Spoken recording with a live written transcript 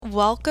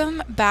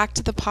Welcome back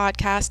to the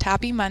podcast.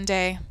 Happy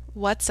Monday.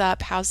 What's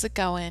up? How's it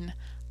going?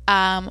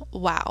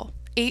 Wow.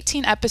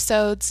 18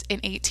 episodes in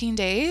 18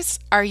 days?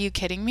 Are you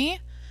kidding me?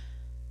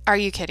 Are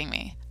you kidding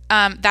me?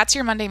 That's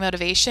your Monday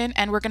motivation,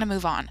 and we're going to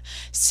move on.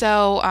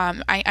 So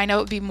I know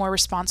it would be more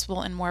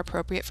responsible and more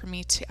appropriate for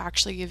me to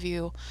actually give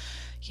you,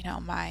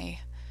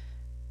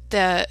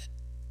 the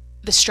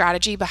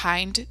strategy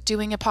behind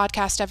doing a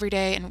podcast every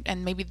day,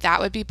 and maybe that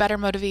would be better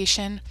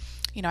motivation.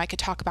 I could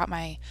talk about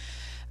my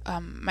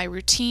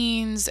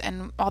routines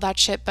and all that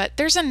shit, but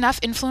there's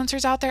enough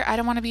influencers out there. I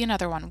don't want to be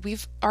another one.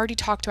 We've already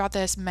talked about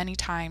this many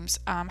times.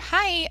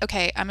 Hi.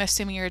 Okay. I'm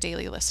assuming you're a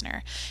daily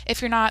listener. If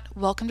you're not,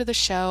 welcome to the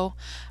show.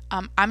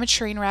 I'm a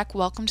train wreck.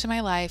 Welcome to my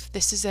life.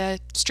 This is a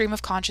stream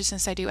of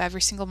consciousness I do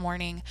every single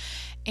morning,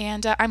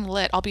 and I'm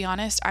lit. I'll be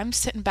honest. I'm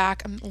sitting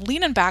back. I'm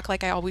leaning back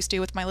like I always do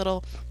with my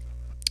little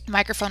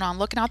microphone on,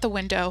 looking out the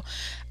window.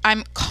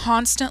 I'm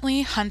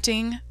constantly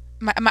hunting.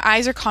 My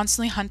eyes are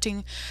constantly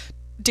hunting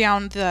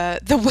down the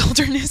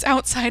wilderness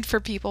outside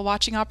for people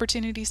watching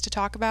opportunities to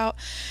talk about.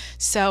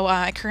 So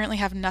I currently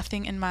have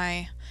nothing in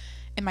my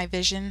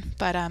vision,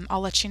 but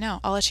I'll let you know.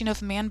 I'll let you know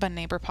if a man bun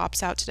neighbor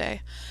pops out today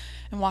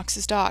and walks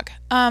his dog.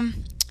 All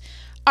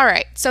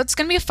right, so it's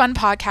gonna be a fun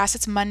podcast.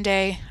 It's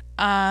Monday.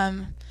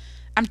 I'm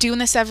doing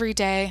this every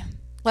day.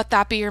 Let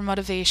that be your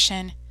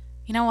motivation.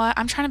 You know what?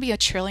 I'm trying to be a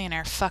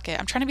trillionaire. Fuck it.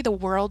 I'm trying to be the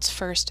world's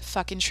first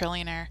fucking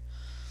trillionaire.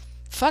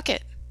 Fuck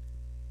it.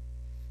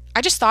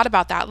 I just thought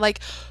about that. Like,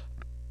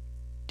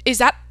 is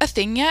that a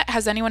thing yet?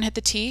 Has anyone hit the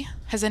T?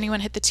 Has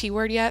anyone hit the T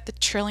word yet? The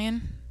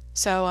trillion?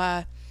 So,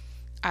 I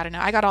don't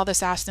know. I got all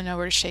this ass to know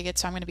where to shake it,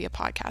 so I'm going to be a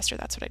podcaster.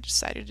 That's what I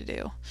decided to do.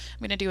 I'm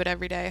going to do it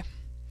every day.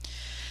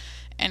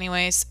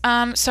 Anyways,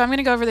 so I'm going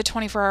to go over the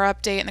 24-hour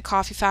update and the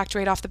coffee fact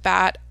right off the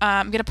bat.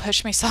 I'm going to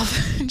push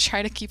myself and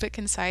try to keep it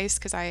concise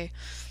because I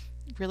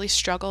really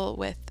struggle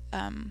with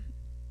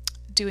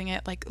doing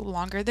it like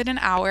longer than an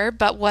hour,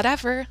 but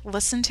whatever.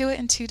 Listen to it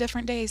in 2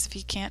 different days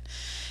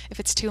if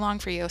it's too long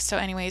for you. So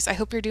anyways, I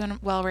hope you're doing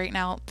well right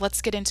now.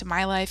 Let's get into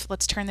my life.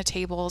 Let's turn the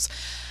tables.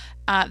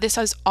 This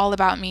is all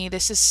about me.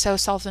 This is so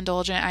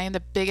self-indulgent. I am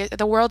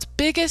the world's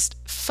biggest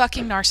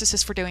fucking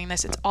narcissist for doing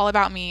this. It's all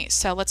about me.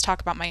 So let's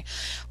talk about my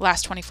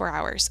last 24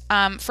 hours.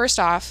 First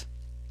off,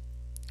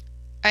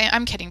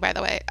 I'm kidding, by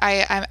the way.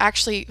 I'm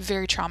actually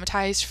very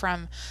traumatized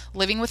from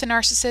living with a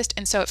narcissist,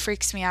 and so it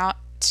freaks me out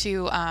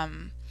to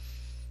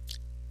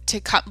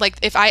come, like,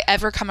 if I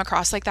ever come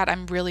across like that,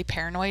 I'm really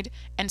paranoid.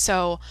 And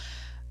so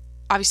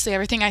obviously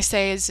everything I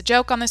say is a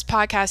joke on this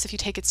podcast. If you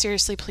take it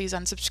seriously, please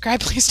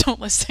unsubscribe. Please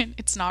don't listen.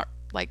 It's not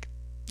like,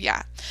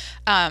 yeah.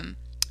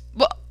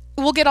 Well,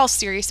 we'll get all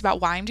serious about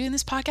why I'm doing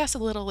this podcast a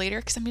little later,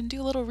 because I'm going to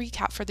do a little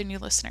recap for the new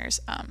listeners.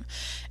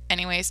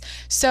 Anyways,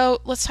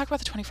 so let's talk about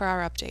the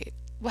 24-hour update.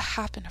 What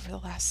happened over the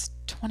last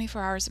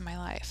 24 hours of my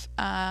life?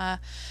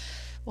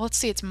 Well, let's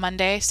see, it's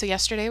Monday. So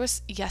yesterday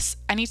was,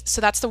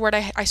 so that's the word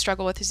I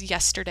struggle with, is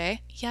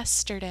yesterday.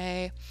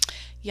 Yesterday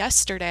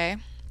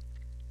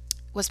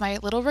was my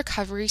little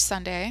recovery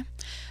Sunday.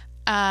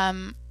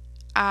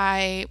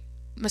 I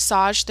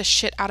massaged the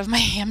shit out of my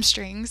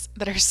hamstrings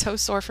that are so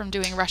sore from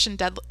doing Russian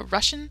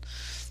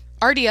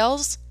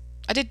RDLs.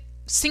 I did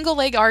single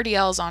leg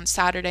RDLs on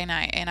Saturday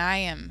night, and I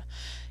am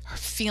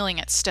feeling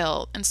it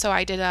still. And so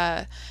I did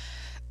a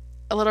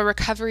little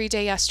recovery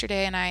day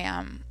yesterday, and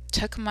I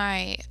took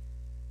my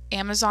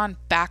Amazon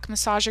back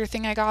massager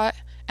thing I got,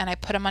 and I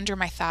put them under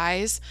my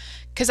thighs,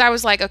 because I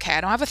was like, okay,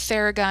 I don't have a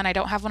Theragun. I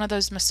don't have one of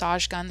those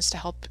massage guns to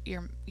help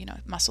your,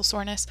 muscle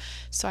soreness.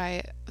 So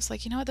I was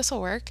like, you know what, this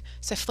will work.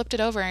 So I flipped it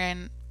over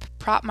and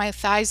propped my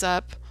thighs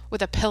up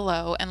with a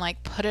pillow and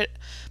like put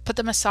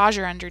the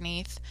massager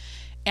underneath.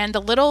 And the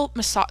little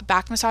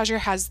back massager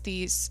has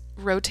these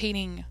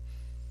rotating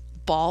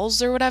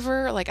balls or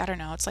whatever. Like, I don't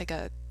know. It's like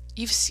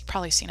you've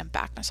probably seen a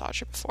back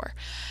massager before.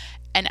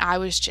 And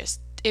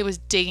it was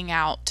digging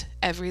out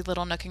every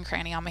little nook and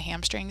cranny on my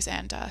hamstrings,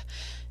 and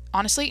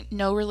honestly,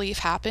 no relief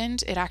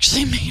happened. It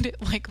actually made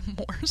it like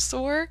more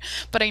sore,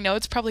 but I know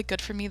it's probably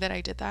good for me that I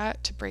did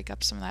that to break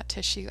up some of that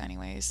tissue.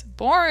 Anyways,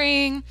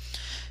 boring.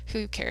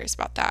 Who cares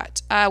about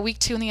that? Week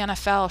 2 in the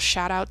NFL.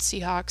 Shout out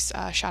Seahawks.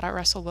 Shout out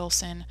Russell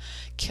Wilson,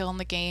 killing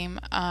the game.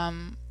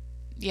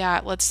 Yeah,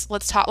 let's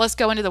talk. Let's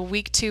go into the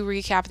week 2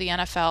 recap of the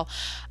NFL.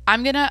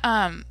 I'm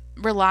gonna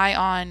rely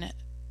on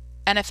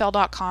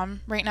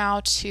NFL.com right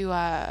now to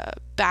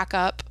back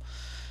up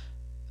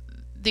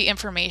the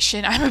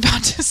information I'm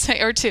about to say,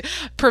 or to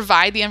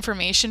provide the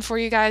information for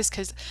you guys,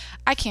 because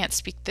I can't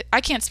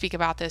speak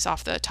about this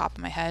off the top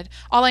of my head.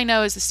 All I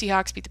know is the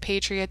Seahawks beat the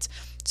Patriots.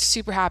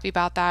 Super happy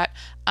about that.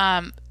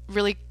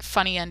 Really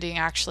funny ending,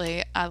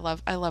 actually. I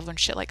love when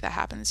shit like that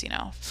happens.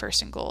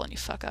 1st and goal and you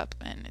fuck up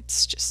and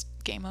it's just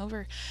game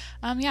over.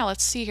 Yeah,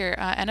 let's see here.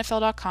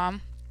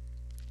 NFL.com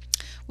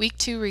week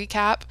 2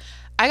 recap.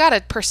 I got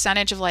a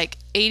percentage of like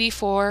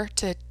 84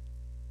 to,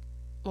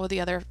 what would the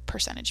other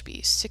percentage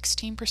be?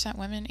 16%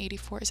 women,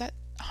 84. Is that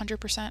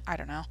 100%? I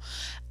don't know.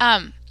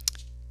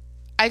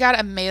 I got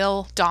a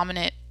male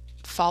dominant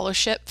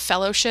fellowship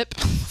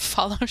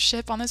on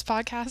this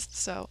podcast.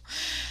 So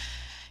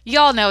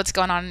Y'all know what's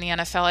going on in the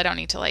NFL. I don't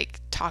need to like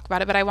talk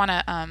about it, but I want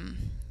to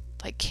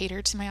like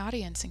cater to my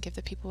audience and give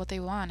the people what they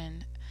want.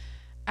 And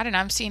I don't know,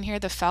 I'm seeing here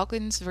the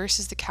Falcons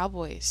versus the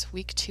Cowboys,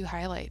 week 2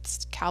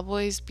 highlights.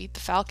 Cowboys beat the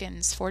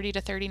Falcons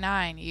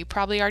 40-39. You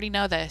probably already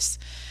know this.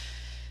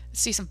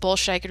 Let's see some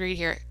bullshit I could read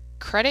here.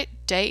 Credit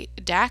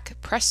Dak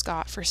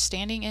Prescott for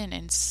standing in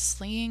and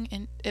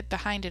slinging it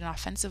behind an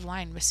offensive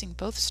line, missing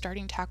both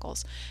starting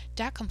tackles.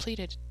 Dak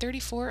completed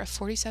 34 of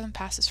 47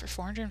 passes for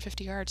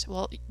 450 yards.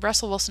 Well,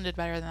 Russell Wilson did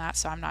better than that,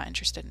 so I'm not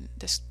interested in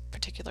this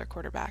particular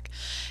quarterback.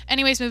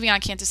 Anyways, moving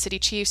on, Kansas City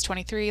Chiefs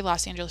 23,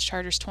 Los Angeles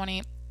Chargers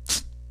 20.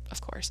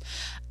 Of course.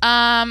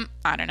 I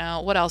don't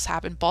know. What else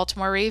happened?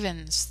 Baltimore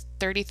Ravens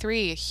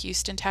 33,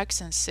 Houston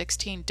Texans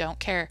 16. Don't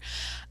care.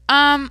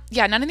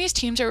 Yeah, none of these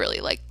teams are really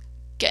like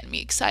getting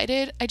me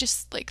excited. I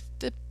just like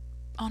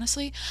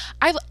honestly,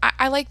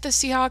 I like the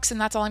Seahawks,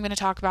 and that's all I'm going to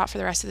talk about for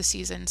the rest of the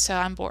season, so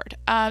I'm bored.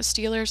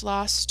 Steelers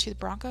lost to the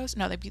Broncos.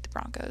 No, they beat the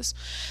Broncos.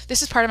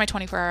 This is part of my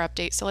 24-hour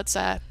update, so let's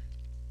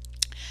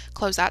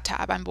close that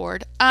tab. I'm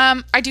bored.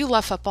 I do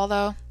love football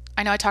though.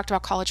 I know I talked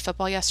about college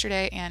football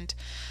yesterday, and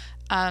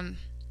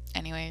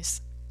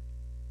anyways,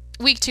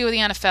 week 2 of the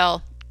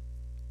NFL.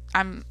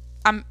 I'm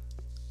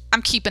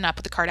keeping up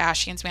with the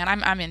Kardashians, man.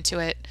 I'm into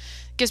it.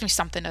 It gives me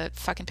something to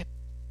fucking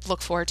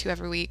look forward to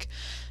every week.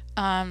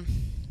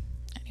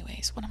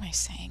 Anyways, what am I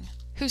saying?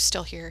 Who's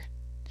still here?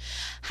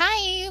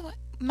 Hi,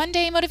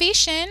 Monday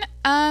motivation.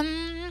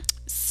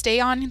 Stay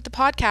on the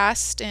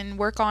podcast and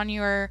work on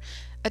your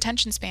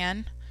attention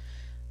span.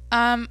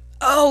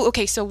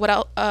 Okay, so what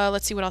else?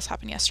 Let's see what else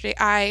happened yesterday.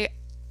 I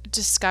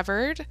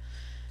discovered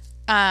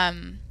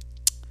an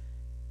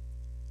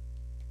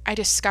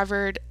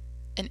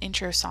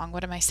intro song.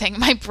 What am I saying?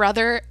 My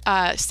brother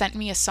sent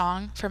me a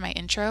song for my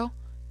intro,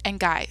 and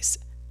guys,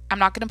 I'm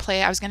not going to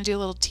play it. I was going to do a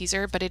little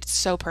teaser, but it's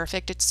so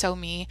perfect. It's so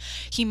me.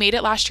 He made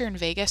it last year in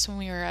Vegas when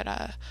we were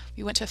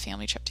we went to a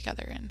family trip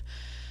together. And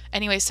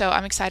anyway, so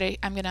I'm excited.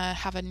 I'm going to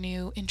have a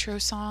new intro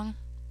song.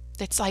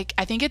 It's like,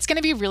 I think it's going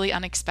to be really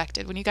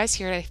unexpected. When you guys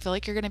hear it, I feel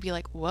like you're going to be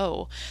like,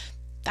 whoa,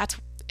 that's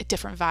a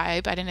different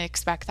vibe. I didn't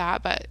expect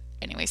that, but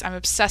anyways, I'm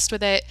obsessed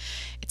with it.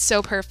 It's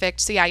so perfect.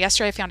 So yeah,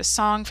 yesterday I found a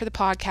song for the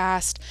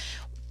podcast.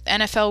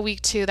 NFL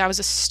week 2, that was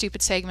a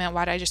stupid segment.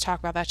 Why did I just talk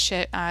about that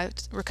shit?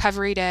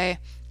 Recovery day.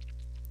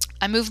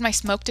 I moved my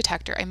smoke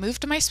detector.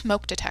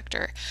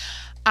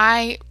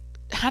 I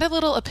had a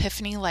little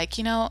epiphany, like,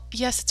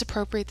 yes, it's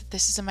appropriate that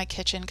this is in my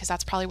kitchen because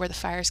that's probably where the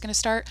fire is going to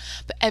start.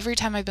 But every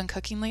time I've been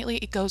cooking lately,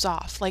 it goes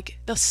off. Like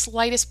the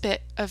slightest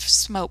bit of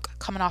smoke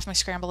coming off my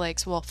scrambled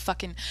eggs will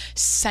fucking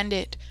send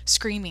it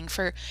screaming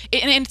for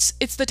it. And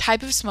it's the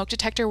type of smoke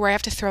detector where I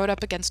have to throw it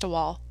up against a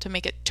wall to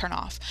make it turn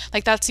off.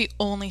 Like that's the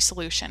only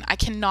solution. I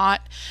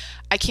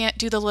can't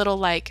do the little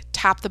like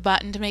tap the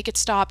button to make it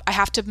stop. I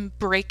have to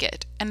break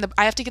it, and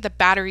I have to get the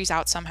batteries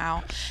out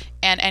somehow.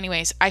 And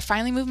anyways, I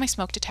finally moved my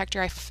smoke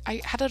detector.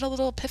 I had a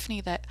little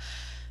epiphany that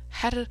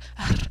I'm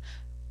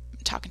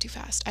talking too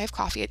fast. I have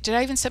coffee. Did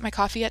I even sip my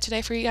coffee yet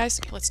today for you guys?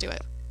 Okay, let's do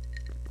it.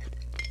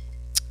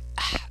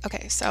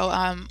 Okay, so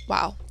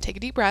wow, take a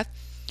deep breath.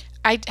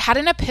 I had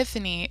an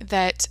epiphany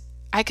that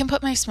I can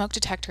put my smoke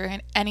detector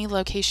in any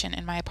location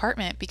in my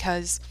apartment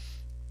because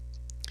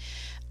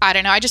I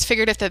don't know. I just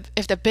figured if the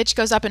bitch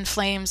goes up in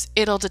flames,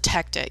 it'll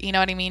detect it. You know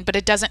what I mean? But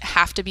it doesn't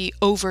have to be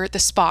over the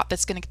spot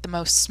that's going to get the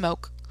most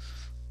smoke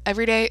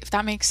every day, if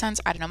that makes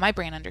sense. I don't know. My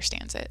brain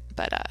understands it.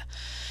 But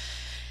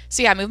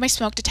so yeah, I moved my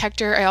smoke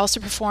detector. I also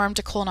performed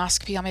a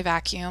colonoscopy on my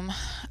vacuum.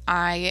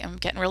 I am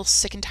getting real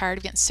sick and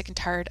tired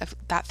of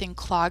that thing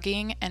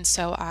clogging, and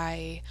so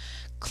I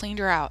cleaned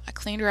her out. Did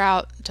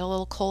a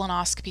little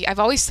colonoscopy. I've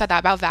always said that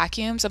about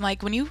vacuums. I'm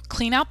like, when you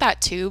clean out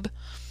that tube,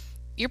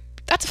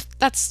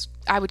 that's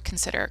I would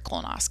consider a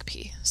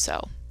colonoscopy.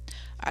 So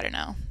I don't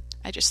know.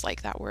 I just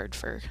like that word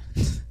for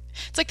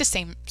it's like the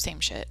same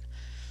shit.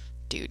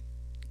 Dude,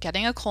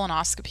 getting a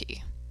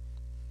colonoscopy.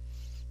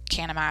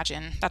 Can't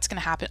imagine that's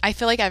gonna happen. I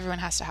feel like everyone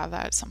has to have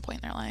that at some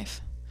point in their life.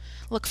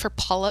 Look for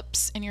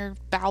polyps in your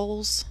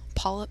bowels.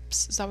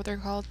 Polyps, is that what they're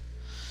called?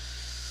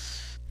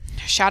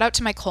 Shout out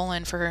to my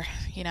colon for,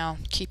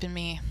 keeping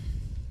me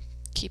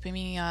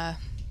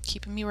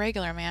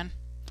regular, man.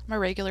 I'm a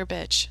regular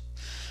bitch.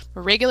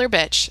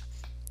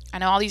 I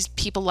know all these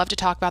people love to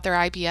talk about their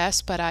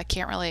IBS, but I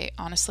can't relate.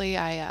 Honestly,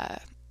 I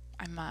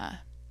don't know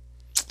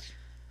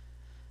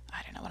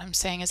what I'm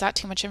saying. Is that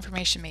too much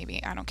information?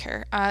 Maybe. I don't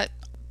care.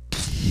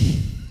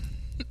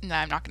 No,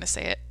 I'm not going to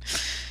say it.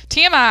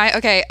 TMI.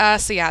 Okay.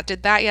 So yeah,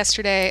 did that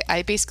yesterday.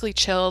 I basically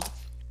chilled,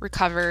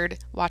 recovered,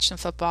 watched some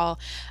football.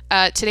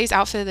 Today's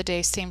outfit of the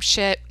day, same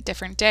shit,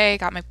 different day.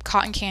 Got my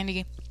cotton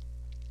candy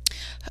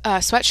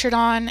sweatshirt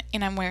on,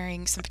 and I'm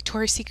wearing some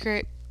Victoria's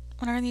Secret.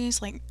 What are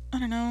these? Like, I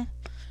don't know.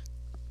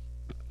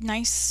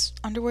 Nice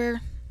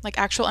underwear, like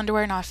actual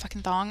underwear, not a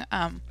fucking thong,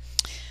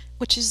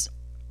 which is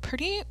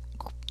pretty,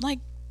 like,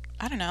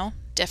 I don't know,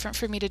 different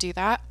for me to do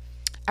that.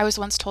 I was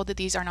once told that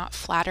these are not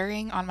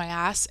flattering on my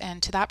ass,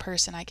 and to that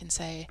person I can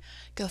say,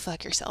 go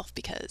fuck yourself,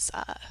 because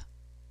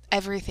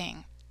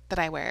everything that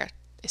I wear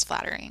is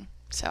flattering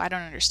So I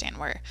don't understand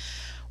where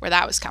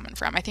that was coming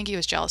from. I think he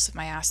was jealous of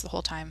my ass the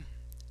whole time.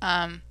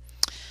 Yeah,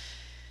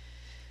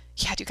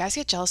 do you guys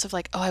get jealous of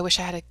like, oh, I wish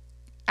I had a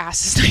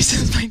ass as nice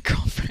as my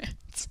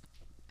girlfriend's?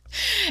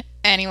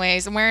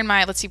 Anyways, I'm wearing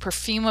my, let's see,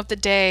 perfume of the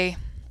day.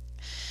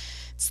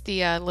 It's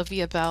the La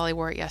Vie Belle. I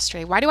wore it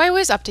yesterday. Why do I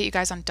always update you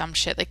guys on dumb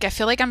shit? Like, I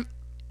feel like I'm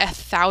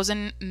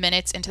 1,000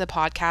 minutes into the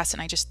podcast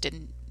and I just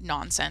did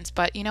nonsense.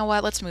 But you know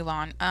what? Let's move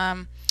on.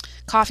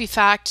 Coffee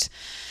fact.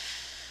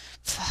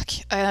 Fuck.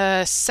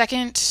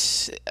 Second.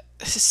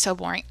 This is so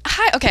boring.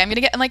 Hi. Okay, I'm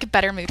gonna get in like a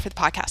better mood for the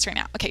podcast right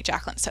now. Okay,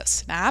 Jacqueline. So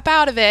snap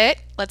out of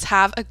it. Let's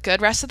have a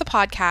good rest of the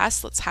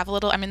podcast. Let's have a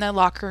little. I'm in the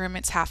locker room.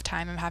 It's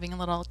halftime. I'm having a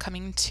little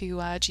coming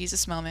to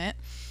Jesus moment.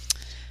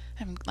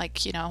 I'm like,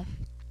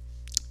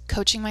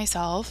 coaching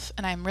myself,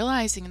 and I'm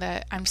realizing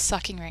that I'm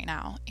sucking right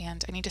now,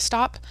 and I need to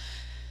stop.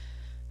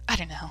 I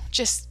don't know.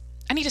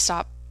 I need to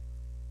stop.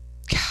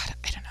 God,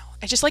 I don't know.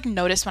 I just like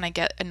notice when I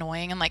get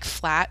annoying and like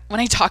flat when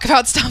I talk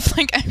about stuff.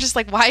 Like, I'm just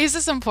like, why is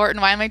this important?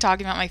 Why am I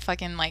talking about my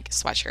fucking like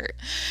sweatshirt?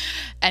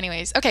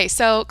 Anyways, okay,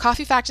 so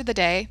coffee fact of the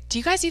day. Do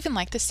you guys even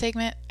like this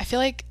segment? I feel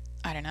like,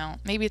 I don't know,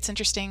 maybe it's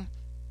interesting.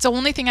 It's the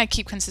only thing I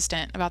keep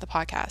consistent about the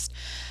podcast.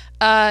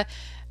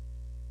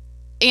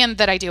 And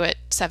that I do it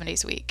 7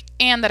 days a week.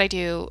 And that I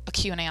do a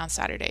Q&A on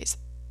Saturdays.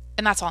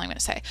 And that's all I'm going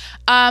to say.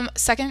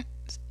 Second,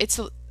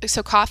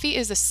 so coffee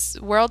is the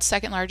world's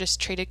second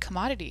largest traded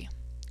commodity.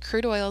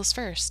 Crude oil is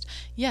first.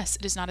 Yes,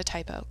 it is not a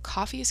typo.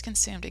 Coffee is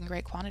consumed in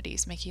great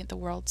quantities, making it the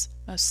world's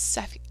most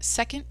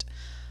second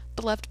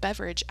beloved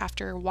beverage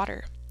after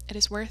water. It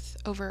is worth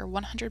over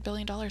 $100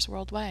 billion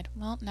worldwide.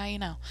 Well, now you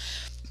know.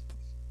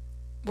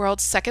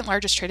 World's second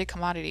largest traded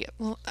commodity.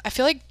 Well, I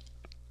feel like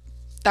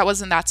that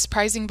wasn't that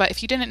surprising, but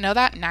if you didn't know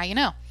that, now you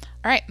know.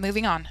 All right,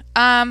 moving on.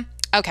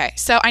 Okay,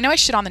 so I know I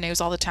shit on the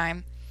news all the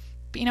time,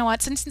 but you know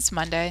what? Since it's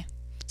Monday,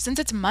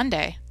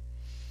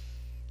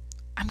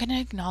 I'm gonna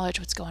acknowledge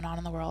what's going on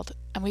in the world,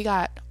 and we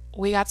got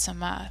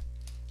some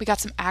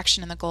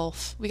action in the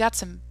Gulf. We got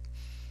some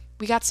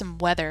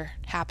weather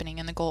happening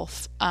in the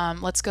Gulf.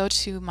 Let's go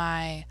to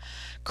my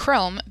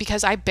Chrome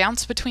because I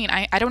bounce between.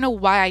 I don't know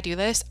why I do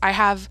this. I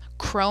have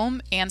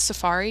Chrome and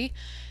Safari,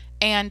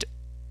 and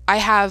I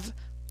have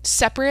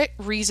separate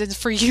reasons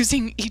for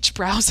using each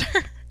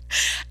browser.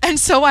 And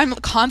so I'm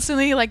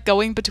constantly like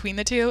going between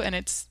the two, and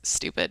it's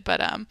stupid, but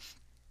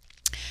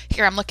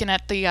here I'm looking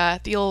at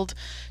the old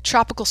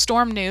tropical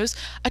storm news.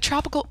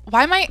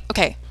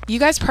 Okay, you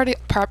guys probably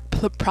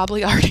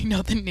already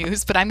know the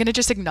news, but I'm going to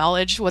just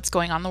acknowledge what's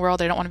going on in the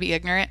world. I don't want to be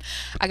ignorant.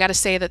 I got to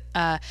say that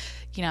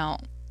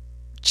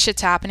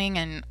shit's happening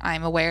and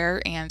I'm aware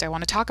and I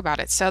want to talk about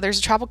it. So there's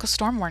a tropical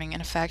storm warning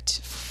in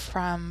effect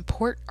from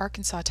Port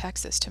Arkansas,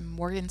 Texas to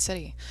Morgan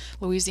City,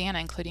 Louisiana,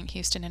 including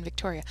Houston and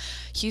Victoria.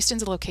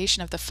 Houston's a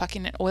location of the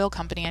fucking oil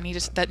company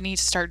that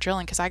needs to start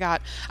drilling because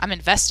I'm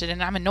invested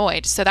and I'm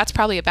annoyed. So that's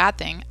probably a bad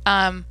thing.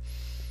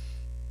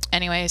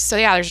 Anyways, so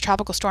yeah, there's a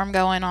tropical storm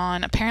going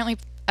on. Apparently,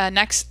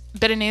 next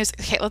bit of news.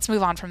 Okay, let's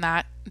move on from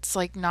that. It's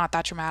like not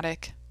that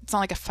dramatic. It's not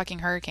like a fucking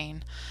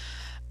hurricane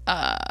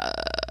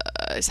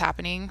is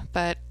happening,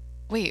 but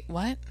wait,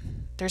 what?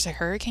 There's a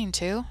hurricane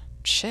too?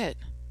 Shit.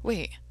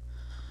 Wait.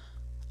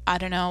 I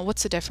don't know.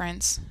 What's the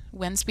difference?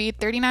 Wind speed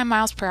 39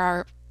 miles per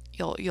hour.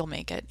 You'll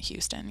make it,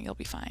 Houston. You'll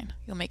be fine.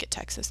 You'll make it,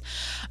 Texas.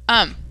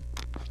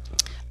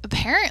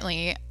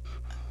 Apparently,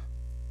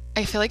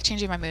 I feel like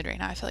changing my mood right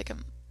now. I feel like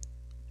I'm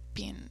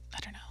being, I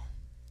don't know.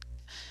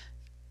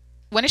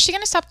 When is she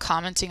going to stop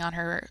commenting on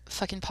her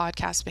fucking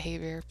podcast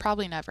behavior?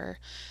 Probably never.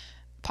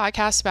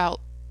 Podcast about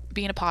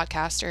being a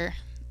podcaster.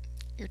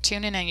 You're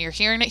tuning in. You're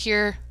hearing it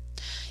here.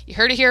 You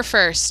heard it here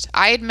first.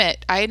 I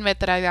admit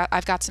that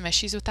I've got some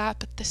issues with that,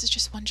 but this is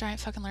just one giant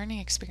fucking learning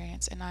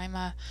experience, and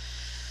I'm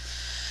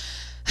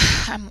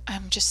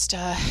just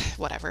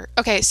whatever.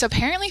 Okay, so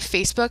apparently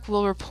Facebook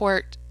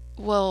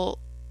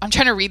I'm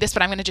trying to read this,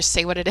 but I'm going to just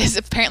say what it is.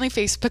 Apparently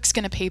Facebook's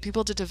going to pay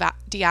people to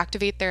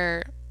deactivate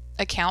their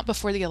account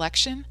before the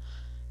election.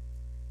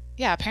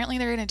 Yeah, apparently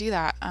they're going to do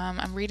that.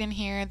 I'm reading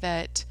here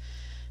that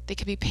they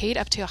could be paid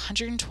up to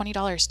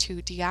 $120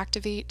 to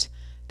deactivate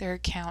their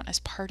account as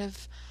part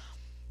of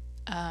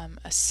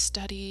a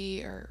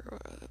study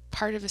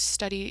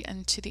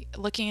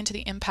looking into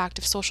the impact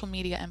of social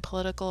media and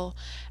political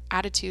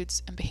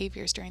attitudes and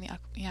behaviors during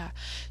the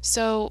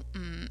so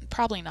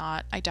probably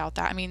not. I doubt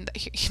that. I mean,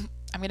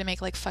 I'm gonna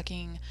make like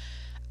fucking,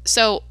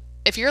 so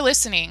if you're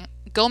listening,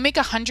 go make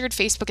 100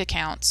 Facebook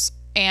accounts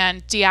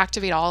and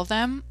deactivate all of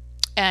them,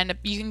 and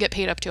you can get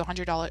paid up to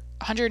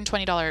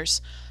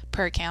 $120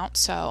 per account.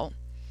 So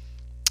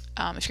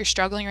if you're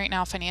struggling right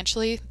now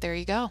financially, there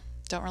you go.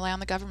 Don't rely on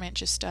the government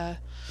just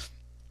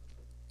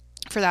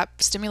for that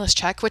stimulus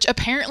check, which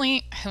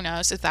apparently, who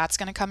knows if that's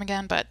going to come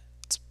again, but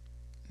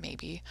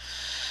maybe.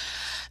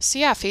 So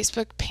yeah,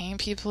 Facebook paying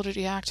people to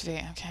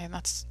deactivate. Okay,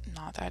 that's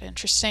not that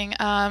interesting.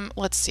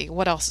 Let's see,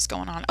 what else is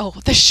going on? Oh,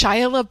 the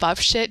Shia LaBeouf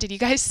shit. Did you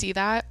guys see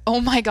that? Oh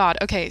my God.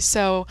 Okay,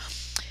 so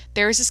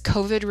there was this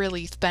COVID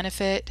relief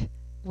benefit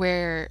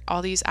where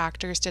all these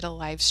actors did a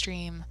live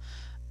stream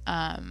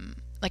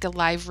like a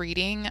live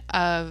reading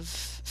of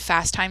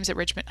Fast Times at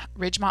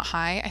Ridgemont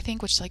High, I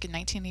think, which is like a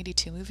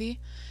 1982 movie.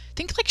 I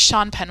think like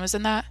Sean Penn was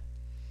in that.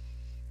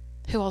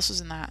 Who else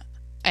was in that?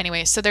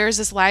 Anyway, so there's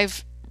this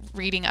live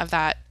reading of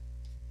that,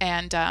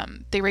 and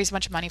they raised a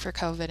bunch of money for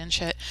COVID and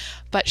shit.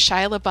 But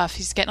Shia LaBeouf,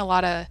 he's getting a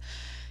lot of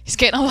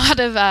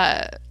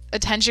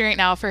attention right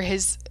now for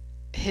his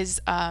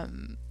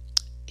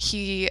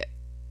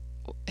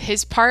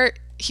part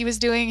he was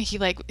doing. He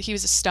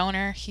was a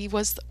stoner. He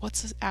was,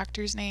 what's his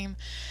actor's name?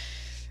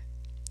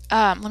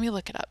 Let me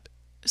look it up.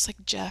 It's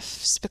like Jeff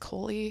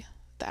Spicoli,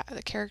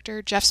 the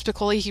character Jeff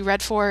Spicoli. He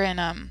read for,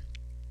 and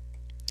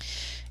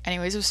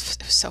anyways, it was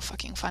so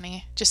fucking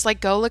funny. Just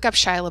like go look up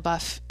Shia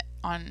LaBeouf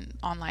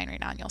online right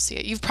now and you'll see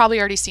it. You've probably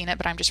already seen it,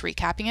 but I'm just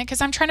recapping it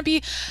because I'm trying to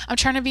be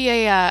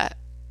I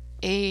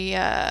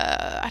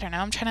don't know,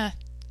 I'm trying to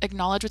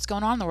acknowledge what's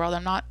going on in the world.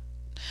 I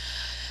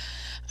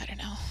don't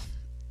know.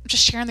 I'm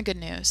just sharing the good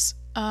news.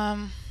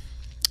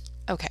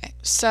 Okay,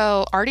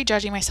 so already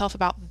judging myself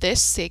about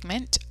this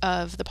segment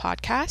of the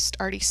podcast,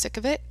 already sick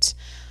of it.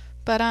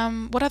 But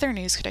what other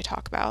news could I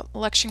talk about?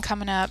 Election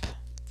coming up.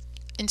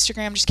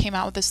 Instagram just came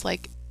out with this,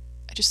 like,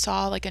 I just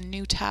saw like a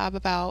new tab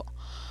about,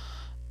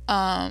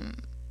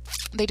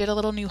 they did a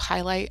little new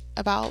highlight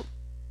about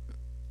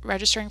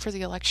registering for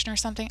the election or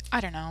something.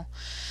 I don't know.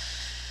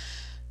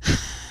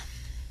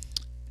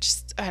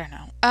 Just, I don't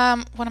know.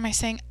 What am I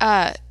saying?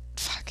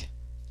 Fuck.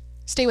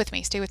 Stay with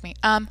me.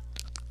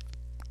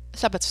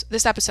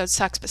 This episode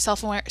sucks, but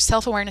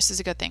self-awareness is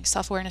a good thing.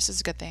 Self-awareness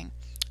is a good thing.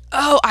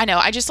 Oh, I know.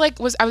 I just I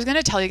was going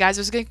to tell you guys,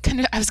 I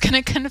was going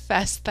to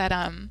confess that,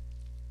 I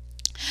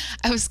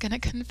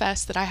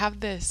have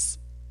this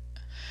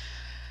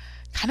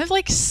kind of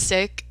like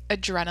sick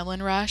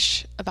adrenaline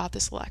rush about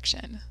this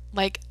election.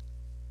 Like,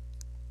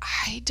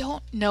 I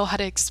don't know how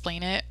to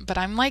explain it, but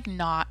I'm like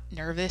not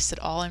nervous at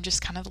all. I'm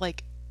just kind of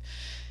like,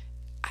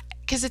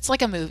 because it's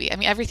like a movie. I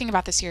mean, everything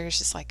about this year is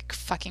just like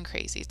fucking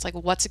crazy. It's like,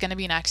 what's going to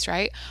be next,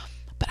 right?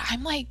 But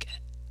I'm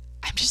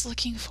just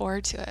looking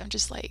forward to it. I'm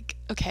just like,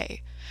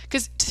 okay.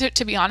 Because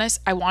to be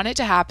honest, I want it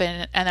to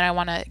happen, and then I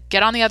want to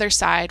get on the other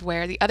side,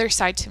 where the other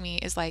side to me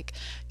is like,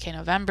 okay,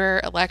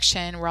 November,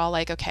 election, we're all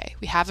like, okay,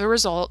 we have the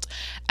result,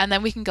 and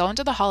then we can go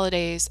into the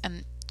holidays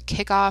and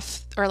kick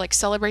off or like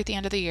celebrate the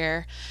end of the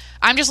year.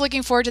 I'm just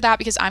looking forward to that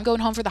because I'm going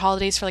home for the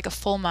holidays for like a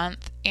full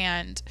month,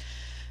 and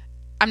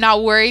I'm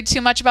not worried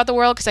too much about the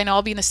world because I know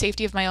I'll be in the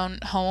safety of my own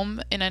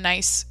home in a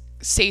nice,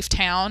 safe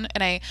town.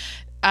 And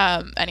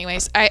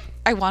anyways, I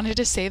wanted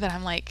to say that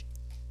I'm like,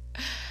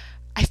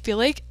 I feel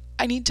like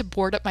I need to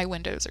board up my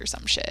windows or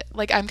some shit.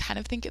 Like, I'm kind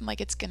of thinking like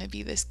it's going to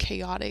be this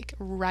chaotic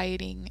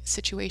rioting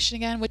situation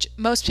again, which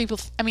most people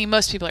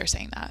are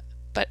saying that,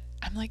 but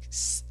I'm like,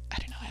 I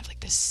don't know. I have like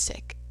this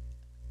sick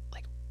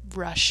like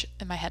rush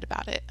in my head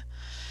about it.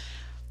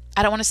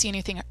 I don't want to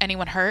see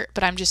anyone hurt,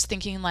 but I'm just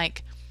thinking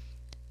like,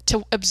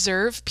 to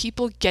observe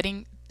people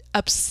getting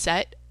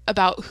upset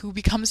about who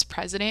becomes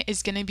president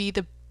is going to be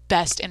the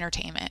best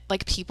entertainment.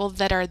 Like, people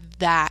that are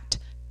that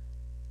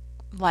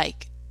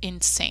like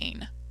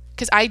insane.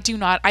 Because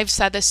I've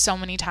said this so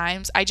many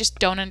times, I just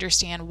don't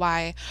understand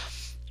why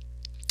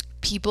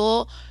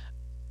people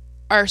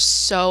are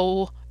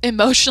so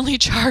emotionally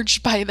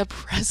charged by the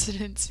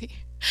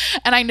presidency.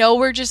 And I know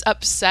we're just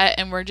upset,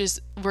 and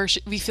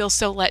we feel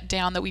so let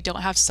down that we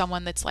don't have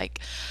someone that's like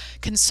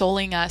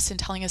consoling us and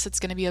telling us it's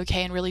going to be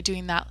okay, and really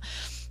doing that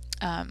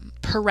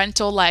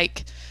parental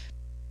like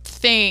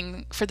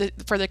thing for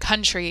the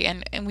country,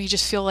 and we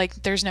just feel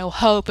like there's no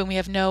hope, and we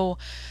have no,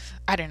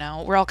 I don't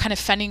know, we're all kind of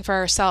fending for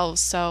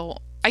ourselves. So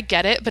I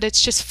get it, but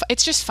it's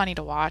just funny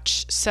to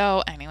watch.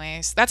 So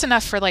anyways, that's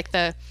enough for like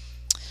the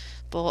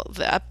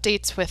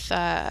updates with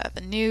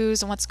the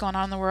news and what's going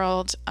on in the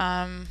world.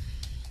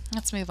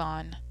 Let's move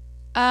on.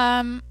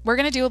 We're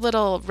going to do a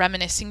little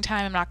reminiscing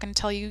time. I'm not going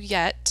to tell you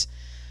yet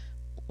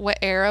what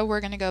era we're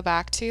going to go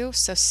back to.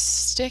 So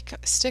stick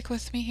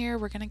with me here.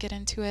 We're going to get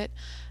into it.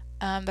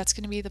 That's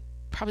going to be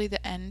probably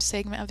the end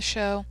segment of the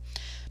show.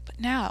 But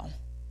now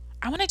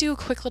I want to do a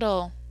quick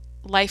little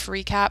life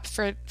recap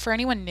for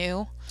anyone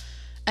new.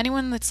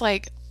 Anyone that's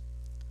like,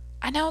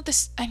 I know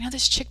this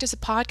chick does a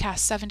podcast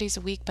 7 days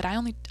a week, but I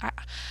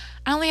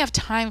only have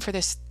time for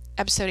this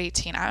episode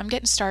 18. I'm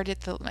getting started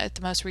at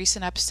the most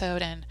recent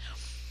episode, and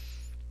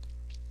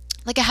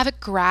like I have a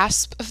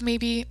grasp of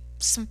maybe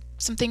some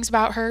things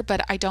about her,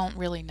 but I don't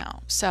really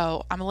know.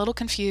 So I'm a little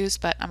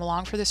confused, but I'm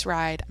along for this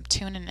ride. I'm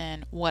tuning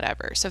in,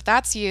 whatever. So if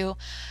that's you,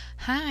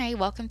 hi,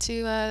 welcome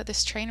to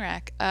this train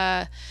wreck.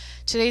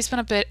 Today's been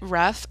a bit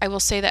rough. I will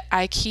say that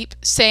I keep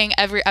saying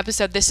every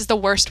episode, this is the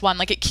worst one.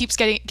 Like, it keeps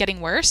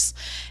getting worse,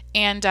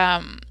 and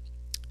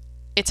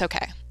it's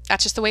okay.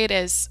 That's just the way it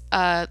is.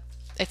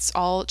 It's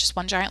all just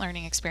one giant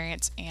learning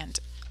experience, and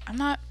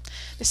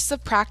this is a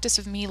practice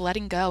of me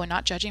letting go and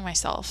not judging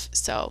myself.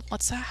 So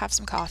let's have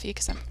some coffee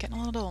because I'm getting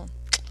a little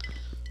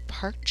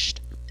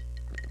parched.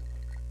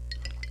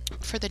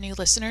 For the new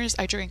listeners,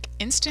 I drink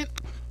instant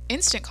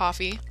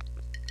coffee.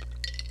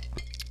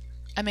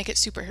 I make it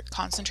super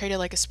concentrated,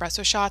 like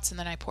espresso shots, and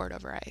then I pour it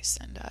over ice,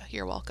 and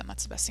you're welcome.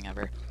 That's the best thing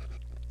ever.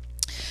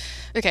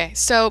 Okay,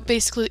 so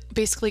basically,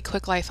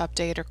 quick life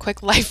update or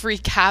quick life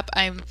recap.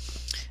 I'm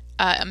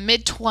a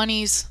mid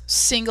 20s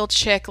single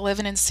chick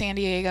living in San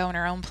Diego in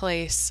her own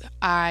place.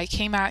 I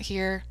came out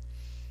here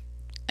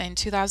in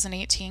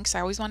 2018 because I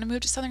always wanted to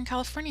move to Southern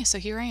California, so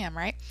here I am,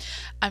 right?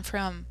 I'm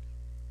from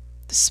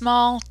the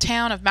small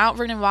town of Mount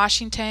Vernon,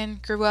 Washington.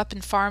 Grew up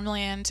in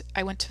farmland.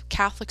 I went to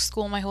Catholic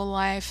school my whole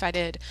life. I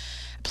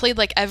played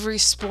like every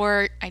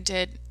sport.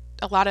 A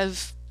lot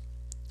of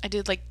I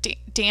did like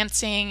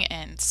dancing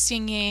and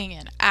singing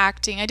and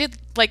acting. I did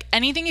like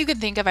anything you could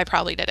think of. I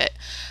probably did it.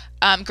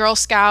 Girl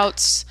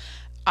Scouts.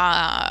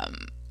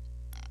 Um,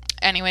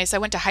 Anyways, I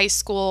went to high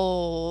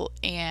school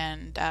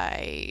and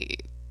I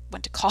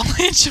went to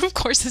college. Of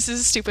course, this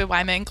is stupid.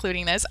 Why am I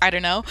including this? I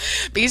don't know.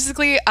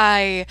 Basically,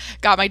 I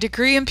got my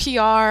degree in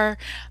PR.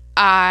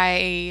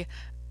 I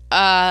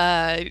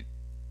uh,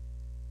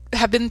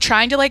 have been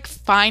trying to like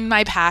find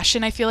my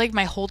passion. I feel like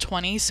my whole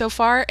 20s so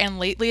far, and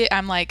lately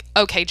I'm like,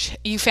 okay,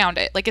 you found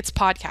it. Like it's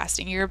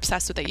podcasting. You're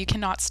obsessed with it. You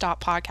cannot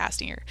stop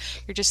podcasting.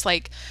 You're just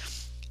like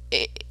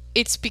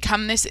it's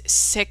become this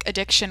sick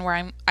addiction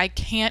where I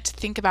can't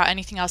think about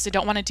anything else. I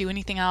don't want to do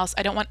anything else.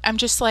 I'm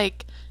just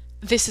like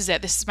this is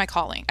it. This is my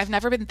calling. I've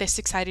never been this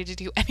excited to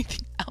do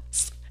anything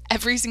else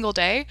every single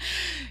day.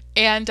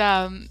 And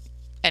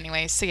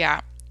anyway, so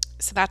yeah.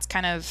 So that's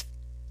kind of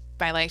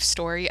my life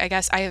story. I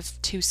guess I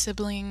have two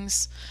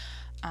siblings.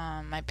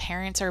 My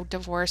parents are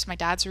divorced. My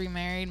dad's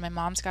remarried. My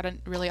mom's got a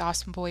really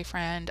awesome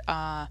boyfriend.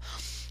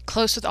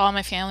 Close with all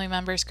my family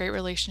members. Great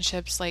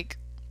relationships. Like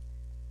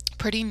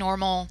pretty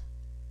normal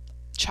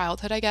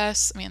childhood, I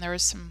guess. I mean, there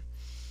was some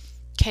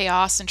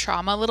chaos and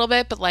trauma a little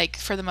bit, but like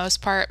for the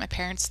most part, my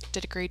parents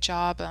did a great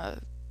job.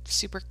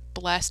 Super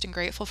blessed and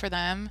grateful for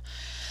them.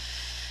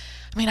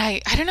 I mean,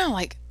 I don't know.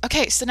 Like,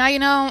 okay, so now you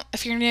know.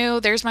 If you're new,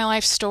 there's my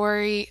life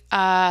story.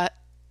 And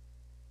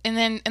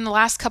then in the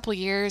last couple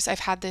years, I've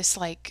had this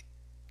like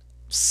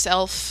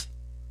self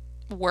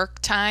work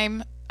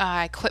time.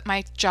 I quit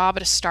my job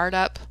at a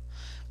startup,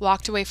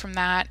 walked away from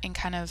that, and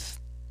kind of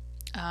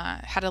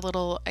had a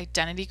little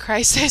identity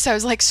crisis. I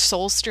was like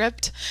soul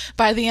stripped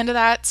by the end of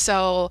that.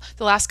 So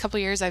the last couple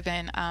years, I've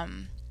been,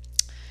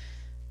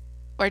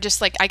 or just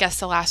like I guess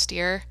the last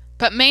year,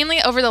 but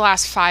mainly over the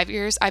last 5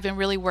 years, I've been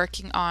really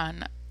working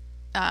on,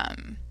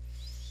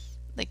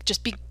 like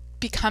just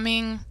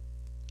becoming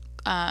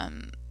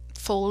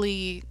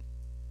fully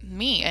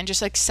me and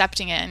just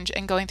accepting it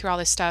and going through all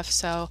this stuff.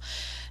 So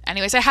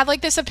anyways, I had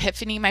like this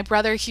epiphany. My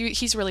brother,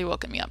 he's really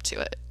woken me up to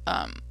it.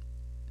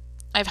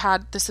 I've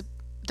had this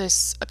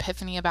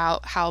epiphany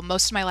about how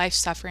most of my life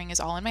suffering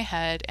is all in my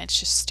head and it's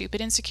just stupid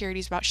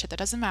insecurities about shit that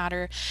doesn't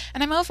matter,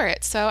 and I'm over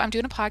it. So I'm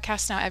doing a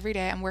podcast now every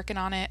day. I'm working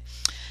on it.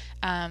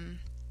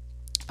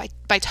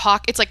 By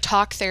talk, it's like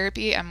talk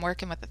therapy. I'm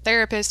working with a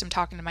therapist. I'm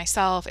talking to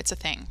myself. It's a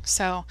thing.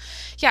 So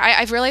yeah,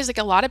 I've realized like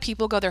a lot of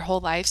people go their whole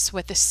lives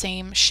with the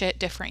same shit,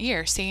 different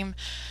year, same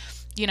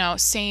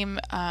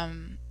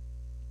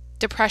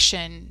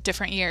depression,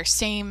 different year,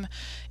 same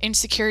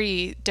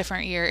insecurity,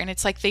 different year. And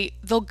it's like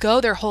they'll go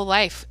their whole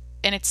life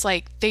and it's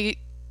like they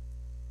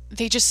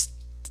just,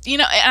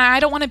 and I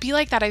don't want to be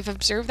like that. I've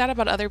observed that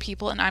about other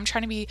people, and I'm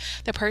trying to be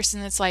the person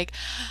that's like,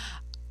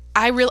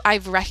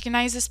 I've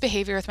recognized this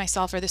behavior with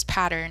myself, or this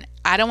pattern.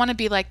 I don't want to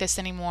be like this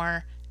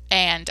anymore,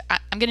 and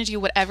I'm going to do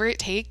whatever it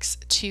takes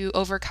to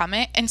overcome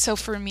it. And so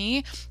for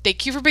me,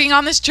 thank you for being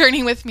on this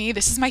journey with me.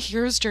 This is my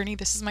hero's journey.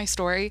 This is my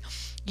story.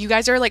 You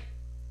guys are like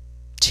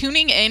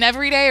tuning in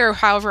every day, or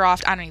however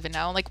often, I don't even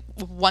know, like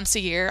once a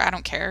year. I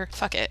don't care.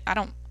 Fuck it.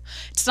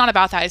 It's not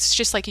about that. It's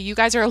just like you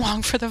guys are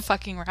along for the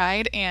fucking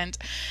ride, and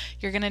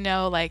you're going to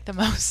know like the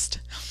most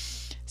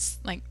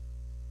like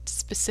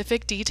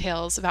specific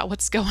details about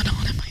what's going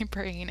on in my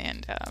brain.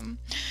 And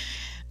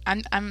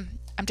I'm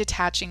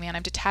detaching, man.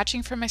 I'm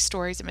detaching from my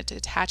stories. I'm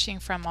detaching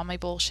from all my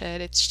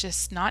bullshit. It's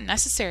just not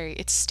necessary.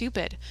 It's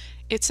stupid.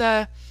 It's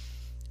a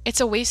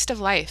waste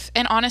of life.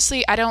 And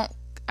honestly, I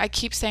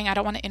keep saying I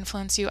don't want to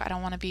influence you. I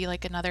don't want to be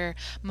like another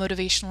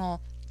motivational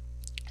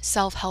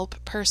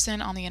self-help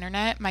person on the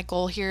internet. My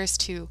goal here is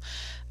to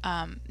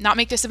not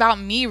make this about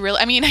me, really.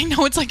 I mean, I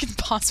know it's like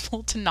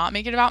impossible to not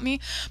make it about me,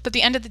 but at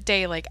the end of the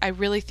day, like I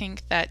really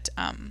think that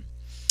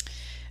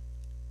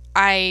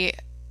I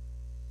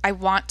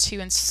want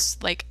to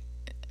like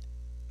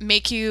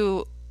make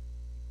you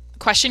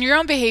question your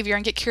own behavior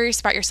and get curious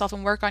about yourself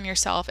and work on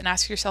yourself and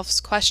ask yourself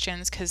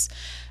questions, because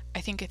I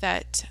think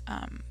that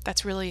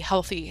that's really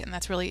healthy, and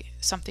that's really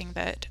something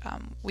that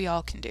we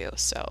all can do.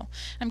 So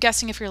I'm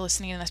guessing if you're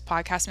listening to this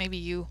podcast, maybe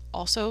you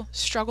also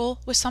struggle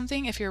with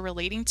something if you're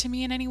relating to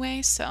me in any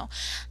way. So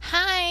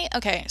hi.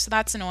 Okay, so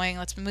that's annoying.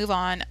 Let's move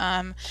on.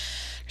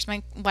 Here's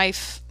my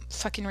life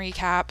fucking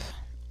recap.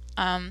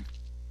 Oh,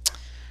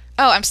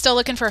 I'm still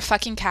looking for a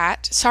fucking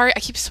cat. Sorry, I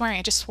keep swearing.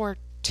 I just swore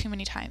too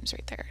many times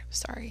right there.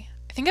 Sorry.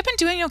 I think I've been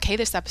doing okay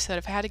this episode.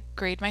 If I had to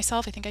grade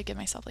myself, I think I'd give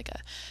myself like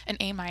an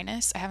A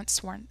minus. I haven't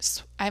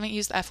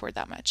used the F word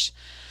that much.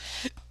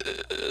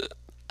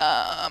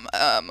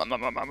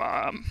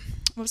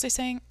 What was I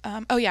saying?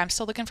 Oh yeah, I'm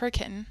still looking for a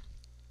kitten.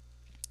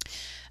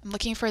 I'm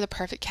looking for the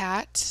perfect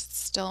cat.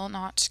 Still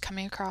not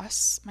coming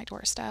across my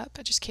doorstep.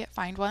 I just can't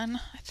find one.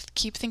 I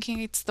keep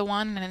thinking it's the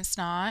one and it's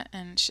not,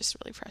 and it's just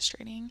really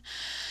frustrating.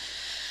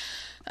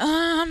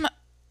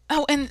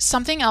 Oh, and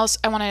something else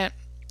I want to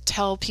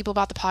tell people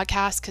about the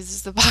podcast, because this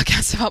is the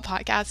podcast about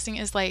podcasting,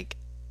 is like,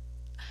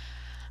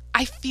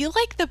 I feel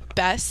like the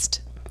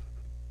best,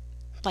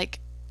 like,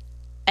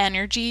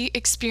 energy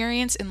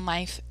experience in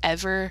life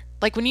ever,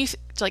 like when you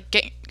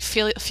like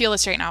feel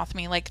this right now with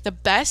me, like the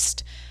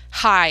best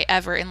high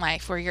ever in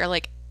life, where you're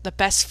like the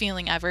best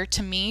feeling ever,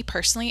 to me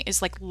personally,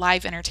 is like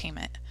live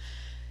entertainment.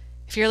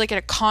 If you're like at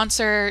a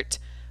concert,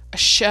 a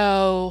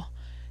show,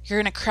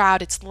 you're in a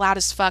crowd, it's loud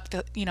as fuck,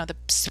 the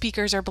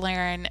speakers are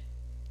blaring.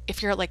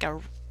 If you're at like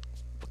a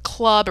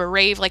club or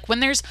rave, like when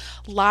there's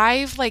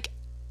live, like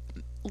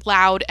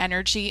loud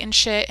energy and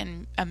shit,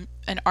 and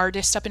an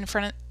artist up in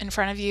front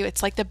of you,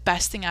 it's like the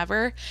best thing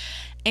ever.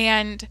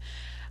 And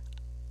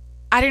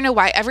I don't know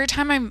why every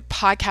time I'm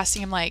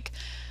podcasting, I'm like,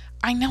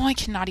 I know I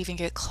cannot even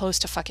get close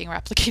to fucking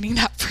replicating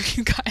that for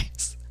you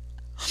guys,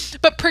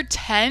 but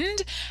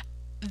pretend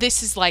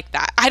this is like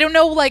that. I don't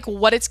know like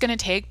what it's going to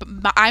take,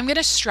 but I'm going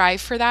to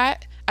strive for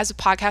that. As a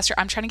podcaster,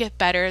 I'm trying to get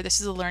better. This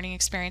is a learning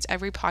experience.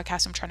 Every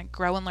podcast, I'm trying to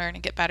grow and learn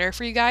and get better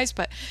for you guys.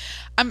 But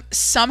I'm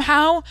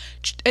somehow,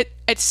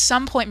 at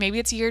some point, maybe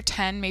it's year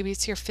 10, maybe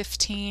it's year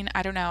 15.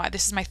 I don't know.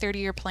 This is my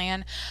 30-year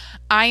plan.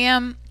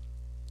 I'm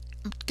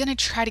going to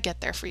try to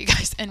get there for you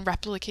guys and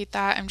replicate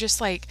that. I'm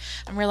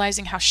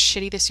realizing how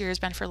shitty this year has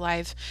been for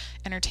live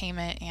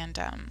entertainment. And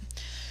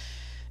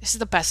this is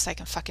the best I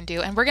can fucking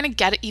do. And we're going to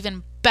get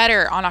even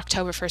better on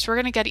October 1st. We're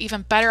going to get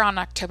even better on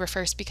October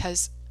 1st,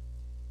 because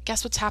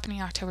guess what's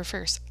happening October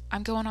 1st?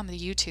 I'm going on the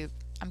YouTube.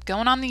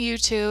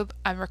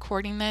 I'm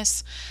recording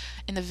this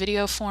in the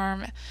video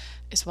form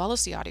as well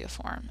as the audio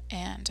form.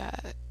 And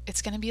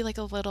it's going to be like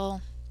a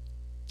little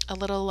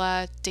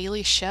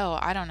daily show.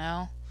 I don't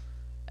know.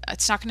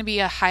 It's not going to be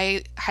a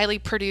highly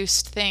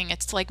produced thing.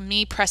 It's like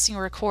me pressing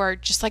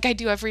record just like I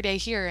do every day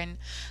here, and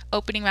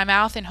opening my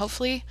mouth, and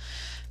hopefully,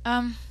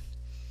 I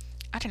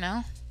don't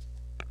know.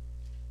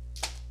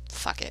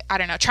 Fuck it. I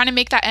don't know. Trying to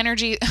make that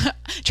energy,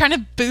 trying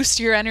to boost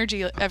your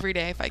energy every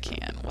day if I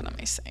can. What am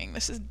I saying?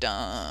 This is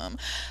dumb.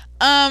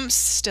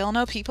 Still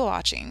no people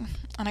watching.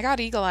 And I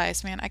got eagle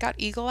eyes, man. I got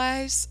eagle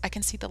eyes. I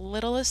can see the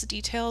littlest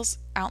details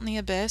out in the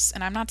abyss,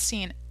 and I'm not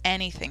seeing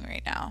anything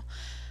right now.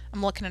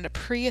 I'm looking at a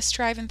Prius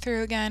driving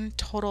through again.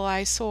 Total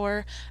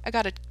eyesore. I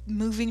got a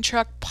moving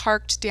truck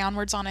parked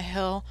downwards on a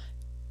hill,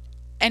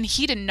 and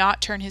he did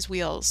not turn his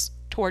wheels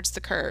towards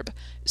the curb.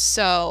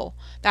 So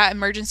that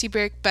emergency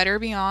brake better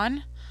be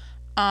on.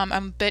 I'm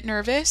a bit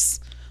nervous.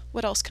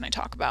 What else can I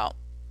talk about?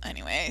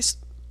 Anyways,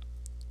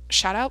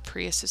 shout out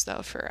Priuses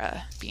though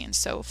for being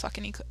so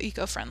fucking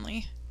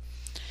eco-friendly.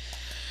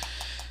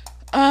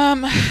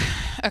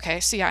 Okay,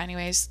 so yeah,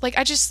 anyways, like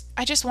I just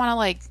want to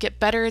like get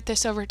better at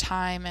this over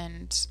time,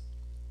 and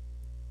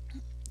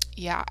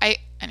yeah, I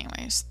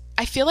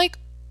feel like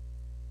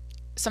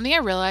something I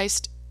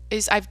realized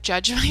is I've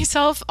judged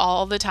myself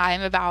all the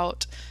time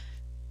about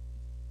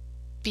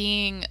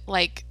being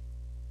like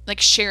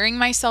sharing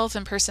myself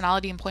and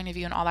personality and point of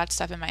view and all that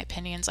stuff and my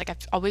opinions. Like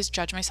I've always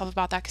judged myself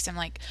about that, because I'm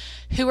like,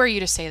 who are you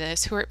to say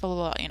this? Who are blah,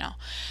 blah, blah,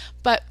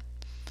 But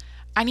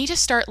I need to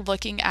start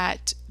looking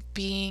at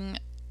being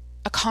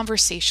a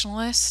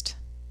conversationalist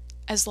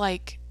as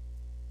like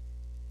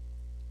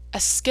a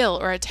skill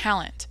or a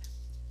talent.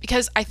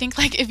 Because I think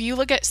like if you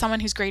look at someone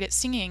who's great at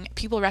singing,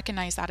 people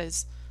recognize that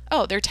as,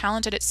 oh, they're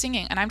talented at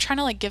singing. And I'm trying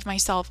to like I'm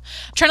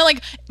trying to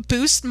like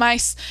boost my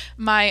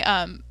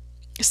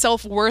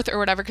self-worth or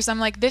whatever, because I'm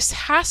like, this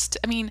has to,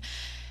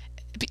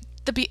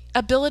 the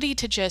ability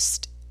to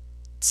just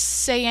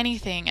say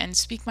anything and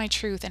speak my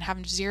truth and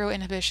have zero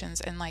inhibitions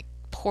and like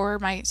pour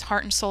my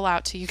heart and soul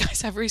out to you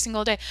guys every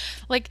single day.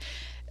 Like,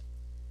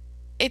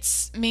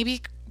 it's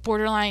maybe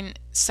borderline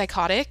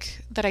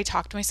psychotic that I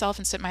talk to myself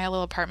and sit in my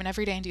little apartment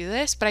every day and do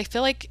this, but I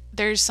feel like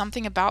there's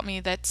something about me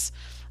that's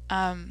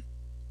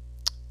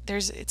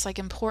it's like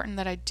important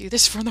that I do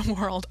this for the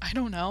world. I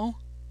don't know.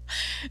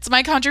 It's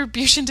my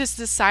contribution to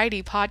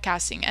society,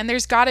 podcasting. And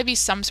there's got to be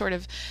some sort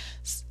of,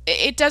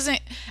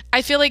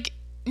 I feel like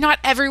not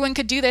everyone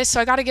could do this. So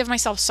I got to give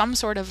myself some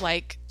sort of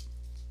like,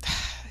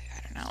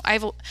 I don't know. I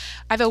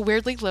have a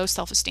weirdly low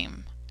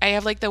self-esteem. I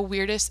have like the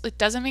weirdest, it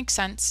doesn't make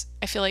sense.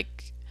 I feel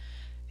like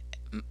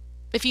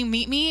if you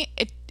meet me,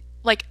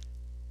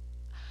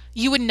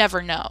 you would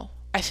never know.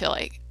 I feel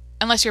like,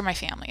 unless you're my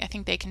family, I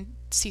think they can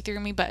see through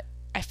me, but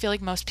I feel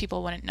like most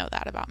people wouldn't know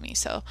that about me.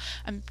 So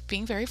I'm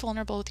being very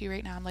vulnerable with you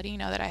right now. I'm letting you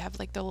know that I have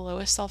like the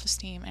lowest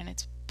self-esteem, and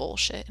it's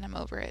bullshit, and I'm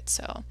over it.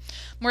 So I'm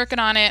working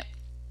on it.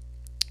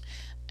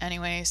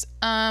 Anyways,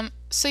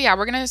 so yeah,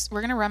 we're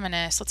gonna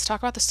reminisce. Let's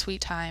talk about the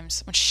sweet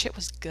times when shit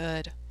was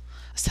good.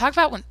 Let's talk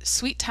about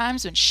sweet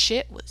times when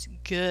shit was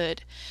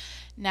good.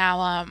 Now,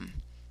 I'm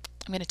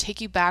gonna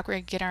take you back. We're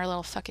gonna get our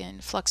little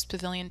fucking Flux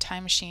Pavilion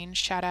time machine.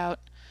 Shout out,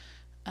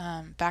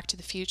 Back to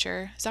the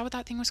Future. Is that what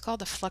that thing was called?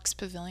 The Flux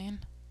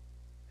Pavilion?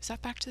 Is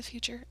that Back to the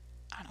Future?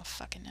 I don't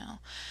fucking know.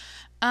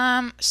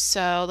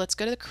 So let's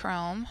go to the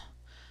Chrome.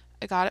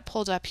 I got it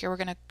pulled up here. We're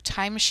going to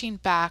time machine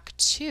back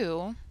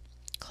to,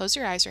 close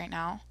your eyes right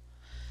now.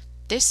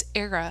 This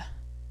era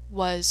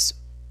was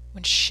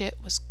when shit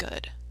was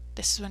good.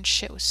 This is when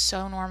shit was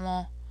so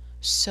normal,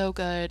 so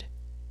good.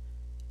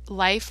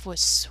 Life was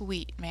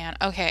sweet, man.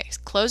 Okay,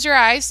 close your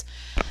eyes.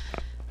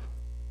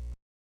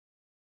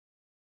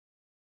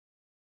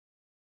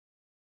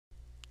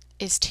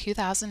 Is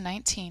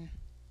 2019.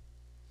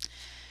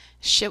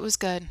 Shit was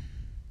good.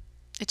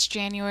 It's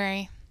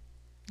January.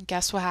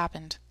 Guess what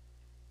happened?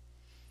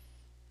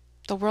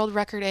 The world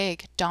record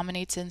egg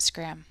dominates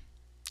Instagram.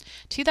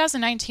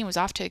 2019 was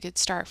off to a good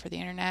start for the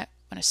internet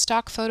when a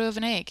stock photo of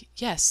an egg,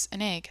 yes,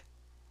 an egg,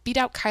 beat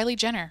out Kylie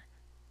Jenner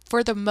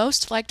for the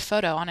most liked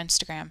photo on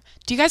Instagram.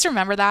 Do you guys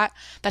remember that?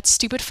 That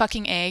stupid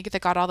fucking egg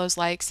that got all those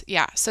likes?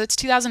 Yeah, so it's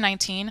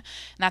 2019, and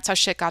that's how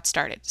shit got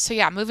started. So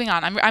yeah, moving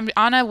on. I'm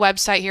on a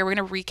website here. We're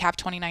going to recap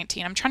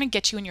 2019. I'm trying to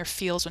get you in your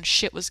feels when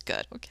shit was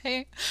good,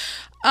 okay?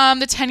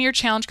 The 10-year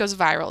challenge goes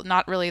viral.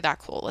 Not really that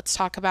cool. Let's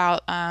talk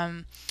about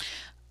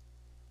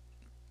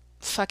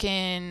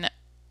fucking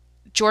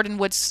Jordan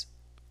Woods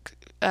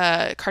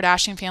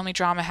Kardashian family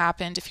drama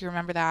happened, if you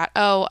remember that.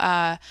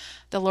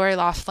 The Lori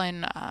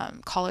Loughlin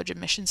college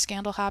admission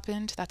scandal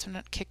happened. That's when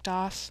it kicked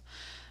off.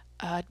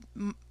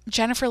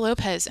 Jennifer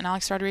Lopez and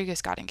Alex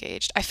Rodriguez got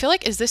engaged. I feel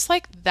like, is this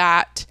like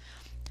that?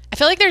 I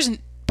feel like there's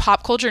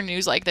pop culture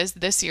news like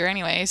this year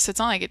anyway, so it's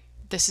not like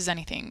this is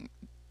anything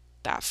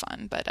that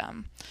fun. But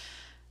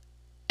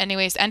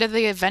anyways, end of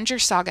the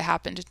Avengers saga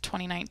happened in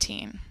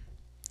 2019.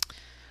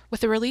 With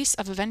the release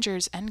of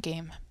Avengers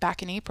Endgame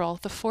back in April,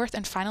 the fourth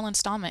and final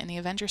installment in the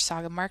Avengers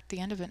saga marked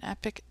the end of an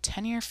epic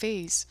 10-year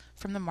phase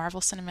from the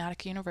Marvel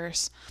Cinematic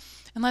Universe,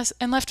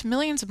 and left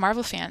millions of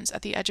Marvel fans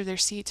at the edge of their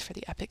seats for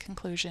the epic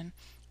conclusion.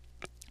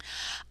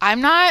 I'm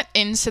not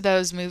into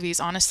those movies,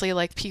 honestly.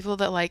 Like, people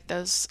that like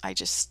those, I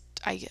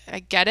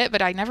get it,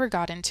 but I never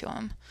got into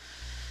them.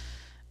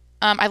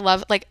 I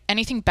love, like,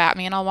 anything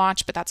Batman I'll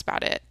watch, but that's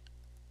about it.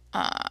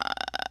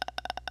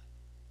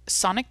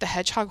 Sonic the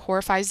Hedgehog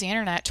horrifies the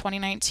internet,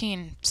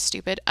 2019.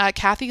 Stupid.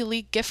 Kathy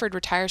Lee Gifford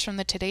retires from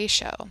the Today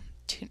Show,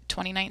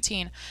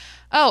 2019.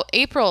 Oh,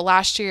 April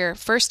last year,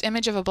 first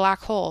image of a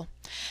black hole.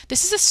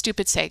 This is a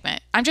stupid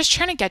segment. I'm just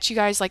trying to get you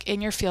guys like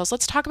in your feels.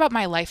 Let's talk about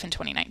my life in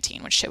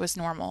 2019 when shit was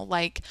normal.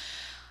 Like,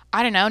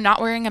 I don't know, not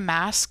wearing a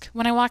mask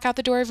when I walk out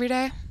the door every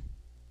day.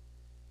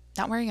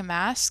 Not wearing a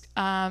mask.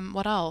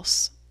 What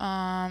else?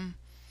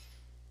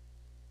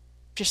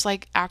 Just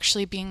like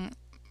actually being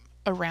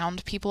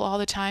around people all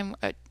the time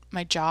at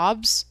my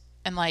jobs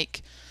and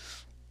like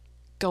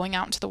going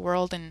out into the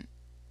world, and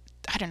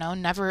I don't know,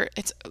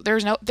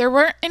 there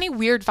weren't any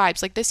weird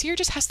vibes. Like, this year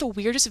just has the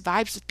weirdest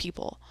vibes with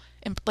people.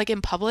 Like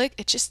in public,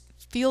 it just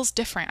feels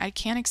different. I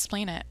can't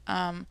explain it.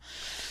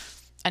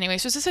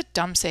 Anyways, was this a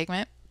dumb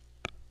segment?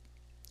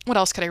 What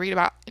else could I read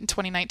about in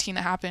 2019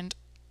 that happened?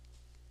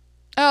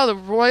 Oh, the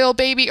royal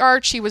baby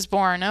Archie was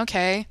born.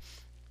 Okay.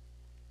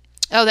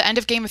 Oh, the end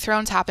of Game of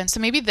Thrones happened. So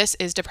maybe this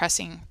is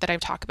depressing that I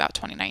talk about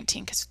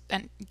 2019 because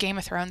Game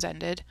of Thrones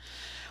ended.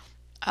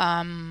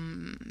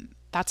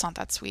 That's not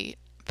that sweet.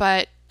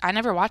 But I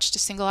never watched a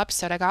single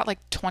episode. I got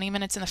like 20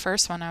 minutes in the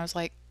first one. I was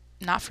like,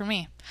 not for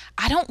me.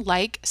 I don't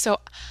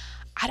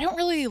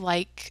really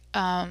like,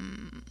 how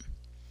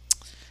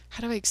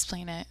do I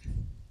explain it?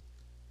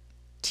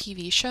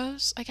 TV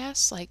shows, I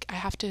guess. Like, I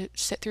have to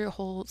sit through a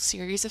whole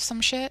series of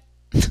some shit.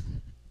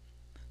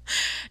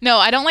 No,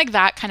 I don't like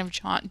that kind of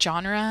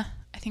genre,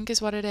 I think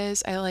is what it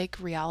is. I like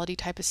reality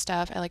type of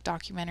stuff. I like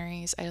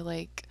documentaries. I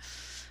like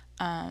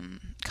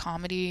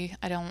comedy.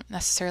 I don't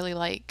necessarily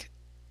like,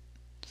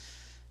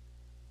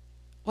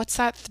 what's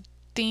that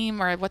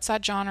theme or what's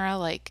that genre,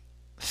 like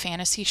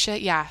fantasy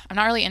shit. Yeah, I'm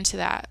not really into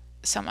that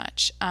so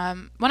much.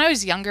 When I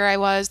was younger,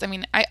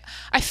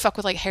 I fuck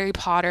with like Harry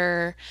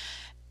Potter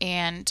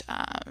and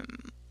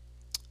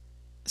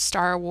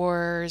Star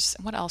Wars.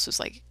 What else was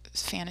like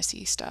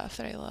fantasy stuff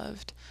that I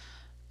loved?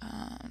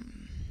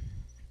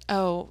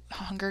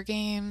 Hunger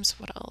Games.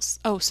 What else?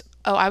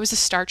 I was a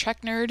Star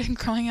Trek nerd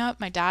growing up.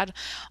 My dad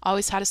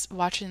always had us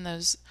watching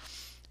those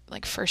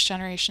like first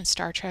generation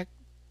Star Trek.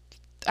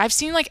 I've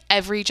seen like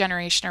every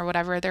generation or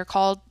whatever they're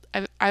called.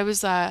 I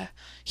was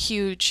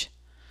huge.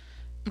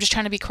 I'm just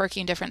trying to be quirky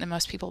and different than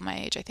most people my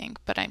age, I think.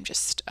 But I'm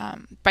just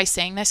by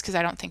saying this because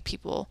I don't think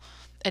people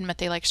admit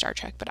they like Star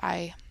Trek, but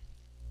I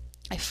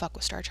fuck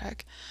with Star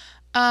Trek.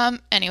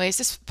 Anyways,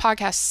 this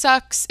podcast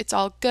sucks. It's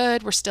all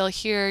good. We're still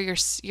here.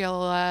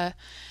 You'll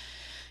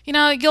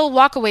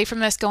walk away from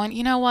this going,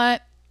 you know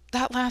what?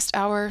 That last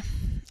hour,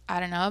 I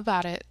don't know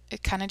about it.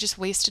 It kind of just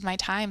wasted my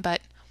time,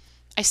 but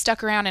I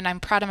stuck around and I'm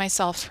proud of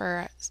myself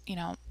for,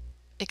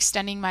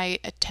 extending my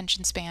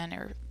attention span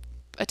or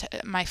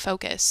my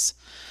focus.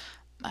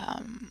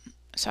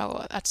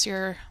 So that's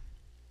your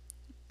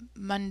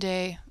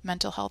Monday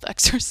mental health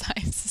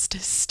exercise, is to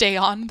stay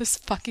on this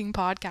fucking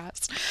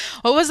podcast.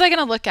 What was I going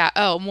to look at?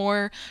 Oh,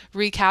 more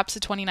recaps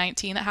of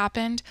 2019 that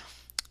happened.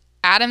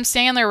 Adam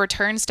Sandler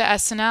returns to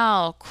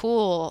SNL.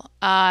 Cool.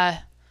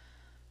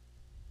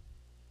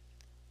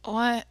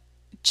 What?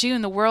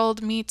 June, the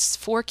world meets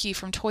Forky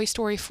from Toy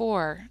Story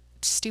 4.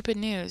 stupid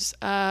news.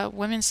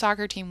 Women's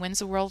soccer team wins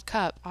the World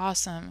Cup.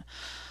 Awesome.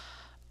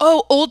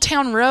 Oh, Old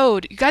Town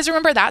Road. You guys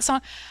remember that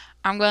song?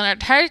 I'm gonna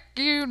take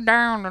you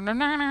down.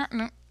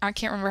 I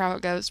can't remember how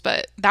it goes,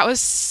 but that was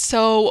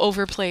so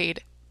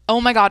overplayed. Oh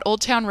my God,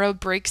 Old Town Road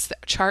breaks the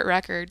chart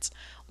records.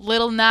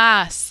 Lil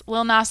Nas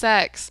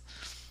X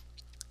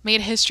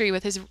made history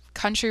with his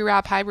country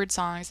rap hybrid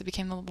songs. It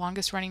became the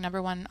longest running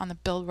number one on the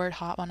Billboard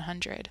Hot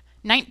 100.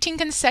 19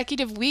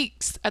 consecutive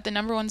weeks at the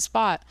number one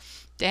spot.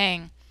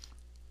 Dang.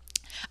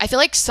 I feel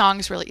like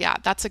songs really, yeah,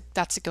 that's a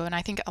good one.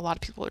 I think a lot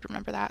of people would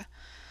remember that.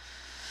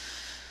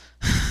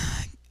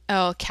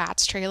 Oh,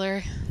 Cats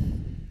trailer.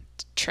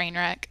 Train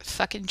wreck.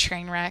 Fucking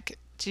train wreck.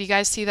 Did you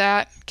guys see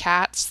that?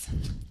 Cats.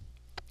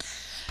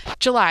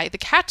 July. The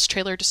Cats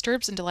trailer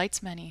disturbs and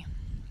delights many.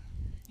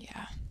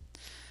 Yeah.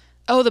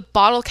 Oh, the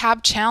bottle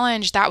cap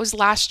challenge. That was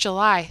last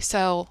July.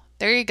 So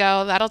there you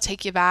go. That'll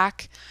take you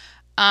back.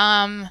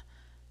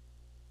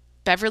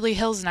 Beverly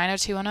Hills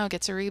 90210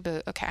 gets a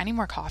reboot. Okay, I need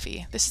more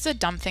coffee. This is a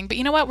dumb thing, but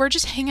you know what? We're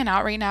just hanging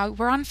out right now.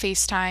 We're on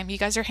FaceTime. You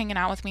guys are hanging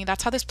out with me.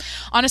 That's how this,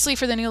 honestly,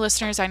 for the new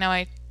listeners, I know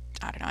I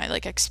don't know, I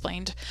like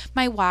explained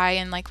my why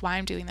and like why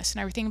I'm doing this and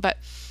everything, but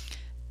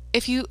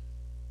if you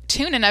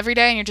tune in every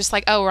day and you're just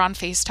like, oh, we're on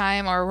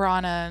FaceTime or we're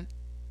on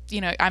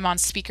I'm on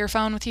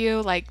speakerphone with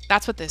you, like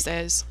that's what this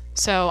is.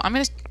 So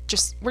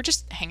we're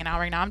just hanging out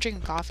right now. I'm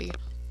drinking coffee.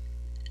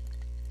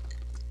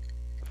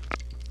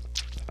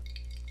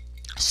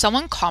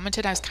 Someone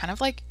commented, I was kind of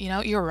like,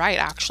 you're right,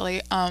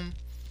 actually.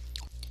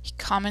 He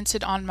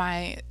commented on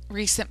my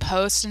recent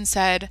post and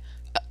said,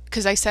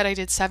 because I said I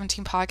did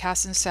 17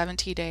 podcasts in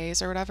 70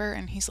 days or whatever,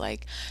 and he's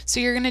like, so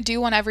you're going to do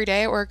one every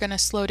day or going to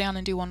slow down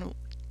and do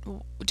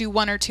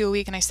one or two a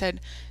week? And I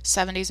said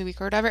 7 days a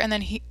week or whatever. And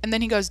then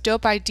he goes,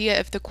 dope idea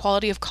if the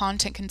quality of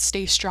content can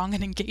stay strong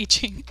and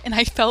engaging. And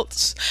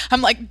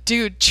I'm like,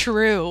 dude,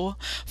 true.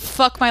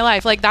 Fuck my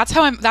life. Like that's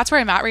where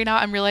I'm at right now.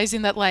 I'm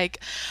realizing that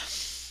like,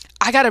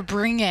 I gotta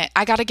bring it.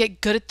 I gotta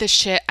get good at this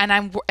shit. And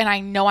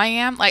I know I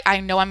am. Like, I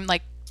know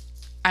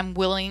I'm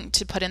willing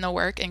to put in the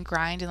work and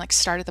grind and like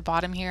start at the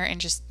bottom here and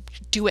just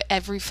do it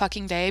every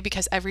fucking day,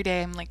 because every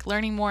day I'm like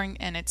learning more,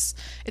 and it's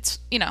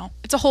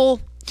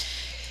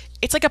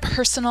like a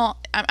personal,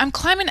 I'm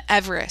climbing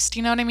Everest,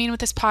 you know what I mean? With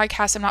this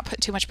podcast, I'm not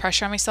putting too much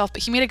pressure on myself,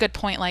 but he made a good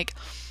point. Like,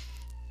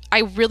 I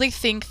really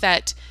think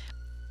that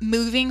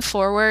moving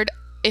forward,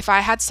 if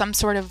I had some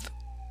sort of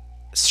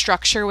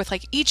structure with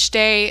like each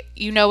day,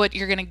 you know what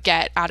you're going to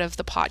get out of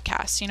the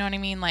podcast. You know what I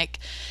mean? Like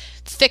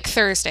Thick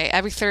Thursday,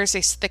 every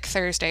Thursday's Thick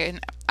Thursday.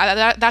 And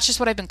that's just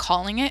what I've been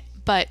calling it.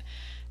 But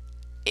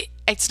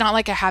it's not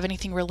like I have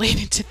anything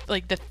related to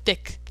like the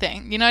thick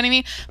thing. You know what I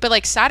mean? But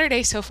like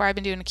Saturday so far, I've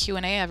been doing a Q&A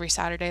every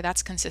Saturday.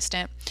 That's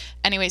consistent.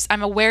 Anyways,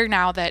 I'm aware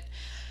now that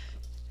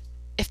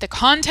if the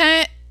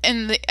content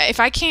if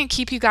I can't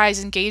keep you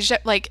guys engaged,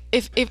 like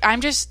if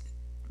I'm just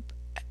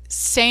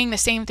saying the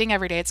same thing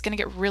every day, it's going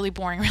to get really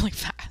boring really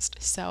fast.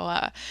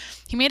 So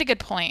he made a good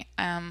point.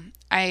 I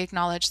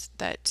acknowledge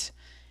that,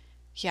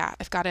 yeah,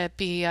 I've got to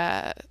be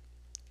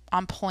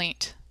on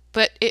point.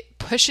 But it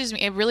pushes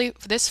me,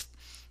 this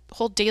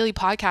whole daily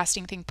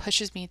podcasting thing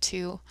pushes me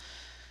to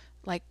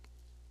like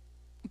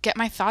get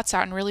my thoughts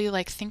out and really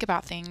like think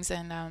about things.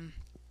 And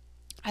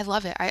I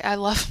love it. I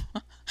love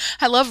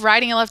I love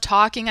writing. I love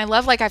talking. I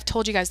love, like I've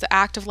told you guys, the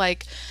act of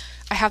like,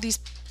 I have these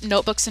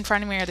notebooks in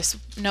front of me, or this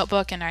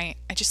notebook, and I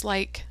just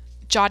like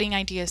jotting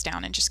ideas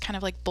down and just kind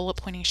of like bullet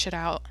pointing shit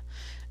out.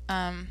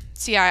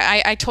 So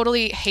yeah, I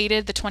totally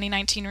hated the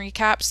 2019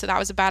 recap, so that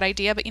was a bad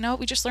idea, but you know what?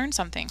 We just learned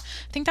something.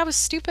 I think that was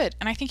stupid,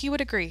 and I think you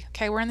would agree.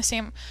 Okay, we're on the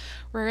same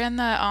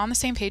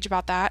page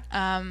about that.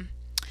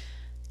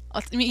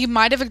 You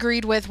might have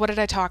agreed with, what did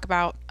I talk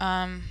about?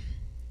 I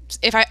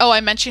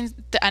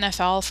mentioned the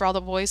NFL for all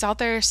the boys out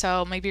there,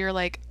 so maybe you're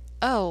like,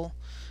 oh,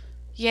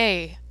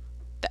 yay.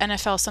 The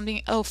NFL,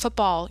 something, oh,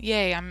 football,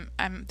 yay,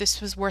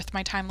 this was worth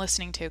my time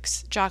listening to.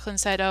 'Cause Jacqueline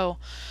said, oh,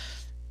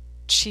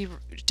 she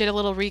did a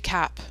little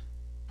recap,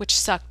 which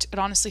sucked. It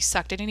honestly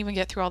sucked. I didn't even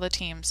get through all the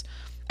teams.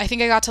 I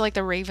think I got to like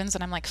the Ravens,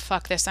 and I'm like,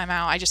 fuck this, I'm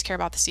out. I just care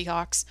about the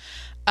Seahawks.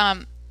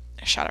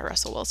 Shout out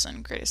Russell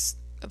Wilson, greatest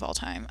of all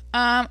time.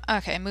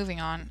 Okay, moving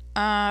on.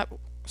 I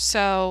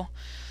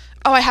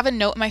have a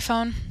note in my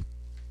phone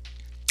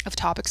of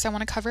topics I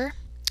want to cover.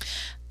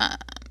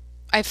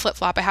 I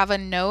flip-flop. I have a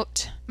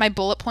note. My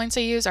bullet points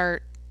I use are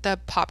the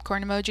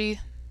popcorn emoji,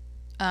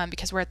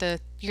 because you're at the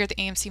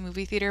AMC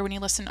movie theater when you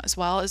listen, as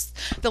well as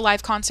the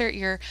live concert.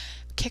 You're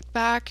kicked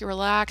back, you're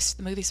relaxed,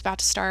 the movie's about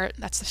to start.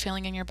 That's the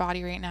feeling in your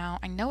body right now.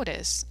 I know it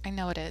is.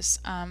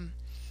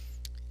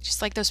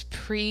 Just like those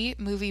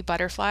pre-movie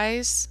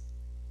butterflies.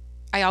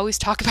 I always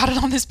talk about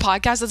it on this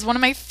podcast. It's one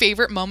of my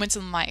favorite moments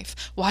in life.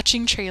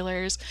 Watching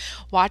trailers,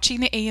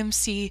 watching the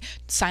AMC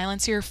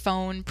silence your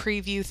phone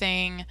preview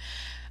thing,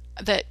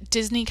 the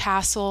Disney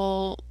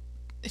Castle.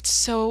 It's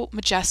so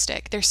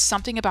majestic. There's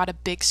something about a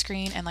big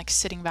screen and like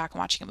sitting back and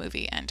watching a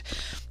movie. And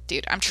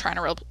dude, I'm trying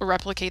to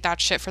replicate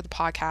that shit for the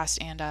podcast.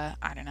 And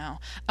I don't know.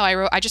 Oh,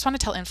 I just want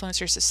to tell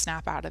influencers to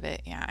snap out of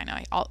it. Yeah, I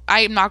know.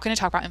 I'm not going to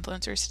talk about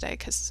influencers today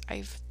because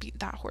I've beat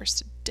that horse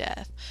to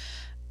death.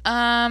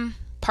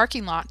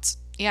 Parking lots.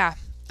 Yeah,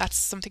 that's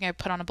something I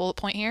put on a bullet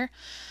point here.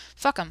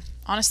 Fuck them.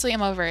 Honestly,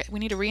 I'm over it. We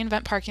need to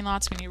reinvent parking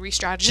lots. We need to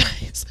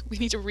re-strategize. We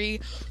need to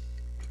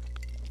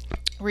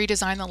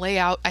redesign the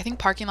layout. I think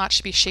parking lots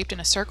should be shaped in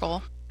a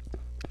circle.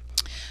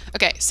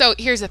 Okay, so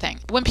here's the thing.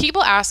 When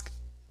people ask,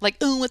 like,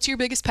 oh, what's your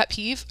biggest pet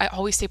peeve? I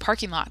always say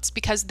parking lots,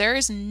 because there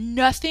is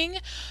nothing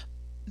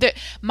that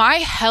my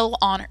hell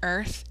on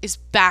earth is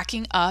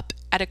backing up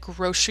at a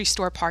grocery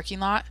store parking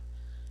lot,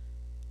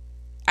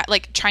 at,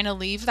 like, trying to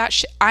leave that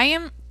shit. I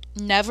am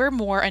never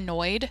more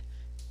annoyed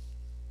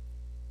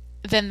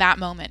than that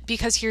moment,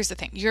 because here's the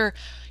thing. You're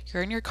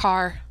in your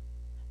car,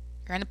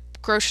 you're in a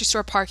grocery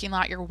store parking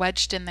lot, you're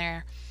wedged in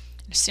there.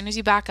 And as soon as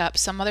you back up,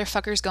 some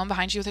motherfucker's going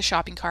behind you with a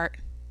shopping cart,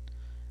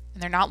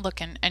 and they're not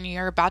looking, and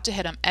you're about to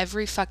hit them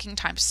every fucking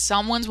time.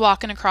 Someone's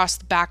walking across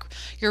the back,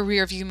 your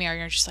rear view mirror,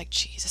 you're just like,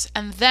 Jesus.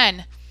 And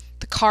then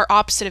the car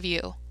opposite of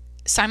you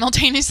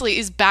simultaneously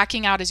is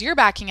backing out as you're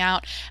backing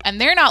out, and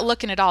they're not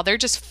looking at all. They're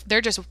just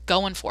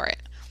going for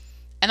it.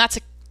 And that's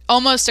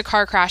almost a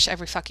car crash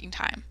every fucking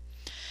time.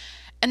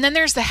 And then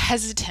there's the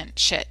hesitant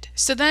shit.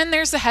 So then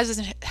there's the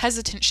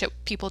hesitant shit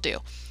people do.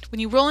 When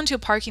you roll into a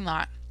parking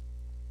lot,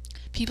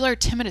 people are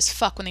timid as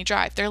fuck when they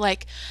drive. They're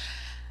like,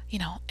 you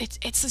know, it's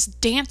this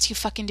dance you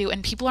fucking do,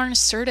 and people aren't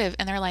assertive,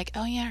 and they're like,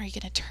 oh yeah, are you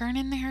gonna turn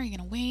in there? Are you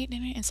gonna wait?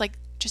 And it's like,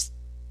 just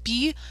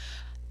be.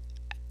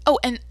 Oh,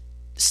 and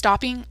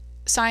stopping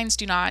signs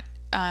do not.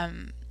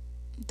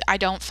 I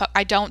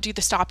don't do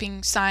the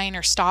stopping sign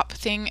or stop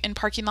thing in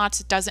parking lots.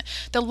 It doesn't.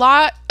 The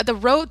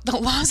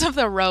laws of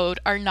the road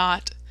are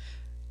not.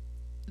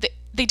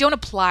 They don't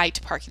apply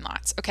to parking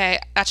lots, okay?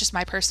 That's just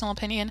my personal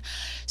opinion.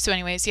 So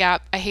anyways, yeah,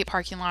 I hate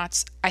parking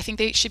lots. I think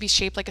they should be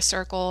shaped like a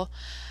circle.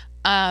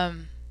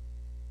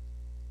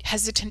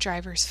 Hesitant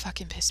drivers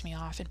fucking piss me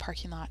off in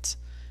parking lots.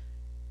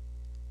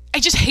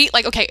 I just hate,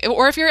 like, okay,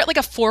 or if you're at like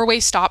a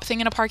 4-way stop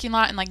thing in a parking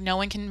lot and like no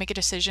one can make a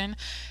decision,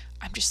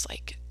 I'm just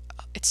like,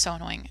 it's so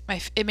annoying.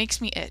 It makes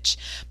me itch.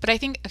 But I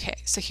think, okay,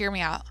 so hear me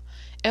out.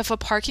 If a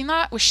parking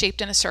lot was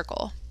shaped in a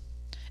circle,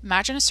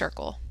 imagine a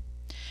circle,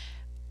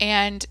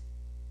 and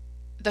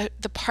the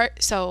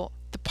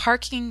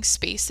parking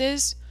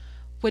spaces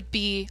would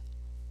be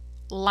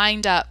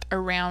lined up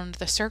around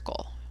the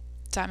circle.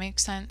 Does that make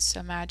sense?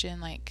 So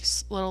imagine like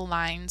little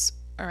lines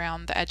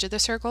around the edge of the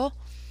circle.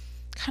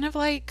 Kind of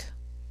like,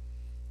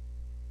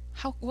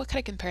 what could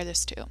I compare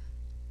this to?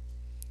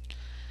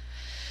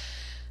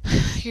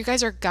 You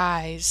guys are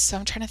guys, so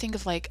I'm trying to think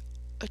of like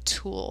a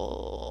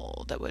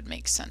tool that would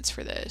make sense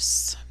for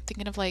this. I'm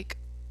thinking of like,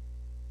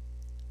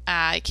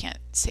 I can't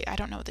say, I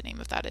don't know what the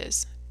name of that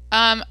is.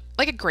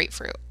 Like a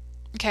grapefruit.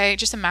 Okay,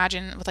 just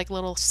imagine with like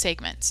little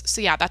segments.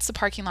 So yeah, that's the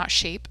parking lot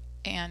shape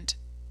and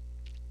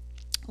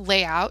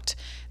layout.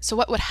 So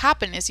what would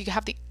happen is you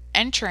have the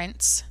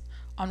entrance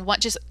on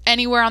just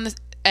anywhere on the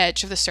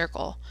edge of the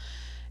circle.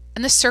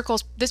 And this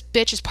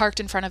bitch is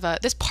parked in front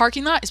of this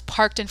parking lot is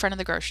parked in front of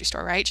the grocery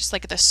store, right? Just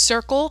like the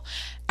circle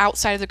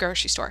outside of the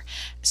grocery store.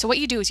 So what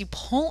you do is you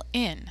pull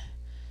in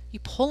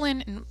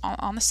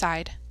on the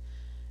side,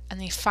 and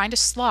then you find a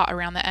slot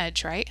around the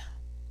edge, right?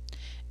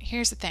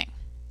 Here's the thing.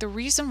 The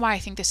reason why I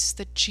think this is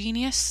the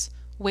genius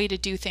way to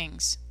do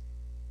things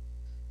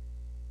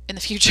in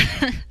the future.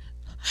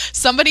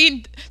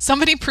 Somebody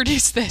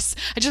produce this.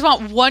 I just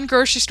want one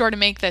grocery store to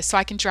make this so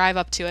I can drive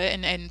up to it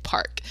and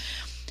park.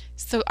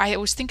 So I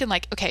was thinking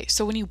like, okay,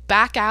 so when you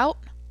back out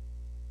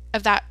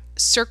of that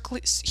circle,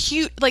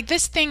 huge, like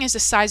this thing is the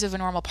size of a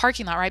normal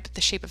parking lot, right? But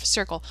the shape of a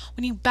circle.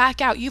 When you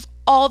back out, you have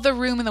all the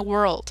room in the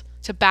world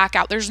to back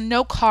out. There's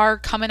no car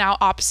coming out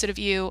opposite of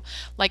you,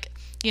 like,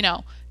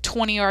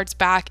 20 yards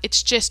back.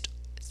 It's just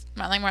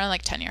more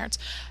like 10 yards.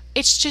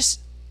 It's just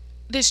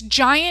this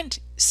giant,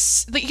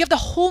 you have the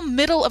whole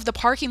middle of the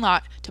parking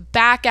lot to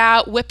back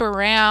out, whip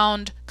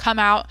around, come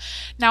out.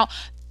 Now,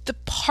 the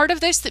part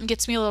of this that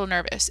gets me a little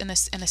nervous in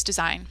this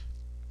design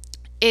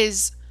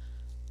is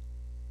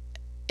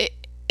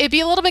it'd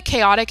be a little bit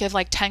chaotic if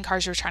like 10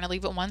 cars were trying to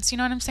leave at once. You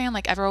know what I'm saying?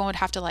 Like everyone would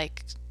have to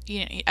like,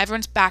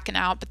 everyone's backing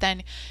out, but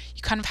then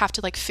you kind of have to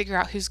like figure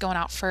out who's going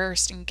out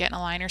first and get in a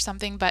line or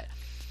something. But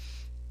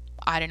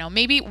I don't know.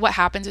 Maybe what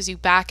happens is you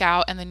back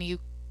out and then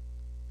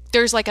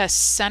there's like a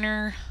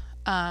center,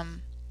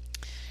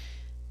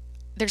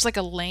 there's like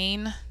a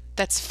lane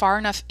that's far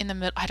enough in the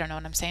middle. I don't know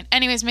what I'm saying.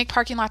 Anyways, make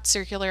parking lots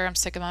circular. I'm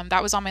sick of them.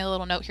 That was on my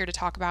little note here to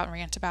talk about and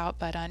rant about.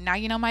 But now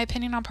you know my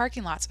opinion on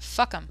parking lots.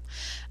 Fuck them.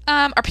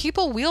 Are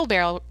people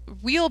wheelbarrow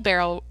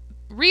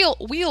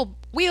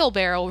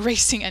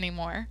racing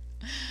anymore?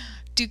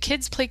 Do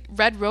kids play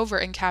Red Rover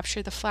and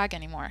capture the flag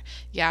anymore?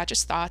 Yeah,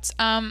 just thoughts.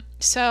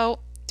 So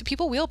do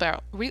people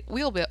wheelbarrow?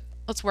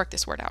 Let's work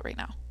this word out right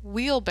now.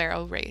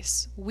 Wheelbarrow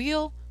race.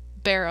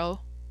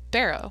 Wheelbarrow.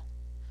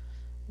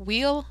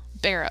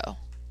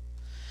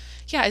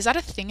 Yeah, is that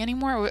a thing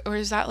anymore, or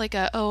is that like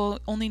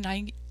only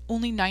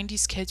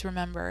 90s kids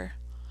remember?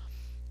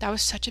 That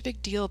was such a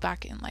big deal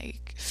back in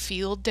like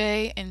field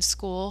day in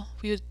school.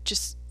 We would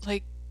just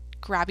like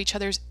grab each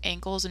other's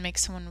ankles and make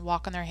someone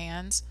walk on their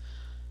hands.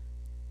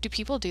 Do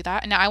people do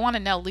that? Now I want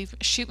to know.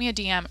 Shoot me a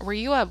DM.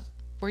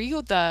 Were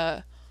you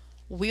the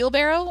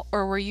wheelbarrow,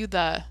 or were you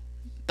the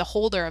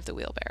holder of the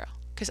wheelbarrow?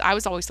 Because I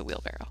was always the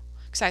wheelbarrow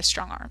because I have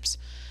strong arms,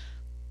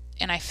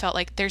 and I felt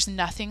like there's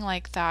nothing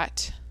like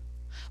that.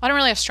 Well, I don't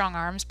really have strong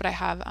arms, but I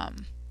have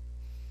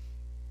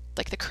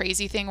like the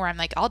crazy thing where I'm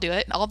like, I'll do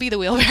it. I'll be the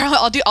wheelbarrow.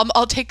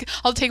 I'll take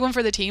one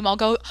for the team. I'll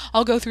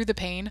go through the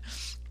pain.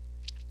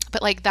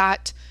 But like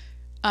that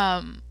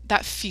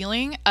that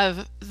feeling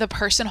of the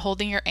person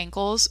holding your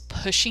ankles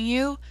pushing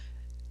you,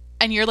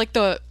 and you're like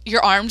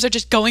your arms are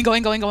just going,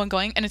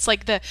 and it's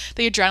like the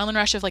adrenaline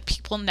rush of like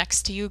people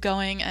next to you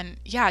going. And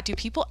yeah,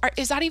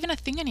 is that even a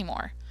thing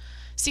anymore?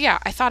 So yeah,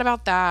 I thought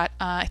about that.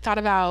 I thought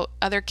about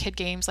other kid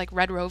games like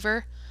Red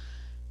Rover.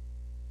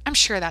 I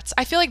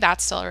feel like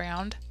that's still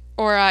around.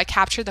 Or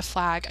Capture the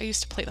Flag. I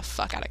used to play the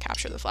fuck out of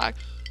Capture the Flag.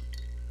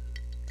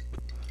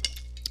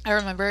 I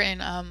remember in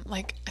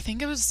like, I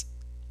think it was,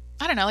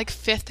 I don't know, like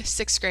 5th,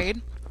 6th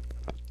grade,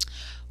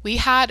 we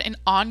had an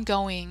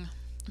ongoing,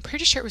 I'm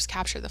pretty sure it was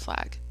Capture the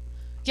Flag.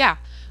 Yeah,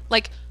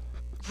 like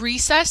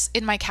recess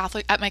at my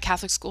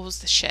Catholic school was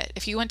the shit.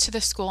 If you went to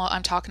the school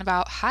I'm talking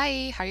about,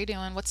 hi, how you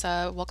doing? What's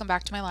up? Welcome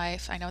back to my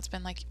life. I know it's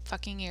been like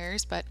fucking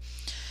years, but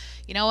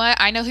you know what?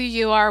 I know who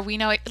you are. We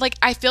know it. Like,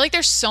 I feel like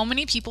there's so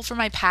many people from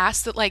my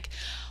past that like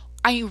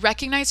I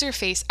recognize their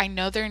face. I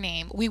know their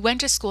name. We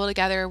went to school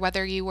together,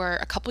 whether you were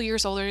a couple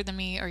years older than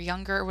me or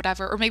younger or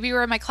whatever, or maybe you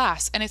were in my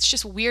class. And it's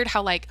just weird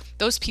how like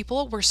those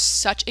people were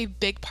such a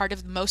big part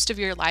of most of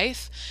your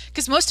life.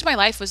 Because most of my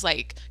life was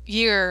like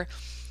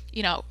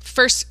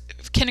first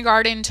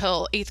kindergarten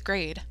till 8th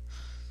grade.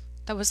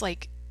 That was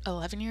like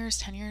 11 years,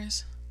 10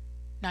 years,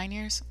 9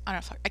 years. I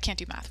don't know. I can't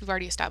do math. We've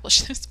already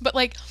established this. But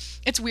like,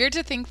 it's weird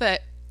to think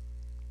that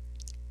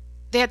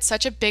they had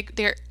such a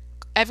they're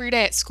every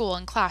day at school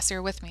in class,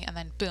 you're with me, and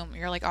then boom,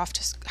 you're like off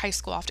to high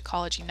school, off to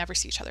college, you never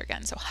see each other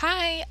again. So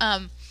hi.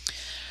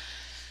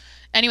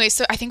 Anyway,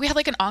 so I think we had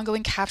like an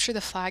ongoing Capture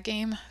the Flag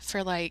game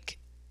for like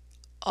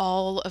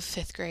all of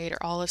 5th grade or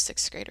all of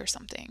 6th grade or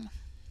something.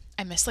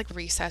 I miss like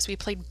recess. We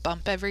played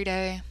bump every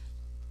day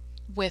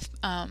with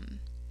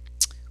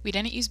we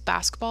didn't use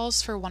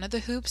basketballs for one of the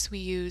hoops.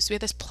 We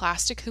had this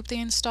plastic hoop they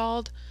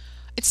installed.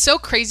 It's so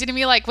crazy to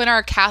me, like when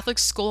our Catholic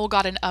school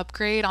got an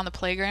upgrade on the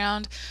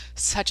playground,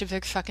 such a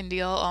big fucking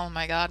deal. Oh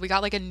my God. We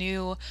got like a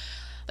new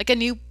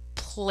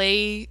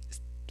play,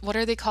 what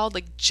are they called?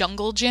 Like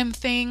jungle gym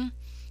thing.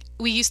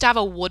 We used to have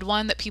a wood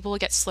one that people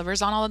would get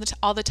slivers on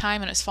all the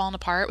time, and it was falling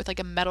apart with like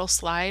a metal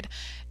slide.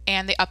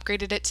 And they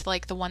upgraded it to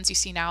like the ones you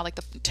see now, like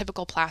the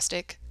typical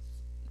plastic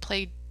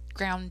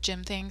playground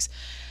gym things.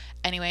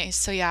 Anyway,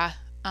 so yeah,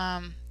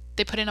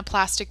 they put in a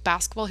plastic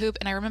basketball hoop,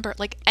 and I remember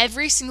like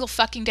every single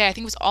fucking day, I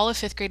think it was all of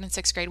 5th grade and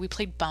 6th grade, we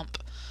played bump.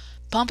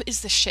 Bump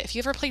is the shit. If you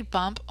ever played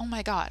bump, oh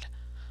my God.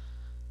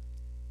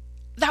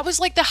 That was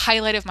like the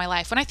highlight of my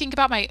life. When I think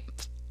about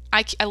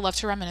I love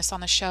to reminisce on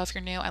the show. If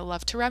you're new, I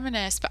love to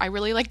reminisce, but I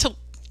really like to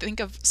think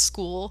of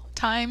school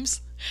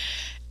times.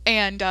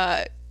 And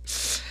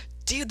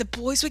dude, the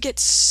boys would get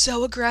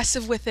so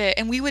aggressive with it,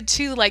 and we would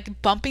too,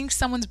 like bumping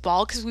someone's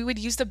ball, because we would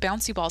use the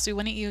bouncy balls. We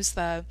wouldn't use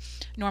the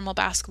normal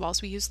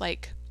basketballs. We used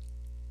like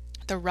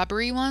the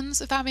rubbery ones,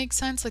 if that makes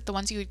sense, like the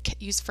ones you would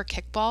use for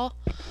kickball.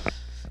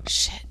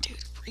 Shit, dude,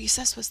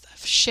 recess was the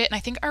shit. And I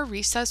think our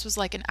recess was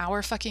like an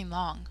hour fucking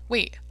long.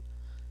 Wait,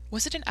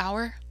 was it an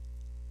hour?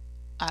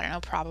 I don't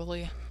know,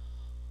 probably.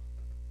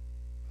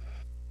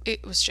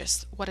 It was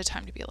just, what a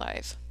time to be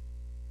alive.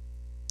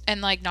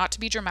 And like, not to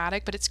be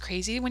dramatic, but it's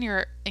crazy when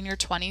you're in your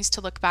 20s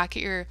to look back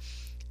at your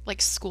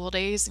like school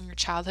days and your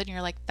childhood, and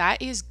you're like,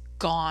 that is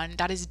gone.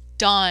 That is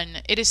done.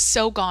 It is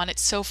so gone.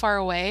 It's so far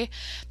away.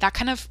 That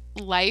kind of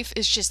life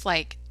is just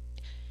like,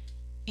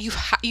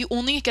 you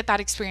only get that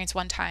experience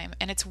one time.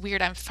 And it's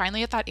weird. I'm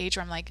finally at that age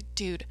where I'm like,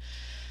 dude,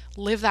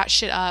 live that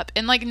shit up.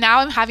 And like, now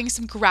I'm having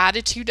some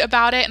gratitude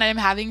about it, and I'm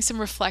having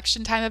some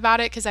reflection time about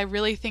it, because I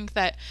really think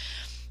that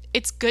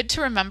it's good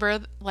to remember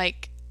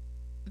like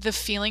the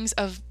feelings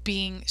of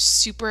being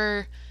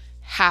super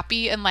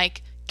happy and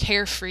like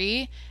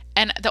carefree.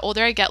 And the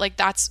older I get, like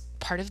that's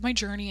part of my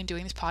journey in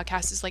doing this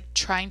podcast, is like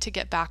trying to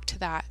get back to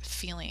that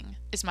feeling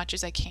as much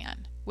as I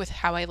can with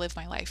how I live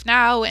my life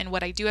now and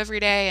what I do every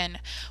day and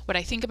what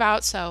I think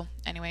about. So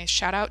anyways,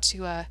 shout out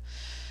to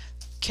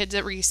kids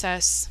at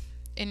recess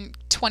in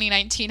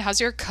 2019. How's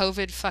your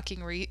COVID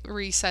fucking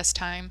recess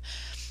time?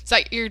 Is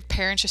that your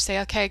parents just say,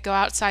 okay, go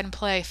outside and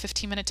play,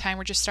 15-minute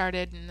timer just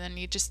started, and then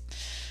you just,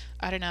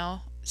 I don't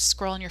know,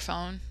 scroll on your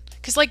phone?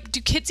 Because like,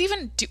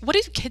 what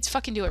do kids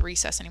fucking do at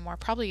recess anymore?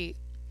 Probably,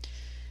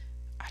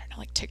 I don't know,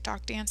 like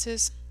TikTok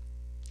dances.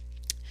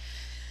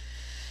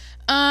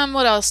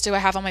 What else do I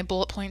have on my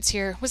bullet points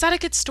here? Was that a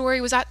good story?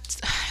 I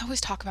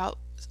always talk about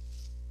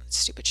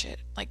stupid shit,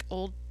 like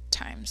old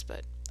times,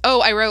 but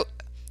I wrote,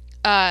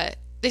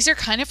 these are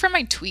kind of from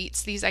my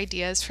tweets, these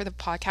ideas for the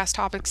podcast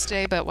topics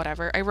today, but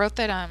whatever. I wrote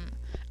that,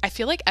 I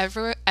feel like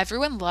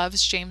everyone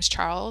loves James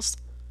Charles.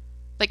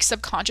 Like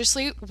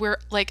subconsciously, we're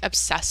like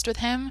obsessed with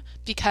him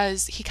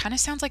because he kind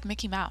of sounds like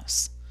Mickey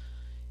Mouse.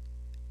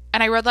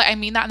 And I wrote that, I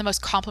mean that in the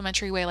most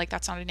complimentary way, like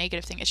that's not a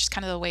negative thing. It's just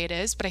kind of the way it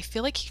is. But I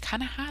feel like he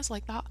kind of has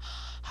like that,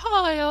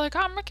 hi, like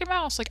I'm Mickey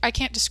Mouse. Like I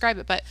can't describe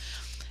it, but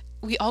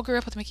we all grew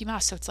up with Mickey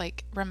Mouse. So it's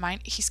like,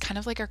 he's kind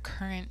of like our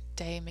current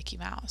day Mickey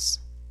Mouse.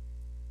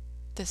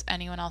 Does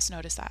anyone else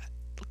notice that?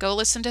 Go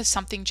listen to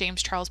something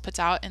James Charles puts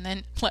out and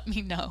then let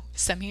me know.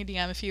 Send me a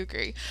DM if you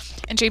agree.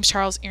 And James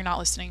Charles, you're not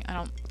listening. I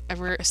don't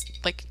ever,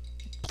 like,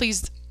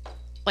 please,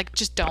 like,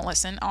 just don't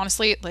listen.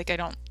 Honestly, like, I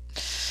don't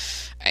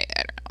know.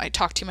 I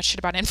talk too much shit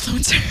about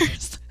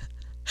influencers.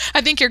 I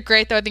think you're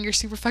great, though. I think you're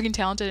super fucking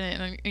talented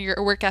and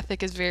your work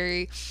ethic is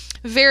very,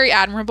 very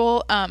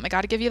admirable. I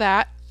got to give you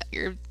that.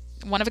 You're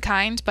one of a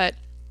kind, but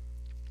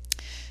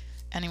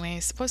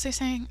anyways, what was I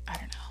saying? I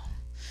don't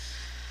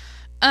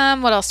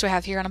know. What else do I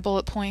have here on a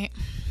bullet point?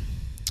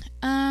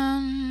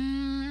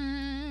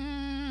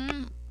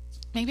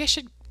 Maybe I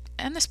should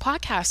end this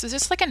podcast. Is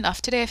this like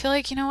enough today? I feel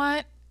like, you know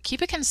what?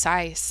 Keep it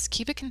concise.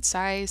 Keep it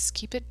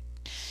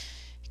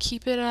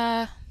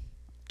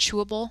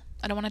chewable.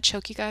 I don't want to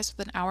choke you guys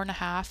with an hour and a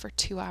half or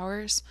 2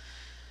 hours.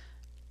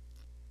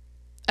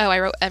 Oh, I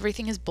wrote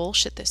everything is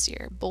bullshit this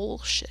year.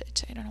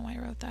 Bullshit. I don't know why I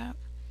wrote that.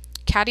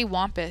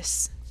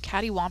 Cattywampus.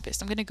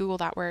 Cattywampus. I'm going to Google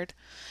that word.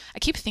 I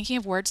keep thinking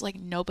of words like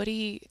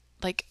nobody,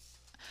 like,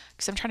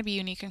 because I'm trying to be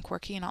unique and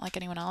quirky and not like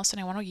anyone else. And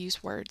I want to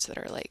use words that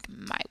are like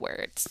my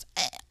words.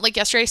 Like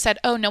yesterday I said,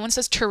 oh, no one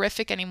says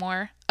terrific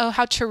anymore. Oh,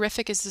 how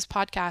terrific is this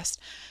podcast?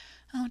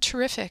 Oh,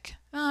 terrific.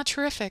 Oh,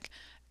 terrific.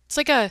 It's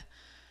like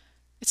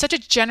it's such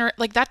a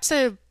like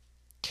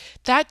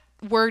that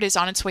word is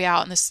on its way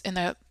out in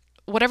the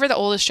whatever the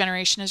oldest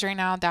generation is right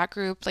now, that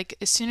group, like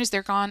as soon as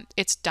they're gone,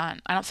 it's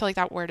done. I don't feel like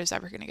that word is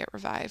ever going to get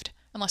revived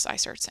unless I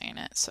start saying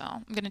it. So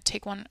I'm going to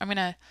take one. I'm going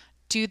to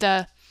do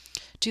the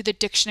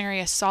dictionary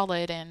as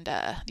solid and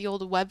the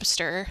old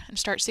Webster and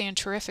start saying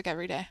terrific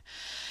every day.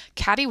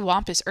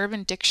 Cattywampus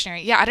Urban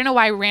Dictionary. Yeah, I don't know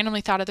why I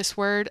randomly thought of this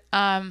word.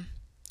 Oh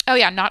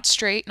yeah, not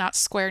straight, not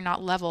square,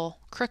 not level,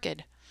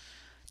 crooked.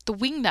 The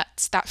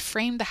wingnuts that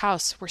framed the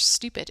house were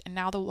stupid, and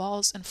now the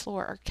walls and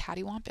floor are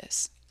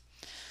cattywampus.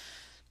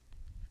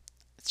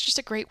 It's just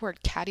a great word,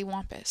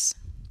 cattywampus.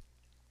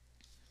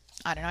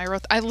 I don't know.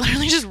 I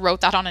literally just wrote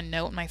that on a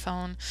note in my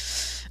phone.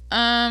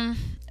 Oh,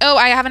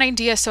 I have an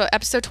idea. So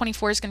episode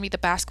 24 is going to be the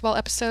basketball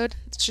episode.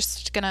 It's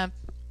just going to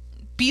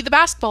be the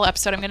basketball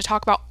episode. I'm going to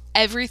talk about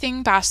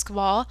everything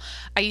basketball.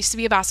 I used to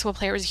be a basketball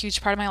player. It was a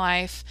huge part of my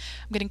life.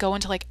 I'm going to go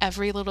into like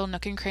every little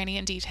nook and cranny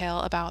in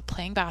detail about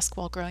playing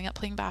basketball, growing up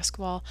playing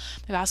basketball,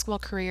 my basketball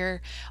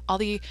career, all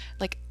the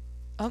like,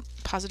 oh,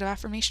 positive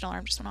affirmation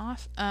alarm just went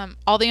off.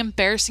 All the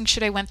embarrassing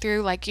shit I went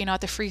through, like, you know,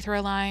 at the free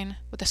throw line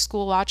with the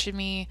school watching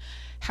me,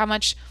 how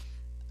much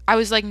I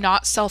was like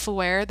not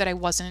self-aware that I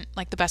wasn't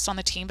like the best on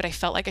the team, but I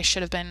felt like I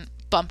should have been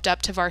bumped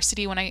up to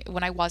varsity when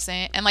I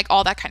wasn't, and like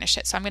all that kind of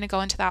shit. So I'm going to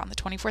go into that on the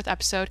 24th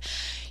episode.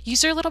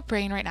 Use your little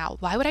brain right now.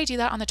 Why would I do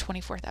that on the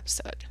 24th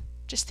episode?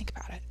 Just think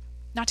about it.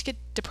 Not to get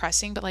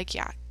depressing, but like,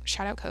 yeah,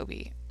 shout out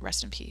Kobe.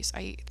 Rest in peace.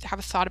 I have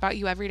a thought about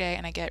you every day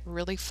and I get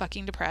really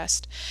fucking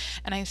depressed.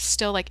 And I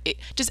still like it.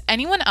 Does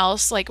anyone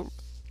else like,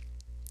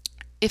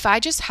 if I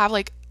just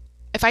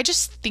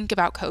think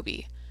about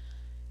Kobe,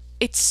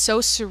 it's so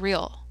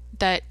surreal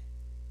that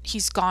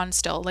he's gone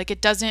still. Like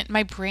it doesn't,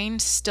 my brain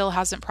still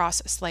hasn't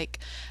processed. Like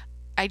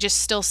I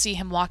just still see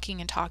him walking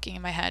and talking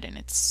in my head and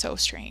it's so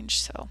strange.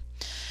 So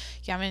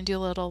yeah, I'm going to do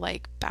a little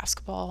like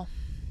basketball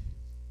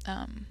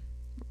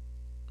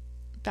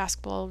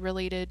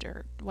related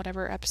or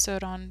whatever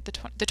episode on the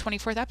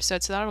 24th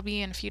episode. So that'll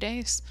be in a few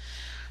days.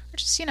 Or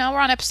just, you know, we're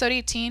on episode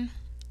 18.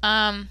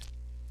 I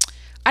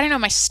don't know.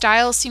 My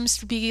style seems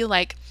to be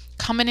like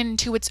coming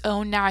into its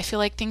own now. I feel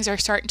like things are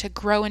starting to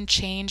grow and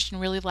change and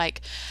really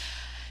like,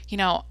 you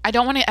know, I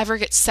don't want to ever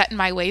get set in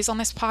my ways on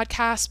this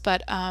podcast,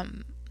 but I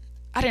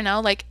don't know,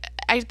 like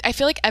I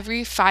feel like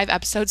every 5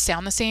 episodes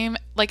sound the same.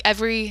 Like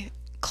every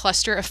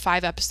cluster of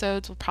 5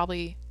 episodes will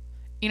probably,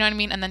 you know what I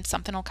mean? And then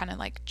something will kind of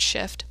like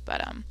shift,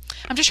 but I'm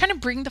just trying to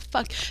bring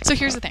so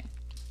here's the thing.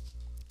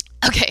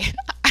 Okay,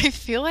 I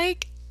feel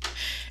like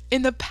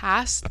in the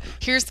past,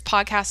 here's the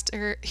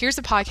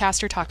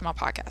podcaster talking about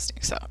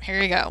podcasting. So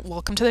here you go.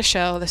 Welcome to the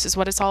show. This is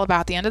what it's all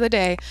about. At the end of the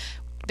day,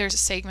 there's a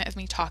segment of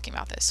me talking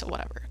about this, so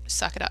whatever,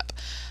 suck it up.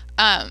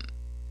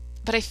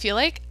 But I feel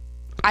like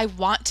I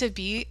want to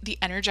be the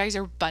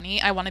Energizer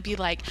Bunny. I want to be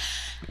like,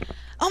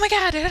 oh my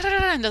god,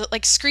 and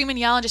like scream and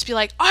yell and just be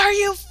like, are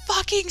you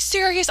fucking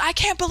serious? I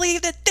can't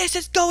believe that this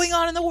is going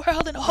on in the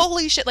world and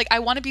holy shit. Like I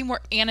want to be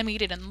more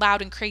animated and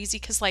loud and crazy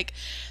because like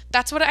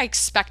that's what I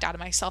expect out of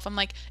myself. I'm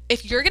like,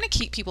 if you're gonna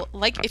keep people,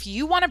 like if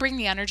you want to bring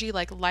the energy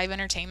like live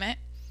entertainment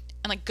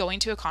and like going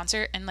to a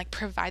concert and like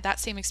provide that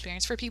same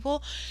experience for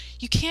people,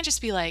 you can't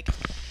just be like,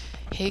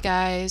 hey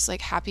guys,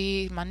 like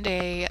happy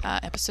Monday,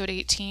 episode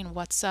 18,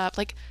 what's up?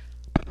 Like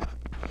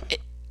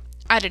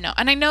I don't know.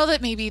 And I know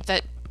that maybe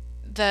that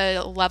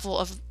the level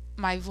of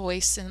my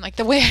voice and like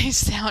the way I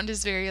sound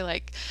is very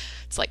like,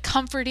 it's like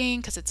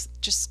comforting because it's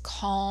just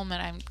calm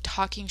and I'm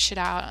talking shit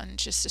out and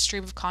just a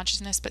stream of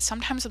consciousness. But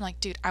sometimes I'm like,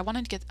 dude, I want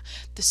to get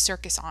the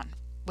circus on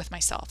with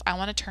myself. I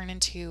want to turn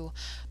into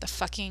the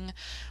fucking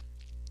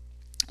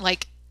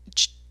like,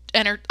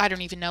 I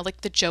don't even know,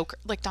 like the Joker,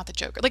 like not the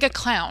Joker, like a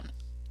clown.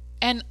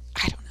 And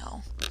I don't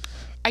know.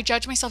 I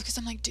judge myself because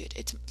I'm like, dude,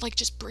 it's like,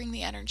 just bring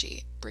the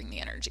energy, bring the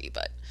energy.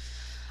 But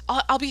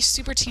I'll be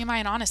super TMI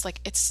and honest. Like,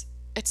 it's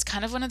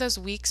kind of one of those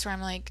weeks where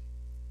I'm like,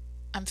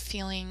 I'm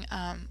feeling,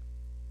 I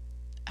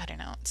don't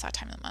know, it's that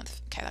time of the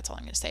month. Okay, that's all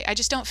I'm gonna say. I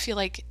just don't feel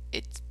like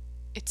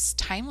it's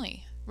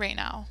timely right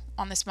now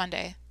on this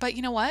Monday. But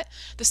you know what?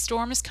 The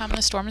storm is coming,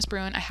 the storm is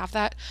brewing. I have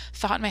that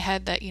thought in my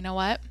head that, you know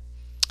what?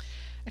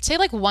 I'd say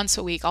like once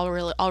a week I'll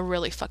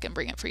really fucking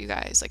bring it for you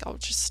guys. Like, I'll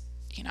just,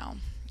 I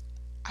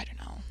don't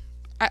know.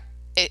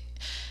 It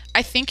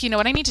I think, you know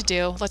what I need to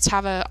do? Let's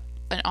have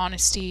an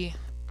honest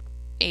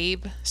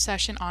Abe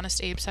session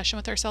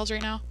with ourselves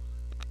right now.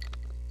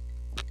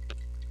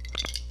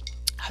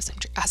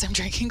 As I'm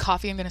drinking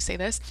coffee, I'm going to say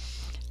this.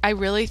 I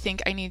really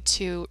think I need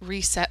to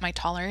reset my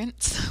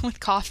tolerance with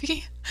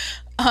coffee.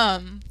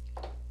 I'm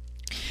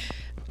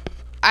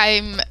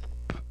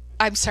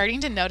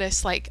starting to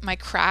notice like my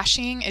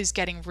crashing is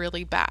getting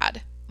really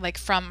bad. Like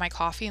from my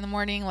coffee in the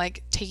morning,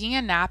 like taking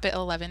a nap at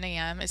 11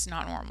 a.m. is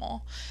not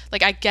normal.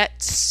 Like I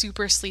get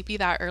super sleepy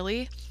that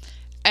early,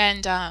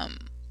 and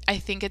I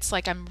think it's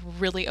like I'm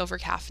really over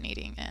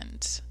caffeinating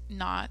and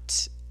I'm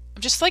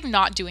just like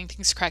not doing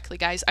things correctly,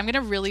 guys. I'm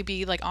gonna really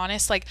be like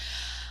honest. Like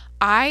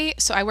I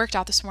worked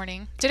out this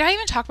morning. Did I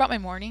even talk about my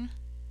morning?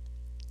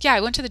 Yeah,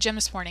 I went to the gym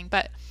this morning,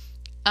 but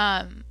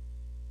I'm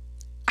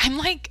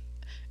like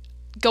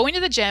going to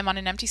the gym on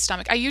an empty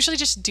stomach. I usually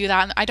just do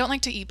that. And I don't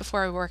like to eat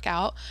before I work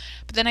out,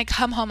 but then I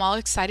come home all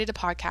excited to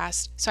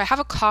podcast. So I have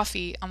a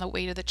coffee on the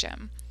way to the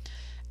gym.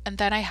 And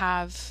then I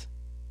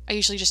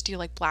usually just do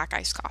like black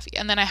iced coffee.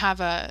 And then I have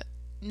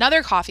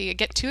another coffee. I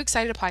get too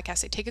excited to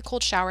podcast. I take a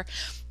cold shower,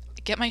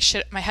 get my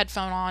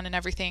headphone on and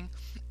everything.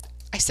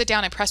 I sit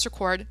down, I press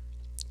record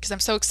because I'm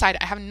so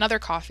excited. I have another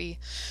coffee,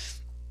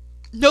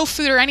 no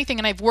food or anything.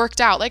 And I've worked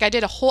out. Like I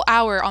did a whole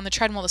hour on the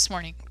treadmill this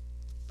morning.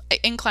 I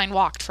incline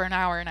walked for an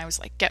hour and I was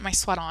like, get my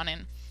sweat on.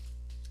 And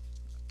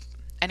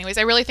anyways,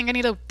 I really think I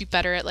need to be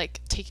better at like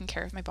taking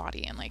care of my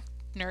body and like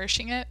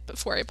nourishing it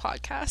before I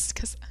podcast,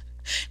 because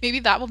maybe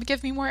that will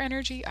give me more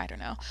energy. I don't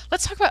know.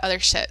 Let's talk about other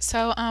shit.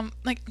 So,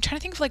 like I'm trying to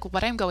think of like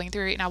what I'm going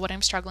through right now, what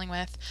I'm struggling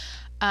with,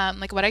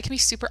 like what I can be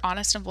super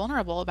honest and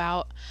vulnerable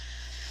about.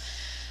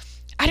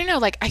 I don't know.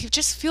 Like I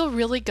just feel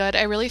really good.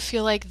 I really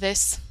feel like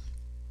this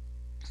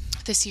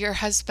year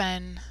has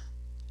been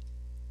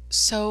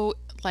so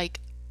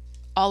like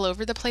all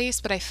over the place,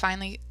 but I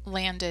finally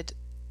landed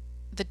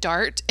the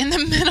dart in the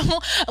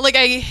middle. Like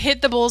I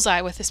hit the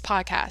bullseye with this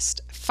podcast.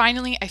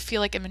 Finally, I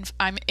feel like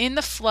I'm in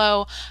the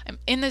flow. I'm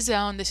in the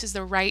zone. This is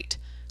the right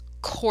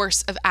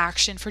course of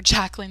action for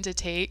Jacqueline to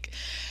take.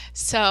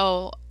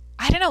 So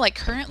I don't know, like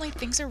currently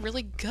things are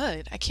really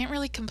good. I can't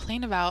really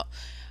complain about,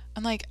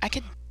 I'm like, I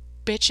could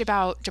bitch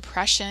about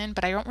depression,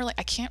 but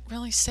I can't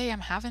really say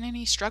I'm having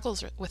any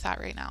struggles with that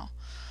right now.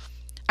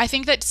 I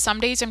think that some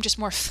days I'm just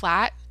more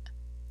flat.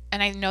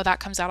 And I know that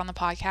comes out on the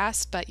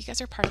podcast, but you guys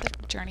are part of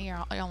the journey.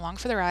 You're along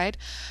for the ride.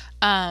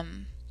 But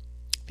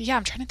yeah,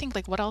 I'm trying to think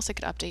like what else I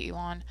could update you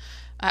on.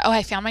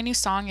 I found my new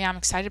song. Yeah, I'm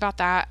excited about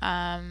that.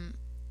 I'm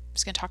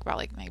just going to talk about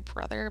like my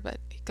brother, but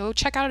go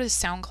check out his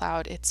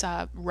SoundCloud. It's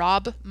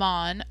Rob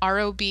Mon,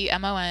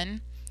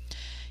 ROBMON.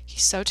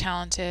 He's so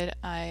talented.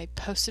 I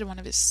posted one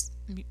of his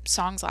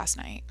songs last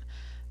night.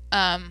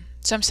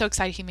 So I'm so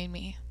excited he made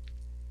me.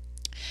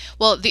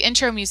 Well, the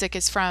intro music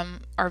is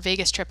from our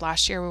Vegas trip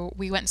last year where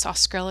we went and saw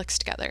Skrillex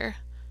together.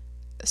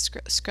 A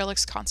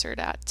Skrillex concert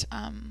at,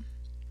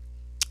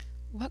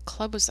 what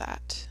club was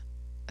that?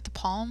 At the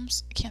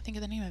Palms? I can't think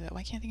of the name of it.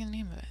 Why can't I think of the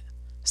name of it?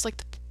 It's like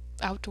the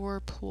outdoor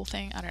pool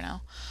thing. I don't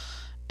know.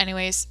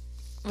 Anyways,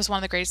 it was one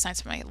of the greatest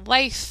nights of my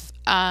life.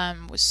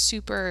 Was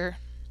super,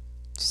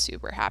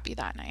 super happy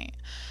that night.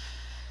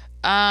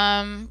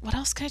 What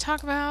else can I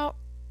talk about?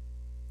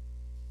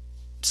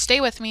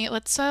 Stay with me.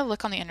 Let's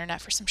look on the internet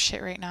for some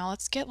shit right now.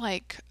 Let's get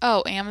like,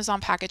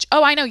 Amazon package.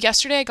 Oh, I know.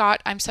 Yesterday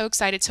I'm so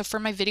excited. So for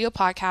my video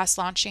podcast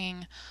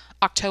launching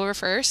October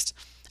 1st,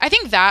 I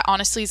think that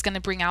honestly is going to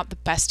bring out the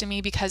best in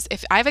me, because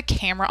if I have a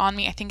camera on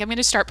me, I think I'm going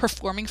to start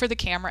performing for the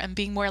camera and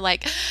being more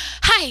like,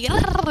 hi,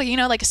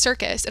 like a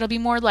circus. It'll be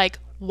more like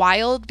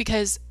wild,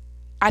 because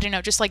I don't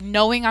know, just like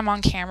knowing I'm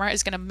on camera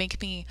is going to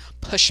make me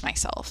push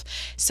myself.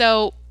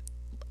 So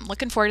I'm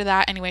looking forward to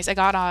that. Anyways, I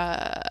got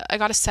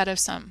a set of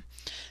some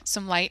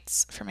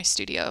lights for my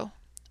studio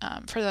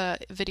for the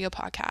video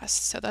podcast.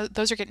 So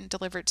those are getting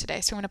delivered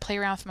today. So I'm going to play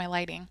around with my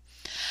lighting.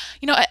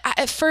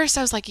 At first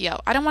I was like,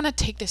 I don't want to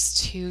take this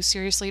too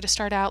seriously to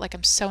start out. Like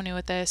I'm so new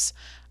at this.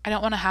 I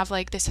don't want to have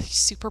like this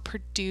super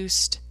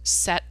produced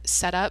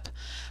setup,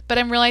 but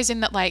I'm realizing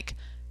that like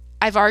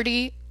I've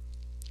already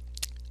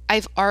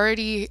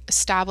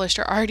established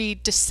or already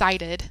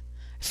decided,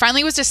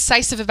 finally was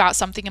decisive about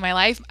something in my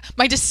life.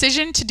 My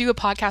decision to do a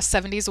podcast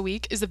 7 days a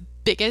week is the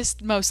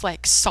biggest, most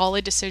like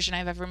solid decision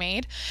I've ever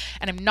made.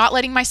 And I'm not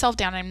letting myself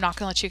down. And I'm not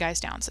going to let you guys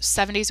down. So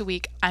 7 days a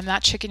week, I'm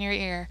that chick in your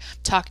ear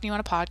talking to you on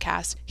a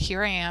podcast.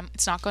 Here I am.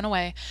 It's not going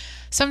away.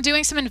 So I'm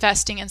doing some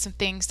investing in some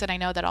things that I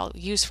know that I'll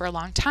use for a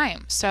long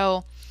time.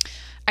 So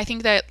I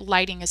think that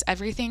lighting is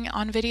everything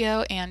on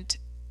video, and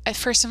at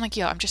first I'm like,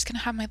 yo, I'm just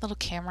gonna have my little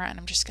camera and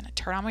I'm just gonna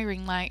turn on my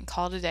ring light and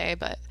call it a day,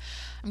 but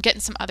I'm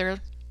getting some other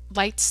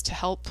lights to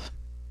help.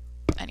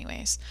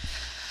 Anyways,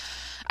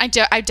 I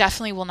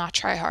definitely will not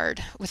try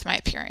hard with my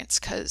appearance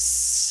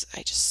because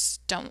I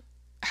just don't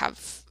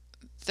have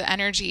the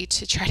energy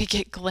to try to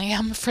get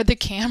glam for the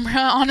camera.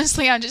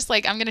 Honestly, I'm just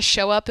like, I'm gonna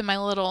show up in my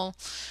little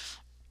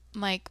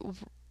like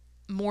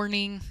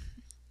morning,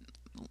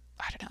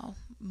 I don't know,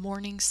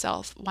 morning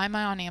self. Why am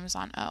I on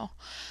Amazon? Oh,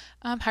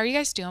 how are you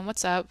guys doing?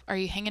 What's up? Are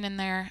you hanging in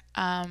there?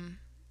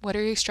 What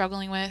are you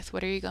struggling with?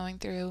 What are you going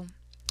through?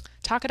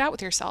 Talk it out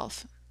with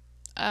yourself.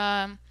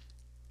 Let's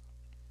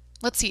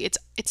see. It's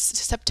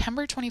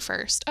September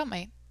 21st. Oh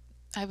my,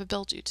 I have a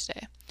bill due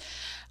today.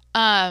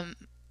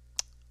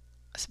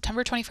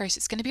 September 21st.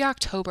 It's going to be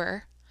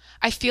October.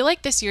 I feel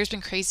like this year's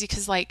been crazy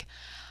because like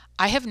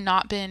I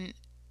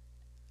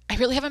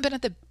really haven't been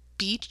at the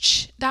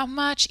beach that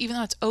much, even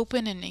though it's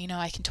open and, you know,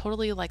 I can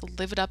totally like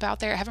live it up out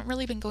there. I haven't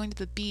really been going to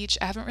the beach.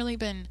 I haven't really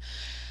been,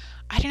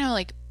 I don't know,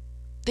 like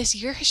this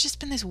year has just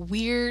been this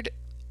weird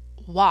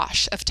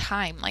wash of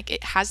time. Like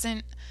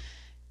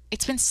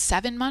it's been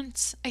 7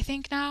 months, I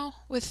think now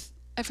with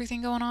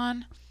everything going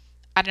on.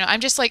 I don't know.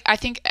 I'm just like, I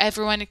think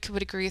everyone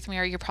would agree with me,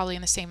 or you're probably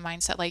in the same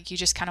mindset. Like you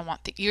just kind of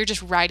you're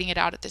just riding it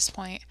out at this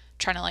point,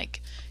 trying to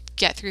like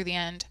get through the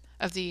end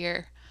of the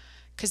year.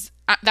 Because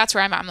that's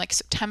where I'm at. I'm like,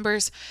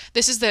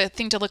 this is the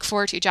thing to look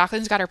forward to.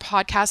 Jacqueline's got her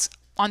podcast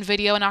on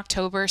video in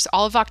October. So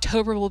all of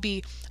October will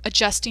be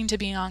adjusting to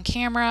being on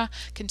camera,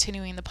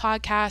 continuing the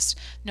podcast.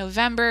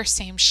 November,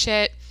 same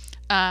shit.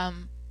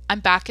 I'm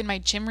back in my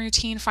gym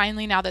routine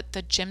finally now that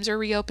the gyms are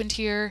reopened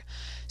here.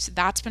 So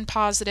that's been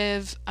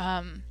positive.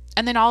 And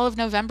then all of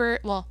November,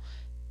 well,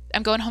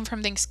 I'm going home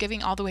from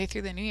Thanksgiving all the way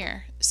through the new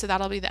year. So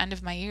that'll be the end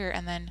of my year.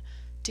 And then,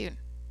 dude,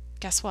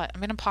 guess what? I'm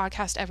going to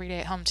podcast every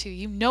day at home too.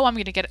 You know, I'm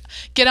going to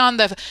get on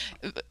the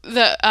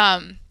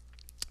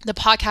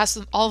podcast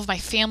with all of my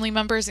family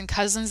members and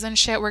cousins and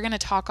shit. We're going to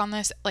talk on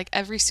this like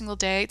every single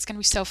day. It's going to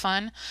be so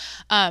fun.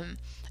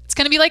 It's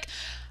going to be like,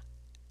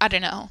 I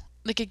don't know,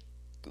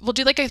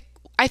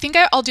 I think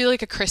I'll do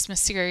like a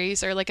Christmas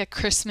series or like I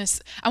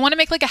want to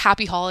make like a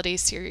happy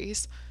holidays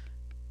series.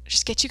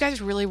 Just get you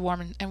guys really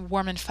warm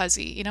and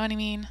fuzzy. You know what I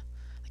mean?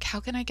 Like, how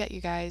can I get you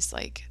guys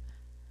like,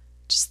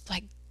 just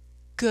like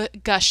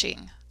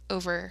gushing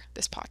over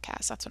this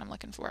podcast? That's what I'm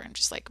looking for. I'm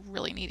just like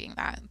really needing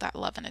that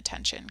love and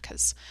attention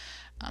because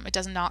it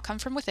does not come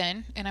from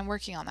within, and I'm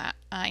working on that.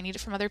 I need it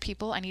from other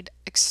people. I need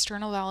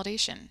external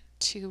validation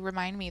to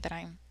remind me that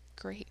I'm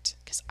great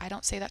because I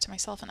don't say that to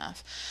myself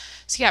enough.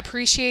 So yeah,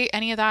 appreciate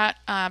any of that.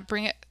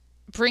 Bring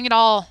it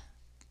all.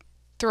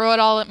 Throw it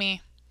all at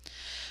me.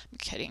 I'm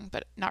kidding,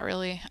 but not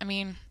really. I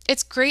mean,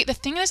 it's great. The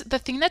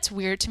thing that's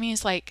weird to me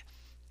is like,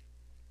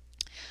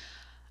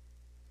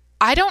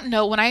 I don't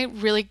know, when I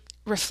really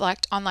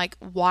reflect on like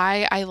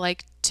why I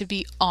like to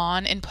be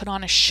on and put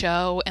on a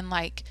show and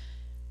like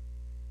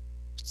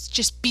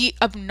just be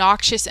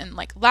obnoxious and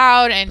like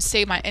loud and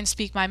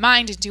speak my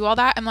mind and do all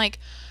that. I'm like,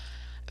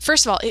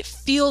 first of all, it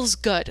feels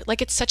good.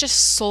 Like it's like a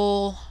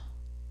soul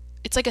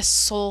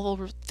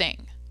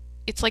thing.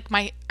 It's like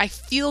I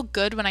feel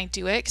good when I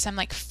do it because I'm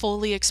like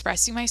fully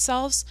expressing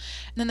myself.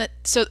 And then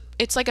so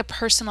it's like a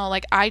personal,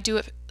 like I do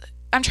it.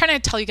 I'm trying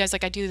to tell you guys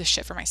like I do this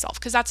shit for myself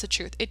because that's the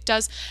truth. It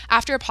does.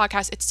 After a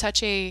podcast, it's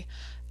such a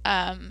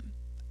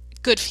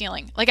good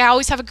feeling. Like I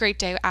always have a great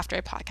day after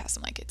a podcast.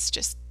 I'm like,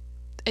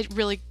 it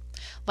really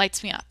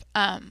lights me up.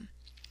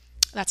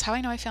 That's how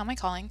I know I found my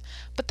calling.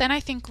 But then I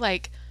think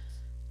like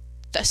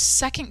the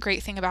second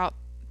great thing about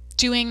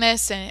doing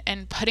this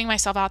and putting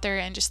myself out there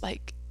and just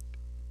like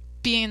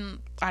being,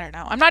 I don't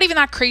know, I'm not even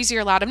that crazy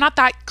or loud. I'm not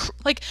that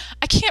like,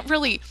 I can't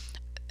really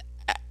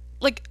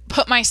like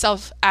put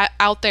myself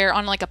out there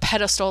on like a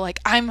pedestal. Like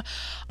I'm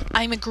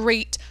a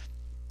great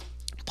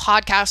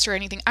podcaster or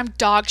anything. I'm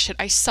dog shit.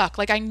 I suck.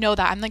 Like I know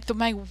that. I'm like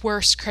my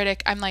worst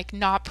critic. I'm like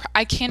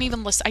I can't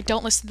even listen. I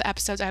don't listen to the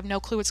episodes. I have no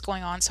clue what's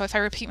going on. So if I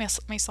repeat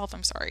myself,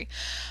 I'm sorry.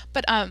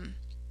 But and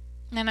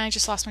I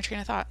just lost my train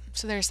of thought.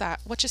 So there's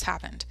that. What just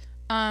happened?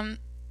 I'm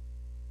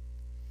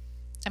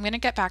going to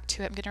get back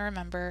to it. I'm going to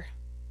remember.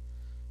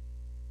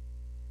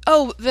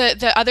 Oh,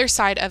 the other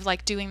side of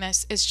like doing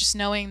this is just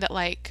knowing that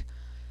like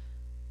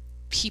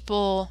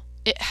people,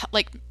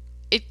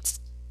 it's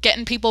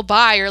getting people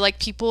by, or like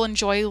people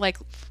enjoy like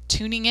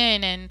tuning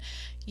in, and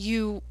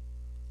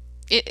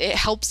it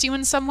helps you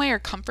in some way or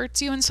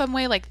comforts you in some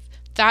way. Like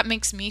that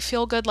makes me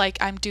feel good. Like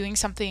I'm doing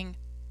something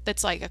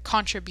that's like a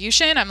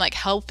contribution. I'm like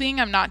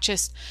helping. I'm not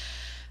just,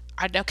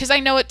 I don't know, because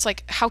I know it's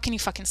like, how can you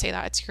fucking say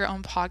that? It's your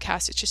own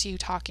podcast. It's just you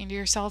talking to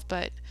yourself,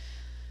 but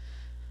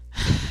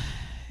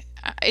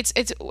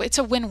it's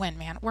a win-win,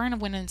 man. We're in a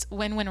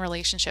win-win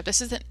relationship.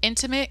 This is an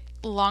intimate,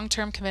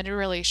 long-term committed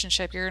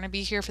relationship. You're going to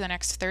be here for the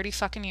next 30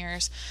 fucking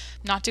years.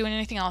 I'm not doing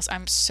anything else.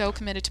 I'm so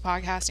committed to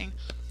podcasting.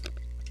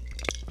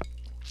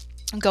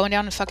 I'm going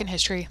down in fucking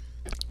history.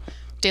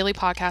 Daily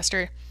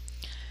podcaster.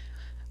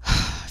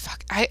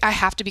 Fuck. I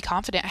have to be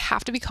confident. I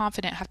have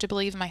to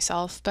believe in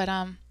myself. But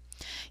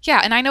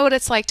Yeah, and I know what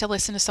it's like to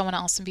listen to someone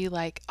else and be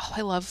like, oh,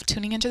 I love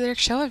tuning into their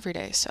show every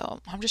day.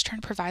 So I'm just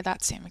trying to provide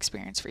that same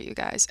experience for you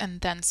guys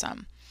and then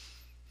some.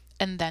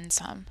 And then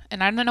some.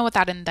 And I don't know what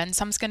that and then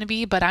some's going to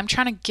be, but I'm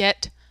trying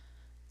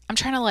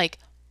to like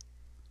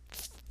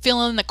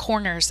fill in the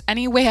corners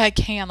any way I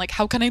can. Like,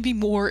 how can I be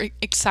more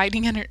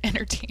exciting and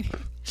entertaining?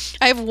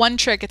 I have one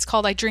trick. It's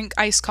called I drink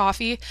iced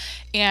coffee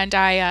and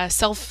I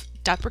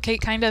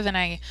self-deprecate kind of, and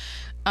I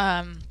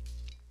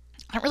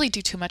don't really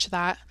do too much of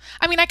that.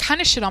 I mean, I kind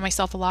of shit on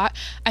myself a lot.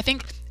 I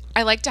think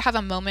I like to have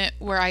a moment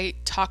where I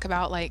talk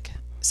about like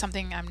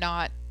something I'm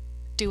not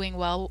doing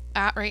well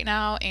at right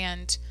now,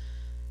 and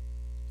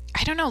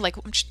I don't know, like,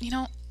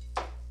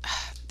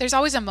 there's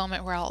always a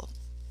moment where I'll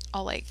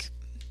like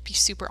be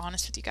super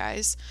honest with you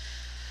guys.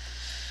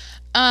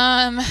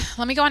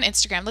 Let me go on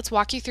Instagram. Let's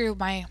walk you through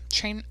my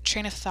train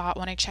of thought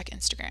when I check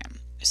Instagram.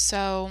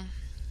 So,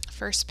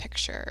 first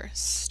picture,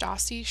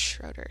 Stassi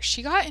Schroeder.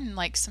 She got in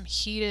like some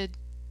heated.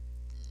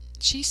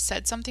 She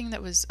said something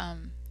that was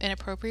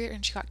inappropriate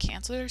and she got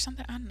canceled or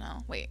something. I don't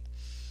know. Wait,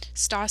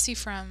 Stassi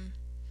from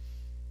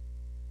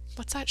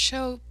what's that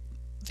show?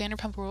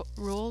 Vanderpump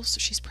Rules.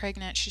 She's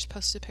pregnant. She's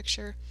posted a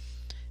picture.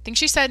 I think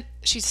she said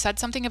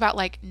something about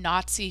like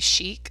Nazi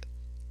chic,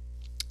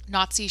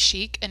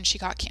 and she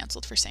got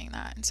canceled for saying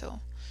that. And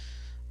so,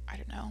 I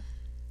don't know.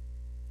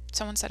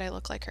 Someone said I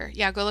look like her.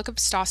 Yeah, go look up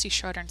Stassi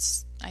Schroeder. And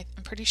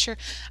I'm pretty sure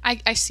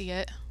I see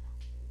it.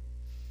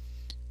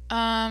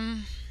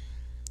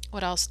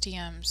 What else?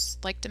 DMs.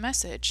 Liked a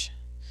message.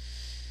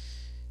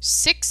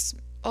 6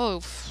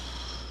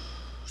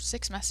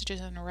 messages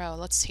in a row.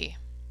 Let's see.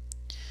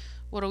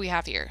 What do we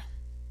have here?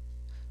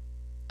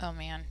 Oh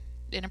man.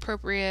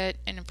 Inappropriate.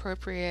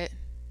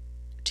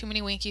 Too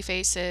many winky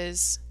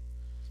faces.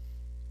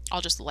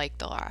 I'll just like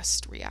the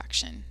last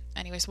reaction.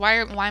 Anyways, why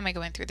am I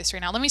going through this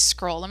right now? Let me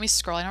scroll.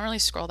 I don't really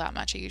scroll that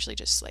much. I usually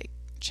just like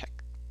check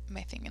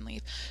my thing and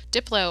leave.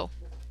 Diplo.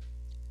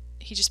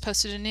 He just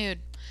posted a nude.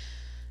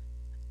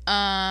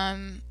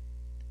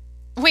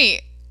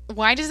 Wait,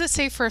 why does it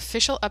say for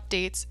official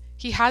updates?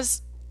 He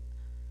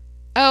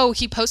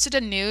posted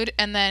a nude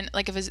and then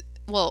like of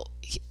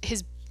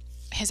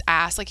his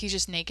ass, like he's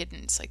just naked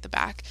and it's like the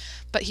back,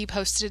 but he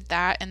posted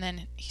that and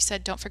then he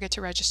said, don't forget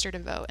to register to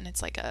vote. And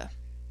it's like a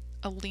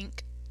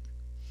link.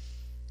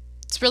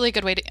 It's really a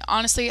good way to,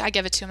 honestly, I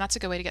give it to him. That's a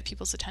good way to get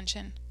people's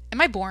attention.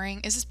 Am I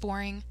boring? Is this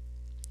boring?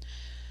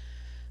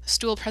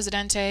 Stool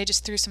Presidente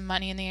just threw some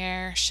money in the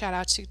air. Shout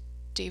out to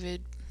Dave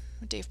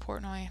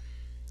Portnoy.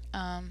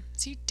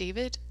 Is he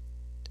David?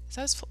 Is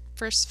that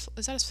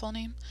his full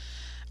name?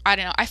 I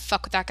don't know. I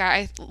fuck with that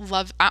guy.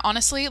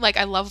 Honestly, like,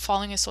 I love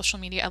following his social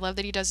media. I love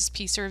that he does his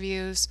pizza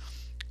reviews.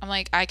 I'm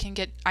like, I can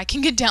get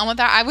down with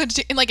that. I would,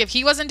 like, if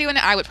he wasn't doing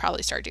it, I would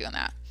probably start doing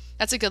that.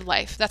 That's a good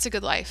life.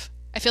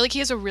 I feel like he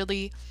has a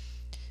really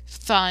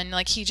fun,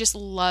 like, he just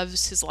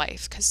loves his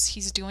life because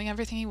he's doing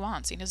everything he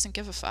wants. He doesn't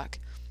give a fuck.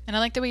 And I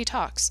like the way he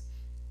talks.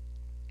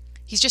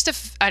 He's just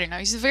I don't know.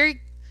 He's a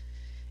very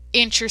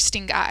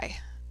interesting guy.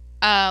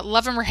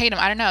 Love him or hate him,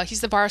 I don't know.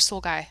 He's the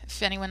Barstool guy.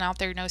 If anyone out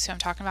there knows who I'm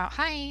talking about,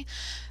 hi.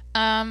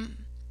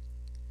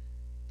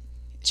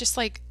 Just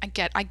like I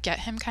get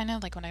him kind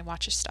of like when I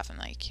watch his stuff. I'm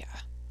like,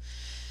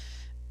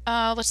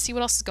 yeah. Let's see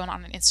what else is going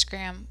on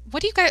Instagram.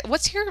 What do you guys?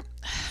 What's your?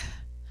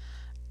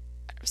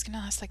 I was gonna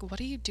ask like, what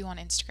do you do on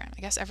Instagram?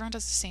 I guess everyone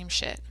does the same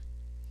shit.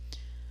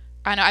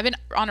 I know I've been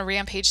on a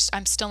rampage.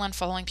 I'm still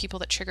unfollowing people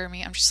that trigger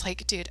me. I'm just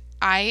like, dude,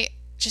 I'm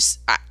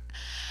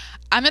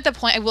at the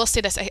point, I will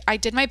say this, I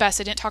did my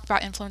best. I didn't talk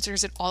about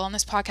influencers at all on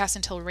this podcast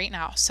until right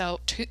now.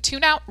 So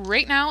tune out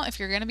right now if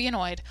you're going to be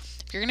annoyed,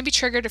 if you're going to be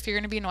triggered, if you're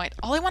going to be annoyed.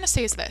 All I want to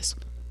say is this.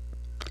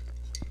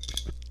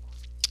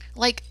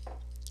 Like,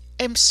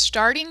 I'm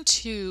starting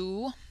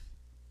to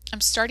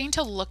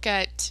look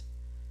at,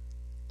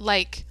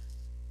 like,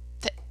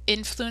 the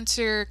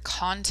influencer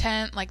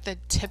content, like the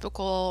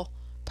typical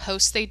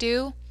posts they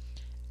do.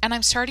 And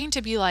I'm starting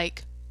to be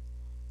like,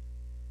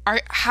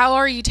 how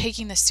are you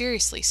taking this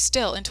seriously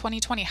still in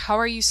 2020? How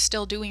are you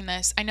still doing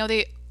this? I know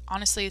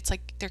honestly, it's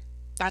like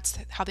that's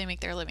how they make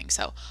their living.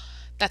 So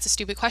that's a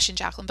stupid question,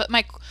 Jacqueline. But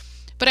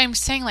I'm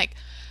saying, like,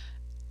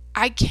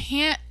 I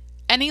can't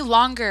any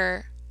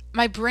longer.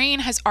 My brain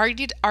has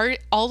already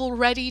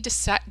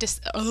decided.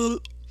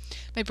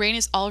 My brain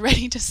has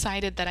already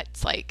decided that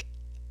it's like,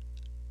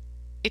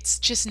 it's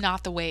just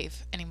not the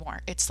wave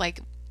anymore. It's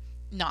like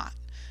not.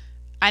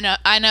 I know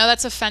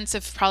that's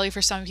offensive probably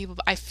for some people,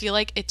 but I feel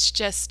like it's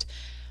just,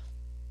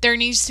 there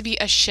needs to be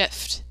a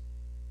shift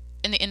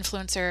in the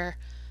influencer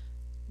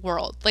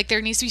world. Like,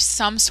 there needs to be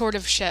some sort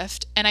of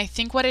shift. And I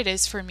think what it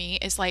is for me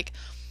is like,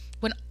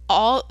 when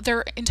all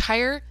their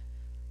entire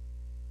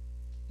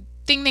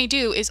thing they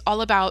do is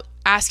all about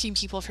asking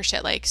people for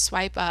shit, like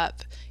swipe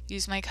up,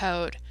 use my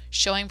code,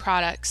 showing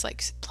products,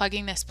 like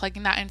plugging this,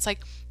 plugging that. And it's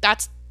like,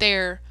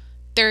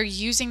 they're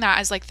using that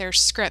as like their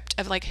script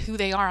of like who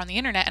they are on the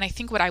internet. And I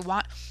think what I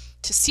want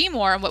to see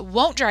more and what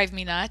won't drive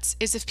me nuts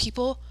is if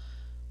people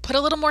put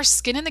a little more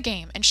skin in the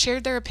game and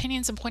shared their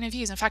opinions and point of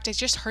views. In fact, I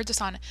just heard this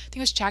on, I think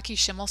it was Jackie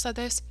Schimmel said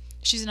this.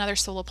 She's another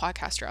solo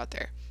podcaster out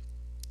there.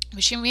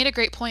 But she made a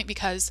great point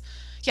because,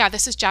 yeah,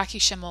 this is Jackie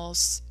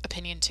Schimmel's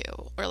opinion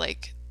too, or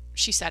like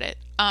she said it.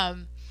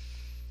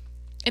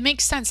 It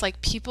makes sense. Like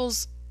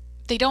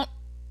they don't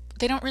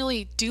they don't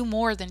really do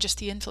more than just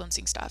the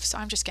influencing stuff. So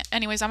I'm just getting,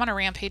 anyways, I'm on a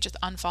rampage with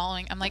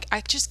unfollowing. I'm like,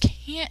 I just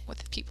can't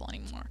with people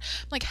anymore.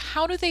 I'm like,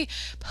 how do they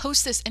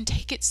post this and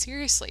take it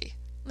seriously?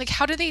 Like,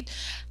 how do they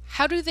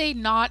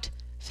not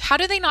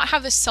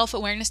have this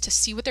self-awareness to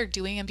see what they're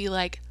doing and be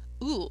like,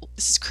 ooh,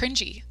 this is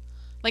cringy.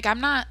 Like,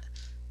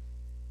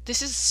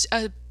 this is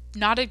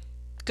not a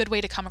good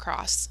way to come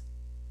across.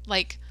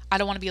 Like, I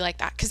don't want to be like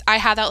that. Because I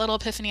had that little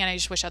epiphany and I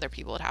just wish other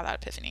people would have that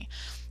epiphany.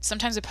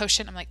 Sometimes I post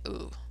shit and I'm like,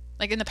 ooh.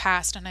 Like in the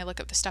past, and I look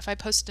up the stuff I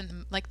posted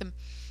and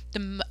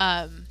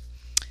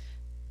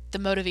the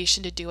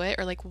motivation to do it,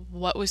 or like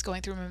what was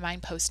going through my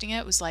mind posting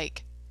it was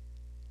like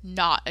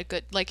not a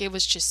good, like it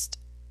was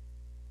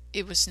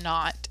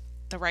not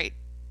the right,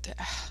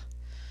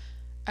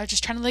 I was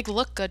just trying to like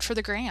look good for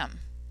the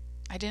gram.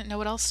 I didn't know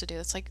what else to do.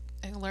 It's like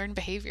a learned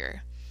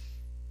behavior.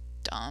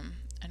 Dumb.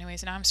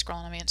 Anyways, now I'm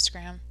scrolling on my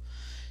Instagram.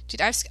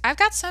 Dude, I've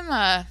got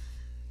some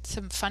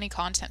funny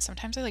content.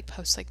 Sometimes I like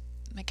post like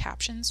my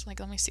captions. Like,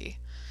 let me see.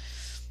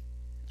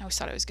 I always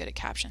thought I was good at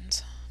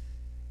captions.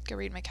 Go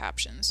read my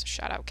captions.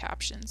 Shout out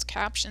captions.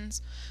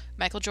 Captions.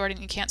 Michael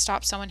Jordan, you can't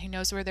stop someone who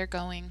knows where they're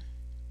going.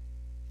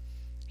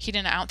 He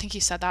didn't, I don't think he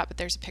said that, but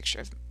there's a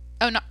picture of,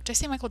 oh no, did I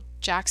say Michael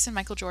Jackson,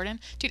 Michael Jordan?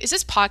 Dude, is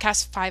this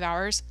podcast 5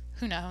 hours?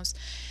 Who knows?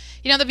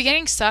 You know, the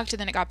beginning sucked and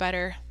then it got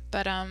better,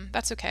 but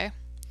that's okay.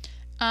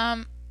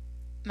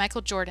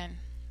 Michael Jordan,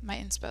 my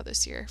inspo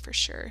this year for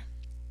sure.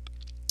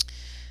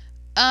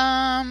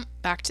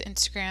 Back to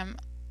Instagram.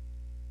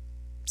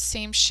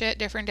 Same shit,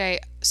 different day.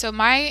 So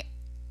I'm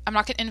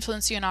not going to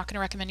influence you. I'm not going to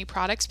recommend you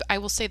products, but I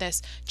will say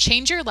this.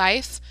 Change your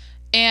life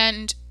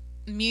and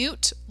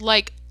mute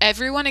like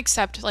everyone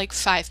except like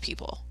 5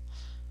 people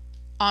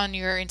on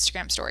your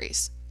Instagram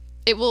stories.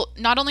 It will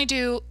not only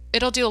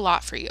it'll do a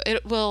lot for you.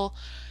 It will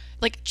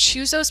like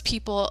choose those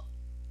people.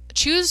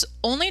 Choose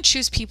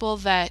people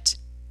that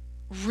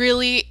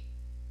really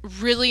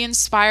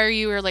inspire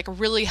you or like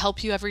really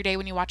help you every day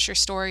when you watch your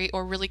story,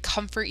 or really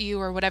comfort you,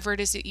 or whatever it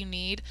is that you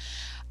need.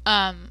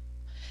 I'm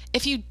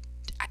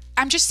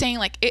just saying,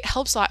 like, it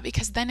helps a lot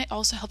because then it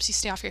also helps you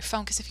stay off your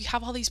phone. Because if you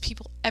have all these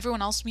people,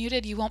 everyone else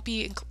muted, you won't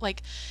be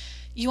like,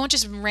 you won't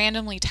just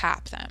randomly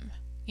tap them.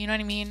 You know what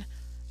I mean?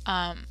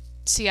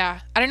 So yeah,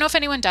 I don't know if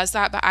anyone does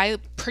that, but I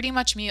pretty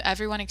much mute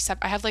everyone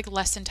except I have like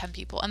less than 10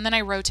 people, and then I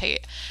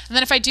rotate. And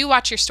then if I do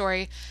watch your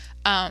story,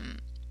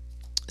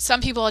 some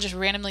people I'll just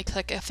randomly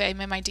click. If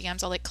I'm in my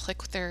DMs, I'll like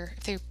click if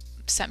they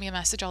sent me a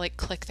message, I'll like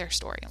click their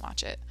story and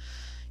watch it.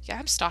 Yeah,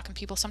 I'm stalking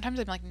people. Sometimes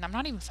I'm like, I'm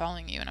not even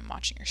following you and I'm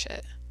watching your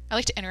shit. I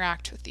like to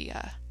interact with the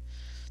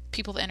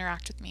people that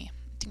interact with me.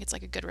 I think it's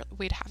like a good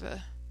way to have I'm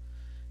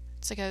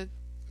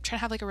trying to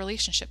have like a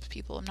relationship with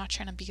people. I'm not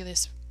trying to be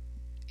this,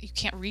 you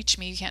can't reach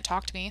me, you can't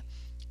talk to me.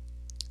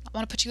 I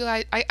want to put you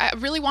guys, I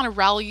really want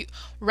to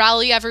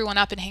rally everyone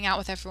up and hang out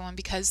with everyone,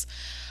 because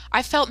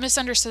I felt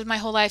misunderstood my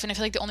whole life, and I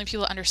feel like the only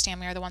people that understand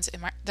me are the ones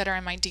that are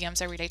in my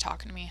DMs every day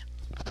talking to me.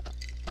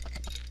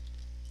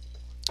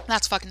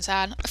 That's fucking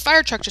sad. A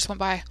fire truck just went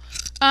by.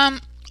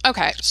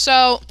 Okay,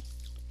 so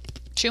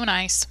chewing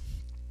ice.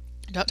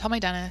 Don't tell my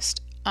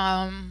dentist.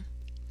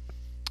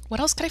 What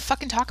else could I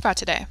fucking talk about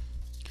today?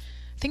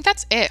 I think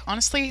that's it.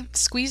 Honestly,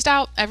 squeezed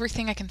out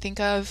everything I can think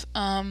of.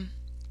 I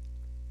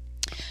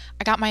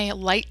got my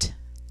light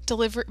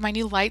delivered. My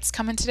new light's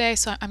coming today,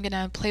 so I'm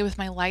gonna play with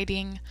my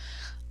lighting.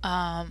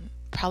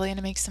 Probably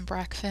gonna make some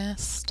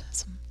breakfast.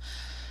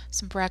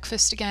 Some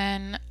breakfast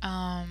again.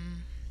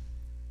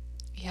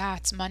 Yeah,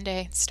 it's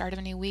Monday, start of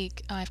a new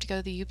week. I have to go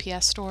to the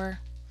UPS store.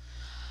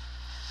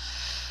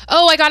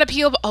 Oh, I got a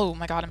PO. Oh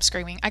my God, I'm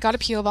screaming. I got a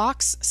PO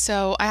box,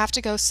 so I have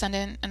to go send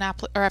in an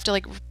or I have to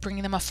like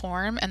bring them a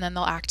form, and then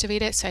they'll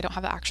activate it. So I don't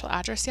have the actual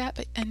address yet,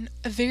 but in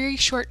a very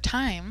short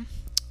time,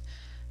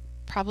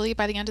 probably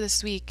by the end of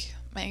this week,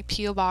 my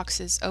PO box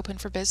is open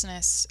for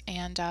business,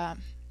 and I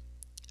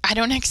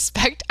don't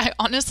expect. I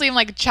honestly am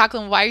like,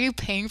 Jacqueline, why are you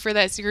paying for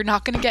this? You're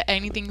not gonna get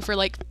anything for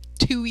like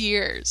 2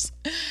 years.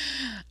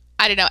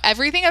 I don't know.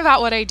 Everything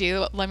about what I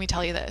do, let me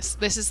tell you this.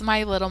 This is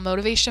my little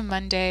Motivation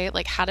Monday,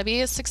 like how to be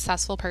a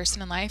successful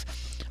person in life.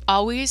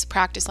 Always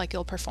practice like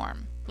you'll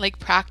perform. Like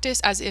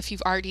practice as if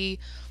you've already,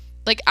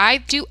 like I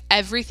do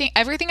everything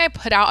I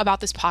put out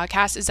about this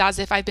podcast is as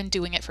if I've been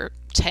doing it for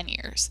 10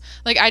 years.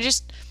 Like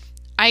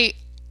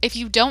if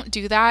you don't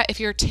do that,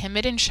 if you're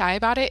timid and shy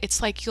about it, it's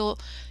like you're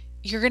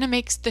going to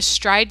make the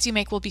strides you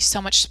make will be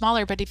so much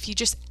smaller. But if you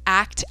just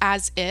act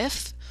as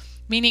if,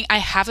 meaning I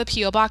have a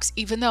PO box,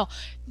 even though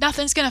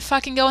nothing's going to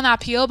fucking go in that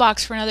PO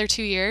box for another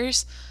 2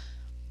 years.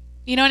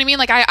 You know what I mean?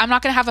 Like I'm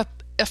not going to have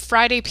a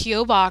Friday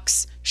PO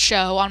box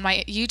show on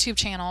my YouTube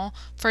channel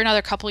for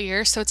another couple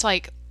years. So it's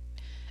like,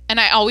 and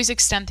I always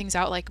extend things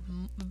out like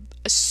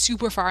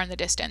super far in the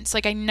distance.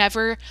 Like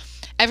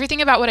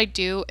everything about what I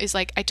do is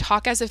like, I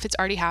talk as if it's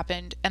already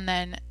happened. And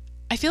then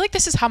I feel like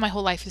this is how my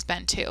whole life has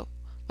been too.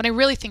 When I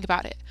really think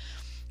about it,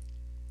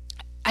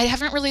 I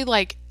haven't really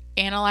like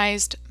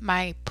analyzed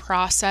my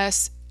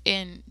process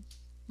in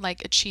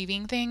like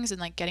achieving things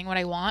and like getting what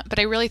I want. But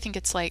I really think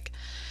it's like,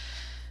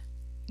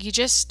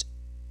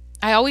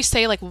 I always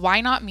say like,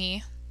 why not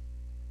me?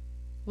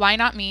 Why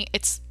not me?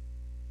 It's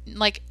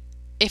like,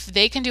 if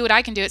they can do it,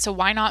 I can do it. So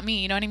why not me?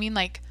 You know what I mean?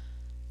 Like,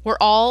 we're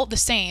all the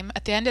same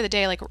at the end of the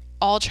day. Like, we're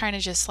all trying to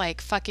just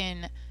like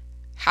fucking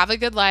have a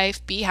good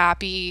life, be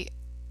happy,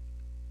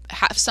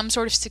 have some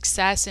sort of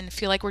success, and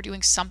feel like we're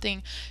doing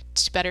something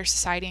to better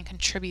society and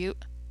contribute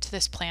to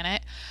this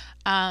planet.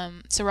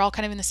 So we're all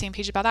kind of in the same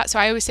page about that. So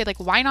I always say like,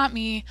 why not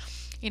me?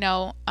 You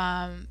know,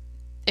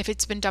 if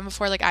it's been done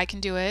before, like I can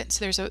do it.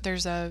 So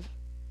there's a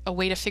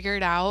way to figure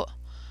it out.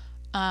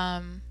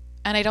 And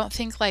I don't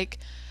think like,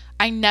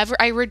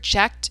 I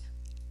reject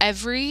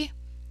every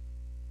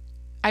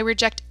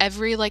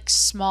like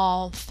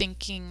small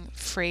thinking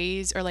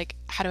phrase, or like,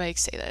 how do I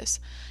say this?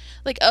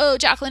 Like, oh,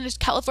 Jacqueline,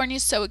 California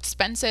is so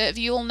expensive.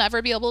 You will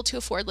never be able to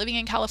afford living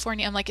in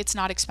California. I'm like, it's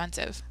not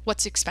expensive.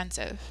 What's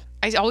expensive?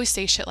 I always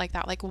say shit like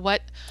that. Like,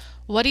 what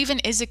even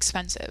is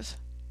expensive?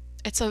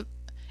 It's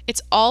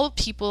all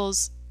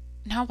people's.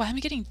 Now, why am I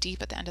getting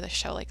deep at the end of the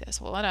show like this?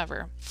 Well,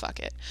 whatever. Fuck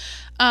it.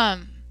 I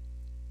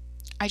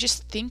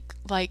just think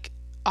like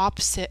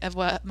opposite of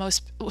what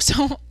most.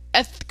 So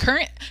a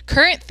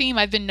current theme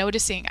I've been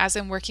noticing as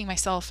I'm working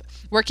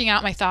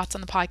out my thoughts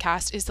on the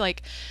podcast is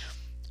like,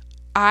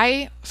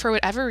 for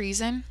whatever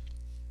reason,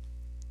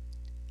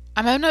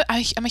 I'm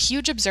a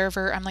huge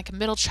observer. I'm like a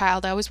middle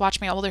child. I always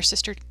watch my older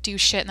sister do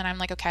shit, and then I'm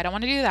like, okay, I don't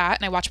want to do that.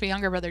 And I watch my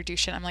younger brother do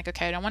shit. I'm like,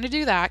 okay, I don't want to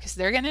do that because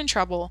they're getting in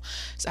trouble.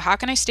 So how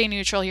can I stay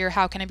neutral here?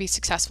 How can I be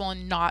successful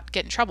and not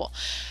get in trouble?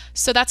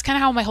 So that's kind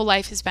of how my whole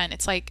life has been.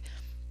 It's like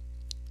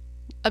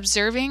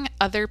observing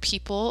other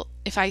people.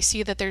 If I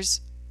see that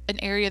there's an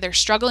area they're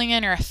struggling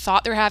in or a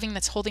thought they're having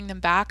that's holding them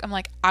back, I'm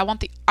like, I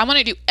want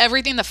to do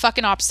everything the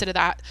fucking opposite of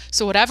that.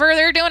 So whatever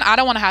they're doing, I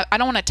don't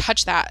want to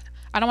touch that.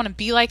 I don't want to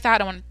be like that. I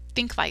don't want to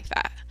think like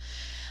that.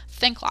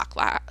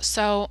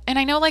 So, and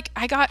I know like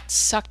I got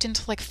sucked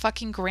into like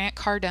fucking Grant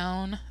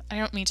Cardone. I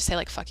don't mean to say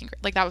like fucking,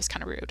 like that was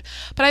kind of rude,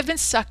 but I've been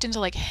sucked into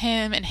like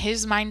him and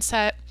his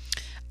mindset,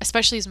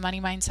 especially his money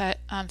mindset.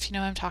 If you know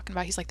what I'm talking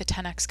about, he's like the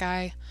 10X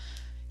guy.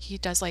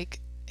 He's like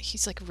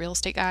a real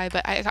estate guy,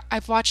 but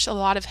I've watched a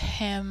lot of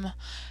him.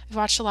 I've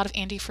watched a lot of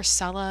Andy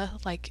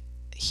Frisella. Like,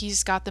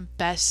 he's got the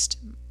best,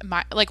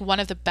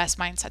 one of the best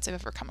mindsets I've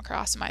ever come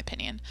across, in my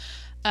opinion.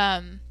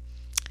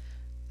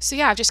 So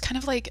yeah, I've just kind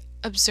of like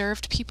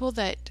observed people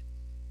that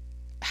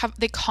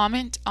they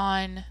comment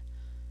on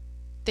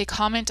they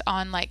have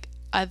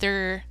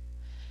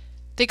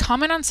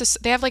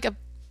like a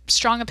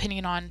strong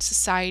opinion on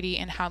society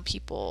and how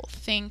people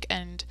think,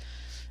 and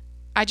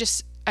I've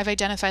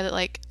identified that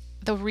like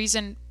the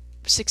reason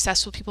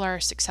successful people are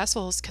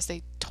successful is because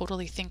they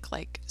totally think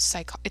like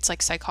it's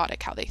like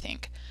psychotic how they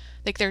think.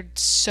 Like, they're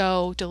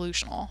so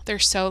delusional. They're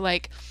so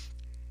like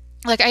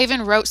I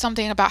even wrote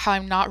something about how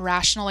I'm not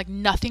rational. Like,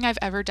 nothing I've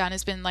ever done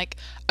has been like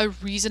a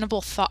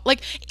reasonable thought.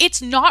 Like,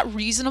 it's not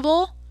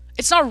reasonable.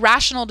 It's not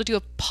rational to do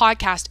a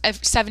podcast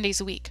 7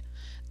 days a week.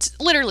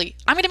 Literally,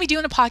 I'm going to be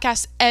doing a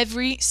podcast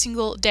every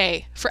single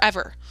day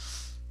forever.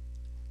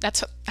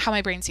 That's how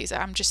my brain sees it.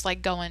 I'm just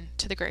like going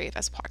to the grave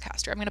as a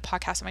podcaster. I'm going to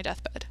podcast on my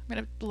deathbed. I'm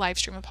going to live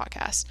stream a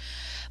podcast.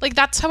 Like,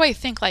 that's how I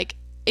think. Like,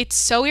 it's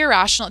so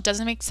irrational. It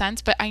doesn't make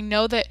sense, but I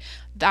know that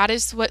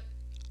is what,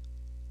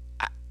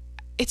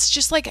 it's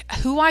just like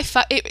who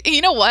you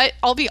know what?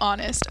 I'll be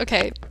honest.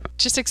 Okay.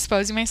 Just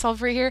exposing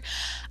myself right here.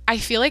 I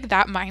feel like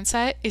that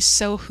mindset is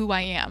so who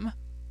I am.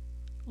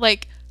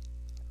 Like,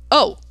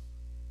 a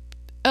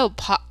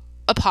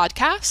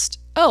podcast?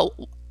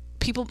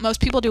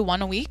 Most people do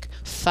one a week.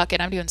 Fuck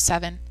it. I'm doing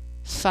 7.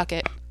 Fuck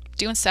it.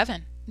 Doing 7.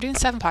 I'm doing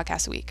 7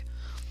 podcasts a week.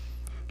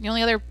 The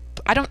only other,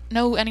 I don't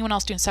know anyone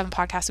else doing 7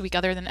 podcasts a week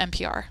other than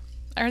NPR.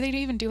 Are they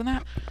even doing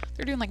that?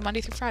 They're doing like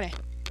Monday through Friday.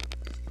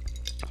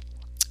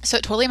 So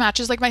it totally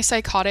matches like my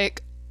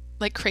psychotic,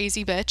 like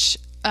crazy bitch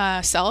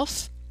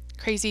self.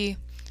 Crazy.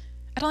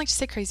 I don't like to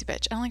say crazy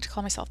bitch. I don't like to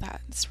call myself that.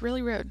 It's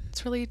really rude.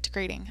 It's really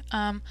degrading.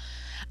 I'm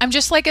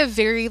just like a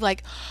very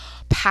like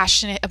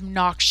passionate,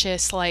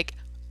 obnoxious, like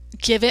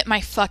give it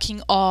my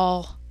fucking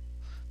all,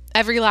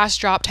 every last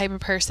drop type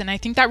of person. I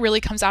think that really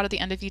comes out at the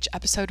end of each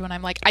episode when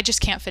I'm like, I just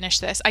can't finish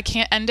this. I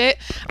can't end it.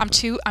 I'm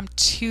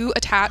too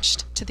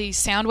attached to these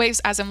sound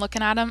waves as I'm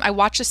looking at them. I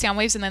watch the sound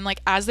waves, and then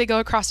like as they go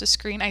across the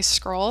screen, I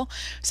scroll.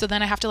 So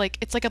then I have to like,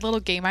 it's like a little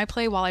game I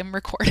play while I'm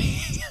recording.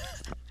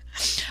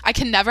 I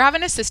can never have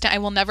an assistant. I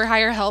will never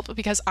hire help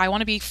because I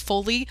want to be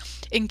fully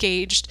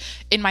engaged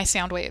in my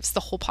sound waves the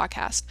whole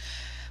podcast.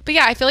 But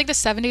yeah, I feel like the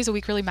 7 days a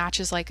week really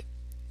matches. Like,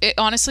 it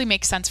honestly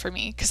makes sense for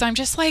me because I'm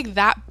just like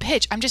that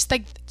bitch. I'm just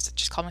like,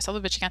 just call myself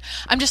a bitch again.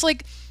 I'm just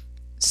like,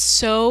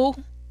 so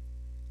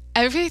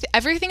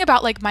everything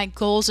about like my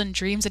goals and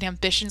dreams and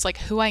ambitions, like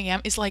who I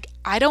am, is like,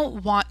 I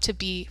don't want to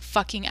be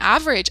fucking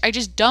average. I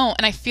just don't.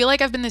 And I feel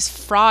like I've been this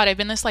fraud. I've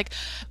been this like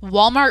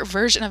Walmart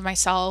version of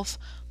myself.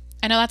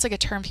 I know that's like a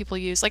term people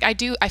use. Like, I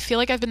feel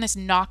like I've been this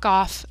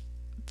knockoff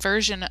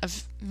version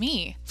of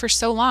me for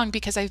so long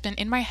because I've been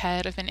in my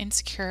head. I've been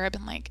insecure. I've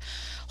been like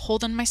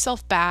holding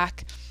myself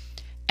back.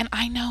 And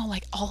I know,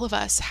 like, all of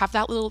us have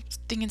that little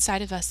thing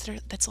inside of us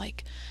that's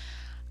like,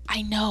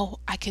 I know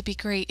I could be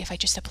great if I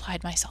just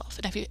applied myself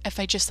and if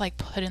I just like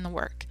put in the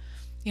work.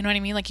 You know what I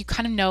mean? Like, you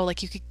kind of know,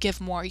 like, you could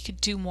give more, you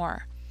could do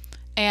more.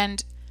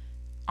 And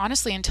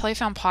honestly, until I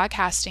found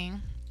podcasting,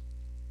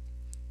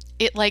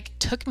 it like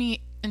took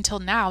me until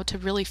now to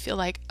really feel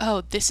like,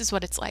 oh, this is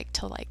what it's like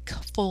to like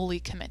fully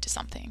commit to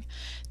something,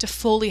 to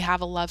fully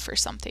have a love for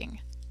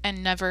something,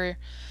 and never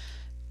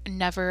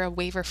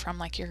waver from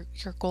like your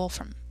goal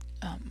from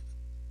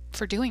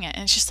for doing it.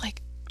 And it's just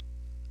like,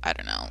 I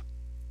don't know.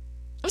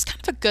 It was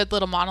kind of a good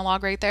little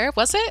monologue right there,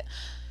 was it?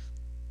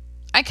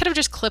 I could have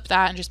just clipped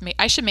that and just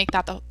I should make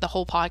that the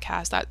whole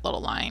podcast, that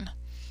little line.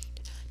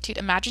 Dude,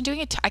 imagine doing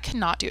it. I could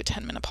not do a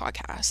 10-minute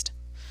podcast.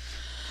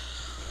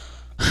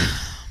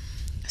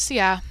 So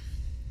yeah,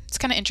 it's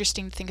kind of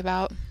interesting to think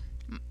about.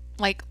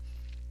 Like,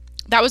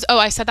 that was,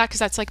 I said that because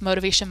that's like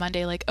Motivation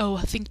Monday, like,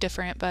 think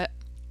different, but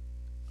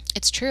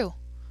it's true.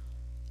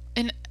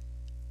 And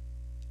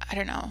I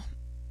don't know,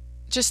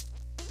 just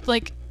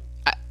like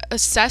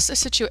assess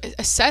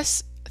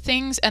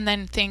things and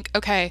then think,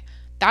 okay,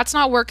 that's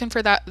not working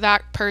for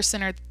that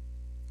person or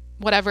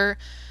whatever.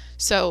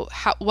 So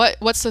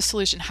what's the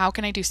solution? How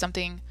can I do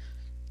something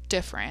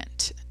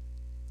different?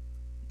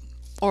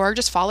 Or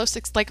just follow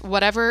like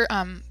whatever,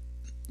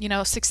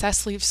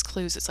 success leaves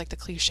clues. It's like the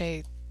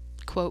cliche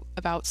quote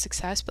about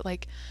success, but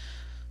like,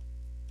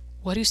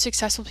 what do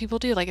successful people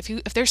do? Like,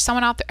 if there's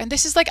someone out there, and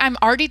this is like, I'm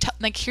already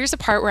like, here's the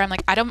part where I'm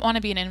like, I don't want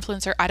to be an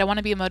influencer. I don't want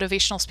to be a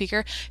motivational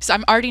speaker. So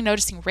I'm already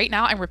noticing right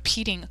now, I'm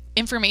repeating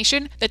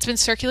information that's been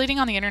circulating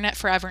on the internet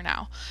forever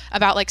now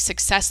about like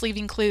success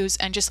leaving clues,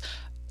 and just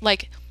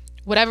like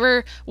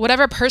whatever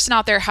person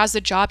out there has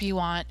the job you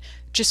want,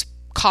 just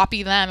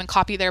copy them and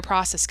copy their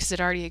process because it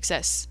already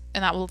exists,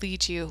 and that will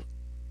lead you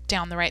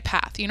down the right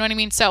path. You know what I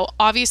mean? So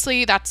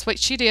obviously that's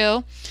what you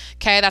do.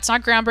 Okay, that's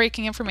not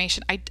groundbreaking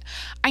information.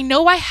 I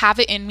know I have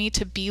it in me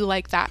to be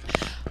like that.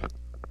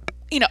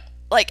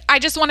 Like, I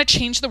just want to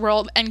change the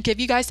world and give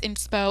you guys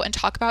inspo and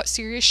talk about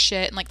serious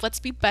shit, and like, let's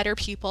be better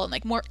people and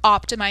like more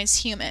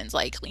optimized humans.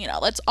 Like,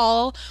 let's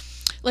all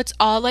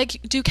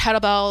like do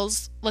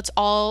kettlebells. Let's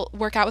all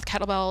work out with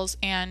kettlebells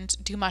and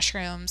do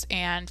mushrooms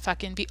and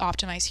fucking be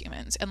optimized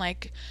humans, and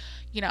like,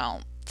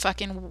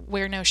 fucking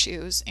wear no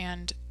shoes.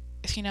 And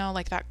if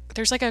like that,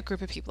 there's like a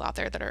group of people out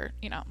there that are,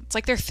 it's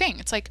like their thing.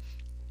 It's like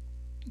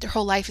their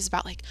whole life is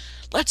about like,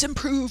 let's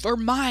improve our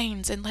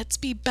minds and let's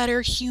be better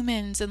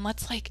humans and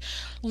let's like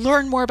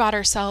learn more about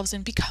ourselves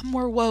and become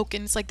more woke.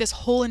 And it's like this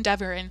whole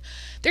endeavor, and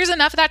there's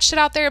enough of that shit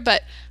out there,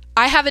 but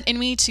I have it in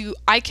me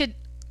I could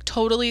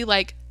totally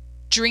like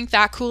drink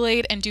that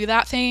Kool-Aid and do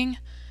that thing.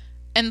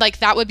 And like,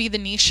 that would be the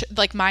niche,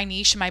 like my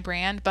niche and my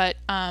brand. But,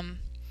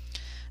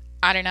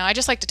 I don't know. I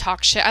just like to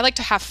talk shit. I like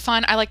to have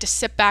fun. I like to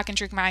sit back and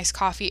drink my iced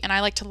coffee, and I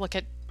like to look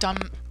at dumb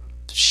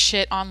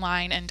shit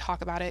online and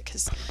talk about it,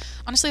 because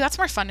honestly, that's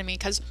more fun to me.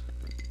 Because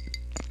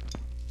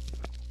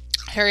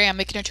here I am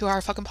making a 2-hour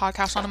fucking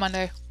podcast on a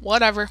Monday.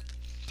 Whatever.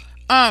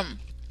 The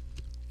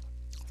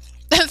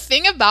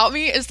thing about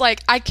me is like,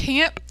 I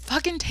can't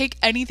fucking take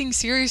anything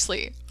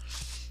seriously,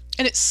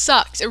 and it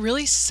sucks. It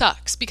really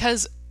sucks,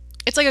 because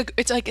it's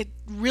like a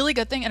really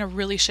good thing and a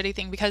really shitty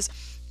thing. Because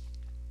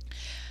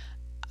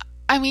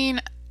I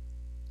mean,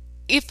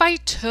 if I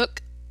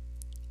took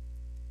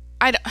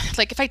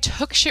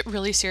shit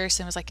really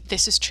seriously and was like,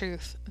 this is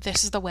truth,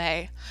 this is the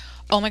way,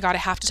 oh my God, I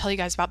have to tell you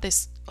guys about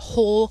this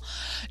whole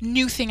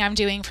new thing I'm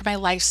doing for my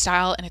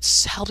lifestyle, and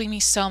it's helping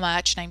me so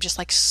much, and I'm just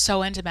like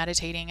so into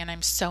meditating, and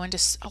I'm so into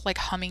like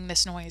humming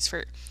this noise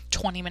for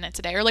 20 minutes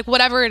a day, or like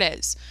whatever it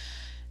is.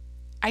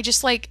 I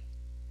just like,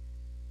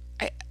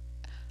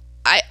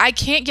 I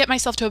can't get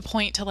myself to a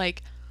point to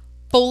like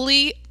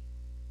fully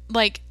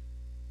like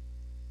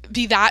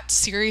be that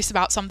serious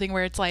about something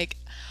where it's like,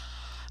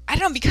 I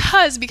don't know,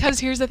 because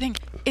here's the thing.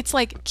 It's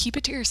like, keep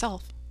it to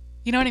yourself.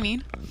 You know what I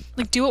mean?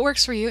 Like, do what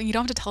works for you, and you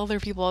don't have to tell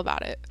other people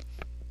about it.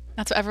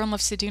 That's what everyone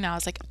loves to do now.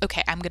 Is like,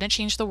 okay, I'm going to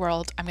change the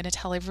world. I'm going to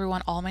tell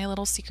everyone all my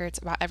little secrets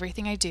about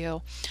everything I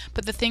do.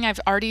 But the thing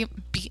I've already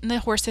beaten the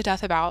horse to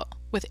death about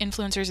with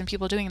influencers and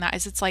people doing that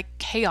is it's like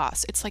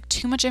chaos. It's like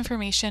too much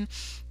information.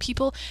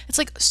 It's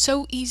like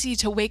so easy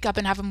to wake up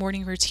and have a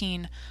morning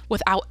routine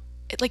without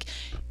it. Like,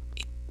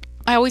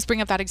 I always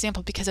bring up that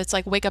example because it's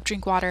like, wake up,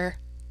 drink water,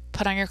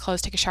 put on your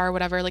clothes, take a shower,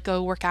 whatever, like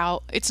go work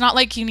out. It's not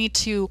like you need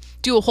to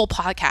do a whole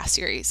podcast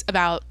series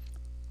about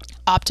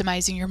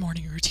optimizing your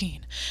morning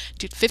routine.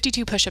 Do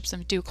 52 push-ups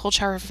and do a cold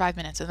shower for 5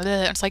 minutes. And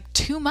it's like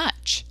too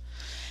much.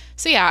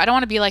 So yeah, I don't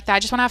want to be like that. I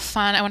just want to have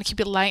fun. I want to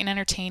keep it light and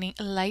entertaining.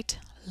 Light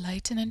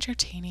and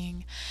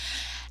entertaining.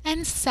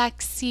 And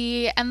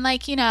sexy. And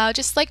like,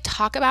 just like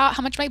talk about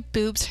how much my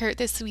boobs hurt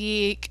this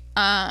week.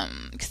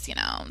 Because,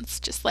 it's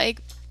just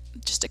like,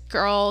 just a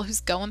girl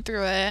who's going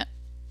through it.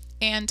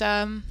 And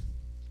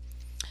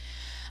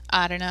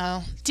I don't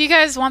know. Do you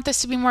guys want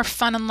this to be more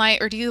fun and light,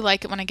 or do you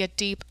like it when I get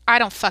deep? I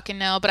don't fucking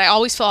know, but I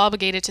always feel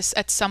obligated to,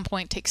 at some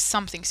point, take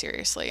something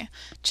seriously.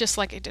 Just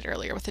like I did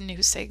earlier with the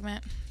news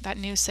segment. That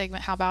news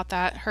segment, how about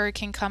that?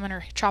 Hurricane coming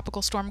or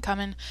tropical storm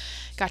coming.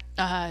 Got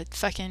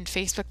fucking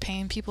Facebook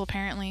paying people,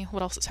 apparently.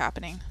 What else is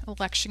happening?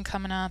 Election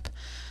coming up.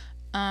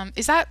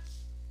 Is that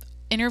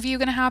interview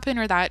going to happen,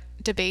 or that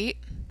debate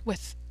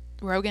with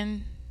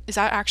Rogan? Is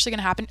that actually going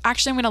to happen?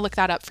 Actually, I'm going to look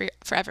that up for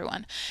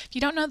everyone. If you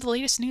don't know the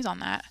latest news on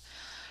that.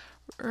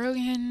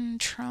 Rogan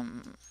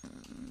Trump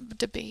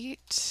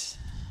debate.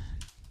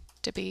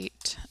 Yeah,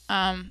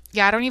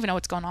 I don't even know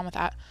what's going on with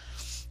that.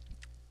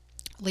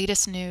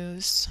 Latest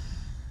news.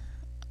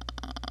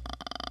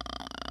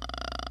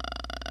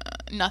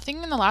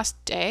 Nothing in the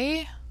last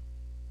day.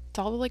 It's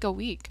all like a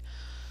week.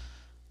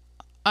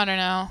 I don't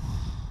know.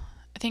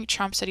 I think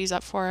Trump said he's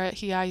up for it.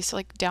 He's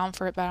like down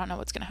for it, but I don't know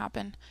what's gonna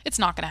happen. It's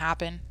not gonna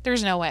happen.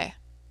 There's no way.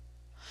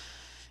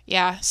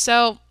 Yeah.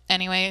 So,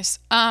 anyways,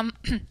 I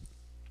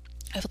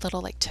have a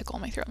little like tickle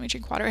in my throat. Let me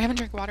drink water. I haven't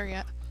drank water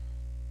yet.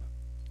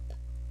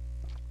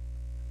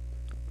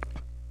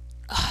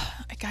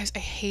 Guys, I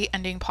hate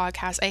ending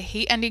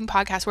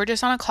podcasts. We're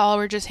just on a call.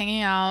 We're just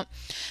hanging out.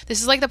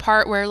 This is like the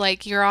part where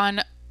like you're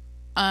on,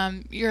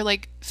 you're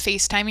like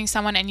FaceTiming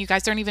someone and you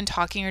guys aren't even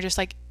talking. You're just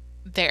like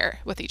there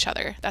with each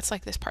other. That's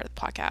like this part of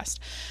the podcast.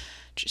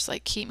 Just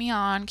like keep me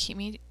on,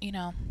 you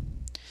know.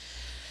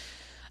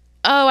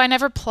 Oh, I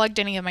never plugged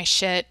any of my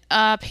shit.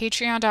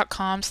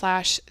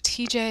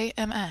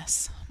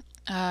 Patreon.com/TJMS.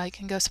 You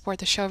can go support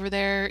the show over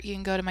there. You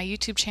can go to my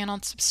YouTube channel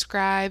and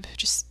subscribe.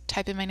 Just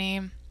type in my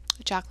name,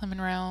 Jacqueline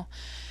Monroe.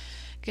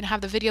 You're going to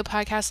have the video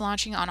podcast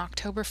launching on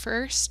October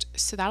 1st.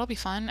 So that'll be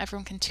fun.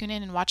 Everyone can tune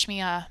in and watch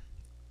me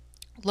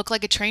look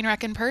like a train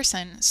wreck in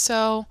person.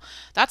 So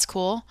that's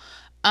cool.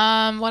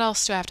 What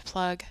else do I have to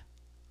plug?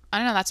 I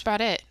don't know. That's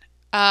about it.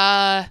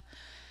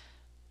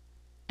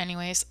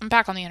 Anyways, I'm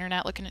back on the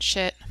internet looking at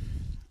shit.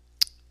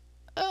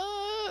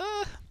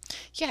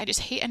 Yeah, I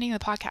just hate ending the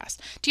podcast.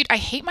 Dude, I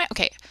hate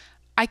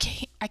I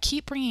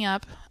keep bringing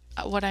up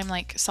what I'm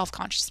like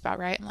self-conscious about,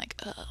 right? I'm like,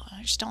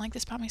 I just don't like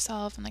this about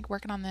myself. I'm like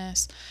working on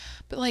this.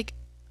 But like,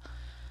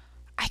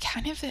 I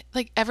kind of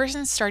like ever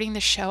since starting the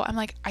show, I'm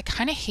like, I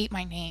kind of hate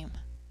my name.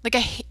 Like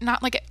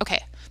okay,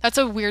 that's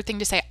a weird thing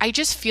to say. I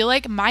just feel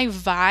like my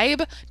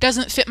vibe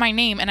doesn't fit my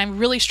name and I'm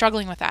really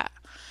struggling with that.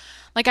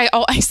 Like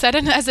I said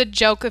it as a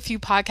joke a few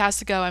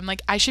podcasts ago. I'm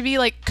like, I should be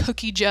like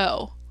Cookie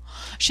Joe.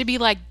 I should be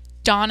like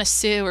Donna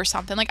Sue or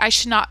something. Like I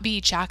should not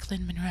be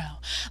Jacqueline Monroe.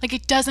 Like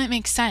it doesn't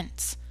make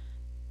sense.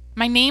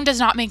 My name does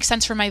not make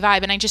sense for my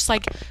vibe. And I just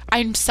like,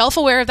 I'm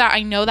self-aware of that.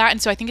 I know that.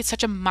 And so I think it's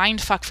such a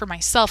mind fuck for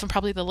myself. And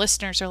probably the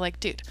listeners are like,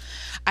 dude,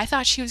 I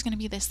thought she was going to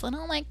be this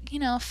little like, you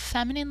know,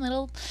 feminine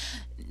little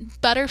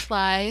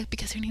butterfly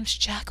because her name's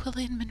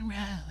Jacqueline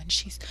Monroe. And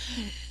she's,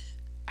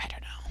 I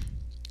don't know.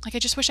 Like, I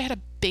just wish I had a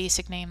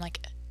basic name like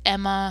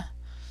Emma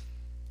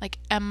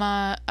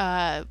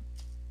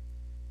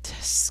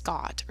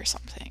Scott or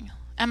something.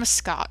 Emma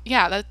Scott.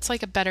 Yeah, that's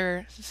like a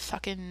better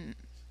fucking,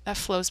 that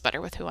flows better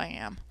with who I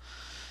am.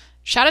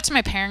 Shout out to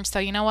my parents though.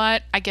 You know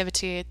what? I give it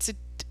to you. It's a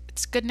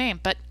good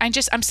name, but I'm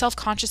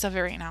self-conscious of it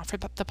right now for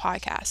the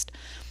podcast.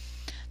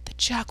 The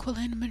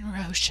Jacqueline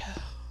Monroe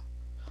Show.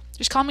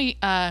 Just call me,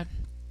 what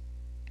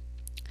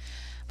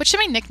should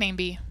my nickname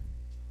be?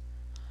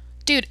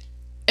 Dude,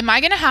 am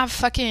I gonna have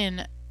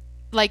fucking,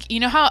 like, you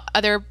know how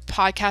other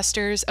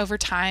podcasters over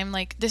time,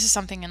 like, this is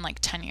something in like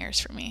 10 years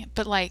for me,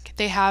 but like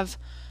the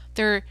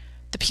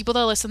people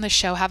that listen to the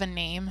show have a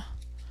name.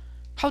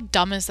 How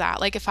dumb is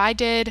that? Like, if I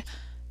did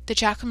the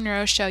Jacqueline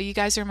Monroe Show, you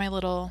guys are my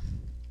little,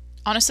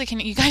 honestly, can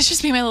you guys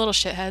just be my little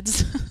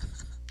shitheads?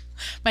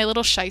 My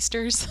little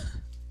shysters?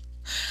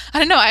 I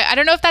don't know. I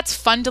don't know if that's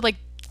fun to like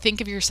think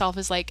of yourself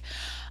as like,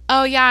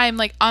 oh yeah, I'm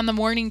like on the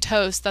Morning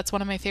Toast. That's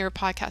one of my favorite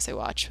podcasts I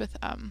watch with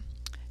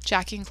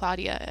Jackie and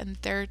Claudia, and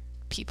their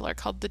people are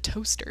called the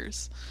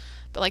Toasters.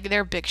 But like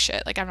they're big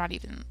shit. Like I'm not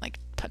even like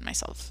putting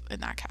myself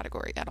in that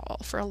category at all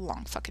for a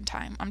long fucking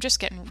time. I'm just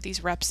getting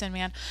these reps in,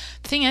 man.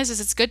 The thing is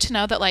it's good to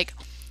know that like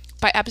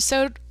by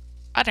episode,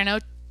 I don't know,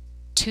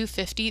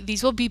 250,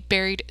 these will be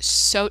buried.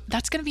 So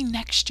that's going to be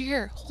next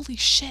year. Holy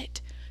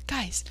shit.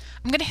 Guys,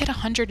 I'm going to hit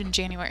 100 in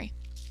January.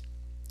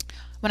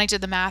 When I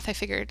did the math, I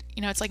figured,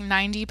 you know, it's like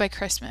 90 by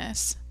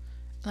Christmas,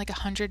 like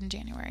 100 in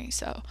January.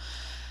 So,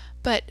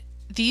 but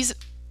these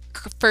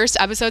first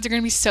episodes are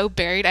going to be so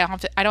buried. I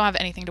don't have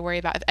anything to worry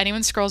about. If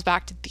anyone scrolls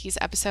back to these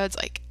episodes,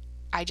 like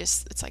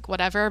it's like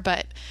whatever,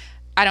 but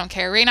I don't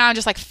care. Right now, I'm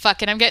just like,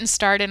 fuck it. I'm getting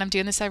started. I'm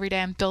doing this every day.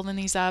 I'm building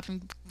these up.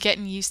 I'm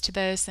getting used to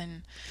this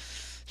and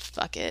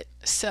fuck it.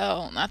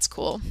 So that's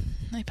cool.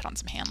 Let me put on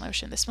some hand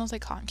lotion. This smells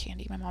like cotton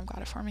candy. My mom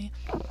got it for me.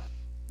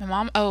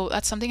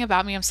 That's something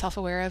about me I'm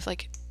self-aware of.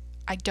 Like,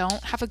 I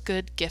don't have a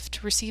good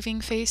gift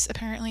receiving face,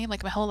 apparently.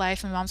 Like, my whole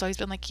life, my mom's always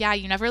been like, yeah,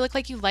 you never look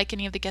like you like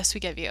any of the gifts we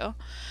give you.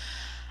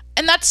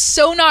 And that's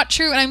so not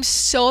true. And I'm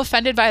so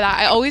offended by that.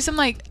 I always am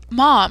like,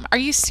 Mom, are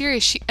you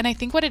serious? And I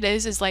think what it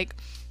is like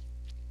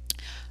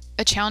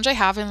a challenge I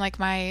have in like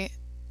my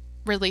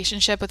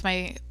relationship with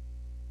my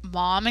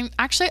mom and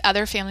actually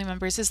other family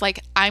members is like,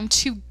 I'm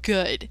too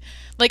good.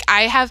 Like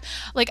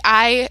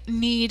I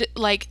need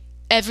like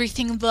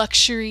everything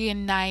luxury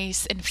and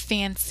nice and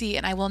fancy,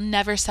 and I will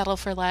never settle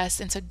for less.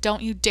 And so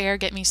don't you dare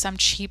get me some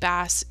cheap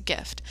ass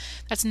gift.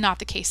 That's not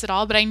the case at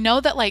all. But I know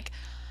that like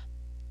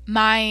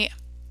I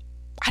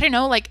don't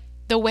know, like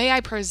the way I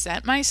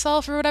present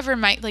myself or whatever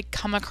might like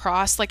come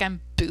across like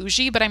I'm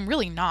bougie, but I'm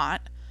really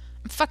not.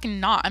 I'm fucking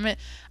not. I'm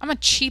a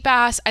cheap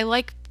ass.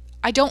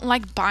 I don't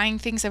like buying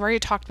things. I've already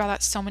talked about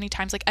that so many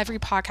times. Like every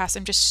podcast,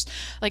 I'm just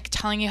like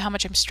telling you how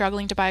much I'm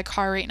struggling to buy a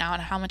car right now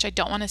and how much I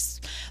don't want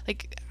to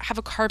like have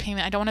a car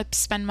payment. I don't want to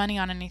spend money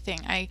on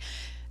anything. I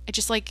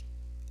just like,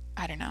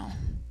 I don't know.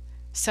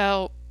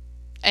 So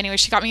anyway,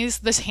 she got me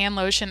this hand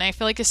lotion. I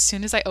feel like as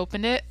soon as I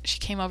opened it, she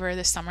came over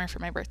this summer for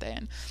my birthday,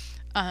 and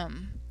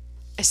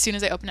as soon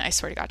as I opened it, I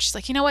swear to God, she's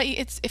like, you know what?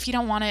 If you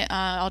don't want it,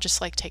 I'll just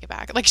like take it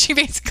back. Like she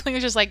basically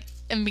was just like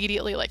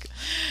immediately like,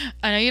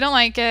 I know you don't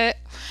like it.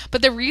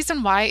 But the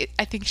reason why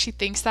I think she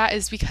thinks that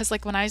is because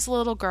like when I was a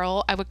little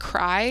girl, I would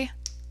cry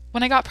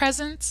when I got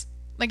presents.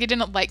 Like I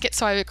didn't like it,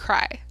 so I would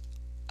cry.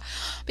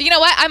 But you know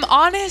what? I'm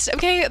honest.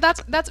 Okay,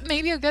 that's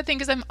maybe a good thing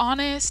because I'm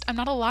honest. I'm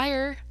not a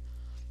liar.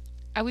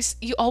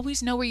 You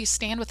always know where you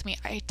stand with me.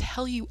 I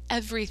tell you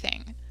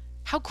everything.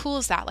 How cool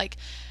is that? Like,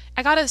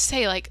 I gotta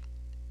say, like,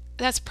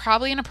 that's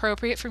probably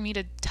inappropriate for me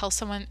to tell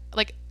someone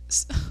like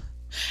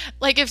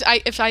like if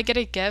I get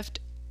a gift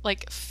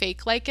like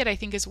fake like it, I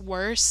think is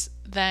worse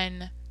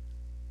than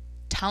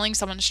telling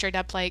someone straight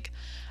up like,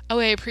 oh,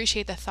 I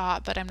appreciate the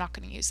thought, but I'm not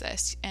going to use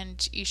this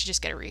and you should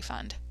just get a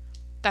refund.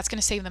 That's going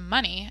to save them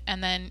money,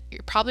 and then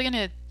you're probably going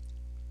to,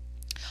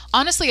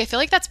 honestly, I feel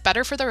like that's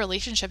better for the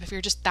relationship if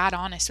you're just that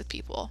honest with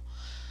people.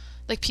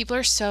 Like people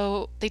are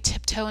so, they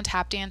tiptoe and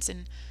tap dance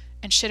and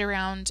shit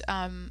around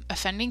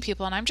offending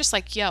people, and I'm just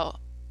like, yo,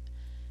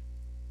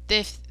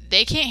 if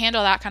they can't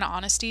handle that kind of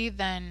honesty,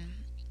 then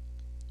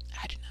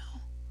I don't know.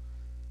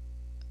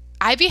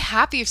 I'd be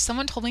happy if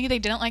someone told me they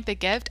didn't like the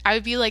gift. I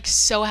would be like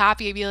so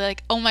happy. I'd be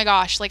like, oh my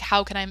gosh, like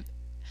how can I,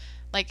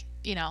 like,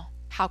 you know,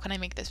 how can I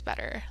make this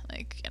better?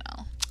 Like, you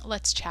know,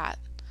 let's chat,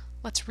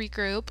 let's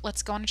regroup,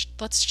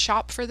 let's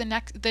shop for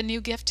the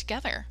new gift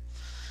together.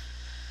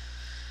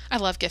 I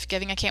love gift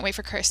giving. I can't wait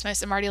for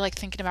Christmas. I'm already like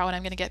thinking about what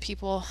I'm gonna get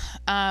people,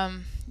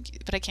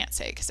 but I can't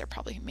say because they're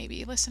probably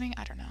maybe listening.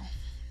 I don't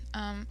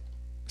know.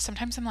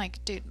 Sometimes I'm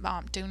like, dude,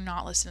 mom, do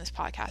not listen to this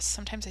podcast.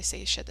 Sometimes I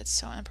say shit that's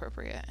so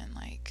inappropriate and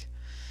like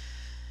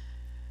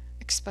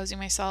exposing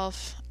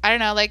myself. I don't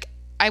know, like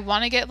I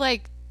want to get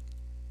like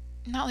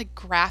not like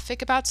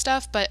graphic about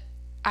stuff, but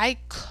I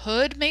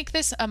could make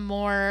this a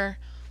more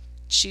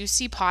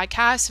juicy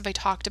podcast if I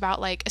talked about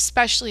like,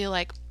 especially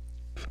like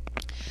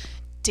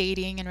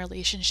dating and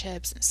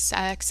relationships and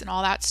sex and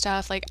all that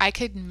stuff. Like I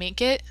could make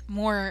it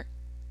more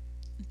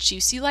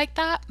juicy like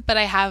that, but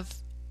I have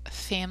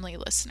family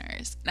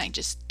listeners and I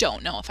just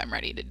don't know if I'm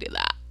ready to do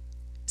that.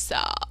 So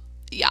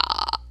yeah,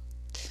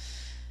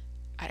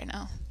 I don't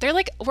know. They're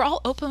like, we're all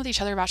open with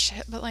each other about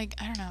shit, but like,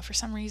 I don't know, for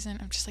some reason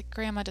I'm just like,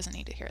 grandma doesn't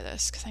need to hear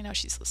this because I know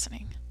she's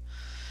listening.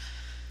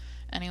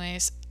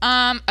 Anyways,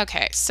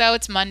 okay, so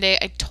it's Monday.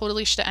 I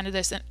totally should have ended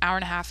this an hour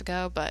and a half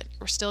ago, but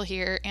we're still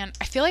here, and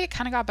I feel like it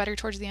kind of got better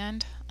towards the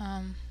end.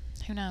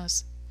 Who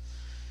knows?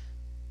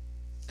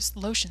 This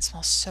lotion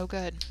smells so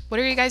good. What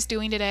are you guys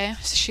doing today?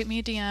 Shoot me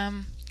a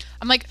DM.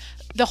 I'm like,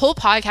 the whole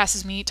podcast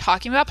is me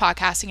talking about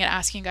podcasting and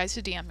asking you guys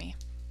to DM me,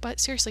 but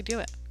seriously, do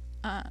it.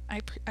 I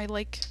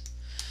like,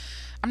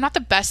 I'm not the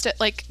best at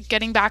like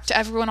getting back to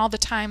everyone all the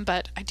time,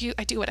 but I do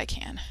what I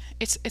can.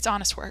 It's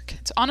honest work.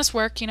 It's honest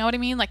work. You know what I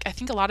mean? Like, I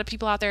think a lot of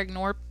people out there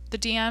ignore the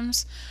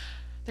DMs.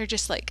 They're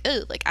just like,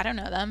 oh, like, I don't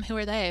know them. Who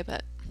are they?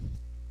 But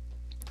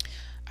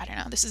I don't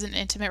know. This is an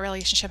intimate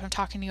relationship. I'm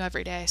talking to you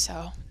every day.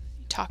 So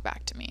you talk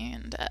back to me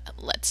and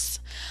let's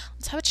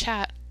have a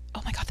chat.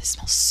 Oh my God, this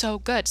smells so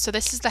good. So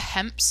this is the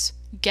Hemp's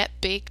Get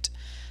Baked.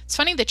 It's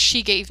funny that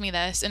she gave me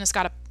this and it's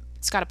got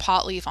a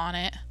pot leaf on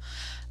it.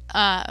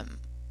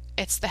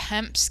 It's the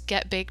Hemp's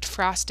Get Baked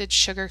Frosted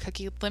Sugar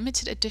Cookie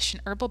Limited Edition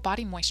Herbal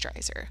Body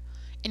Moisturizer.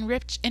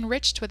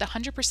 Enriched with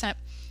 100%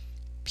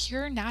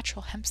 pure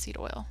natural hemp seed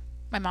oil.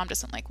 My mom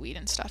doesn't like weed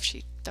and stuff.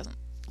 She doesn't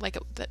like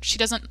it. She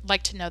doesn't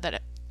like to know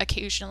that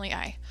occasionally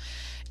I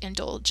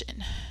indulge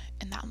in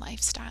that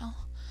lifestyle.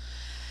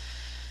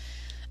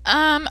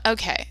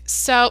 Okay,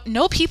 so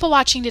no people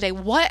watching today.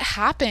 What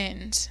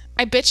happened?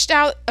 I bitched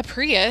out a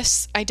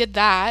Prius. I did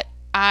that.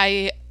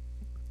 There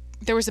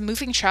was a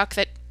moving truck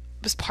that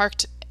was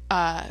parked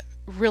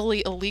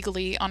really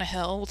illegally on a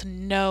hill with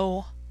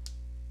the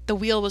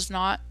wheel was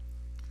not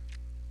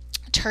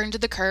turned to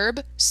the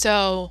curb,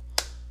 so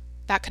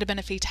that could have been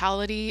a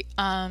fatality.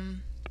 Yeah,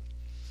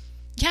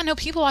 no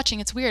people watching.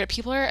 It's weird.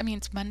 People are, I mean,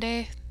 it's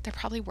Monday. They're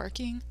probably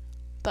working.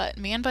 But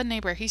man bun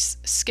neighbor, he's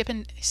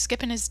skipping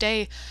his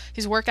day,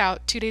 his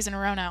workout 2 days in a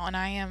row now, and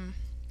I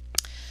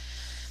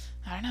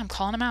don't know, I'm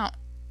calling him out.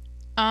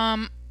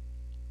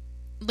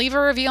 Leave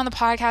a review on the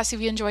podcast if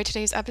you enjoyed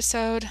today's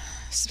episode.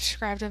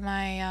 Subscribe to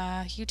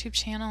my YouTube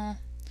channel,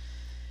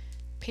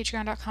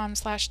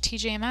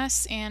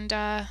 patreon.com/TJMS,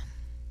 and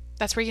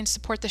That's where you can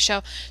support the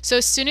show. So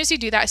as soon as you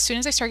do that, as soon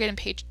as I start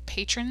getting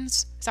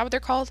patrons, is that what they're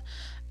called?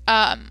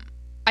 I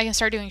can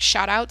start doing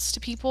shout outs to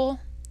people,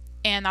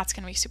 and that's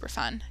going to be super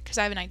fun because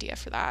I have an idea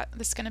for that.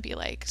 This is going to be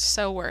like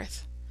so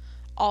worth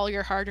all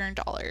your hard-earned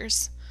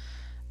dollars.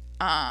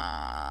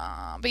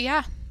 But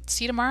yeah,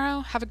 see you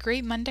tomorrow. Have a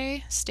great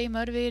Monday. Stay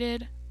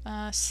motivated.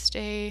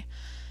 Stay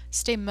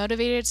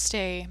motivated.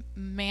 Stay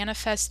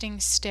manifesting.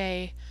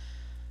 Stay,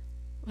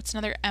 what's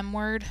another M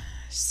word?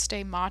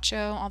 Stay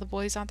macho. All the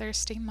boys out there,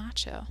 stay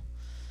macho.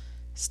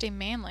 Stay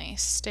manly.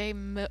 Stay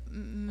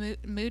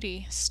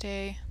moody.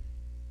 Stay.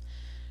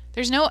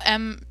 There's no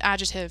M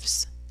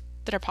adjectives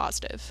that are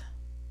positive.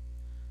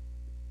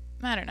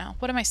 I don't know.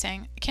 What am I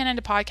saying? I can't end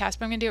a podcast,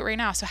 but I'm going to do it right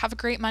now. So have a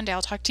great Monday.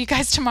 I'll talk to you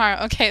guys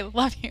tomorrow. Okay,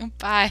 love you.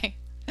 Bye.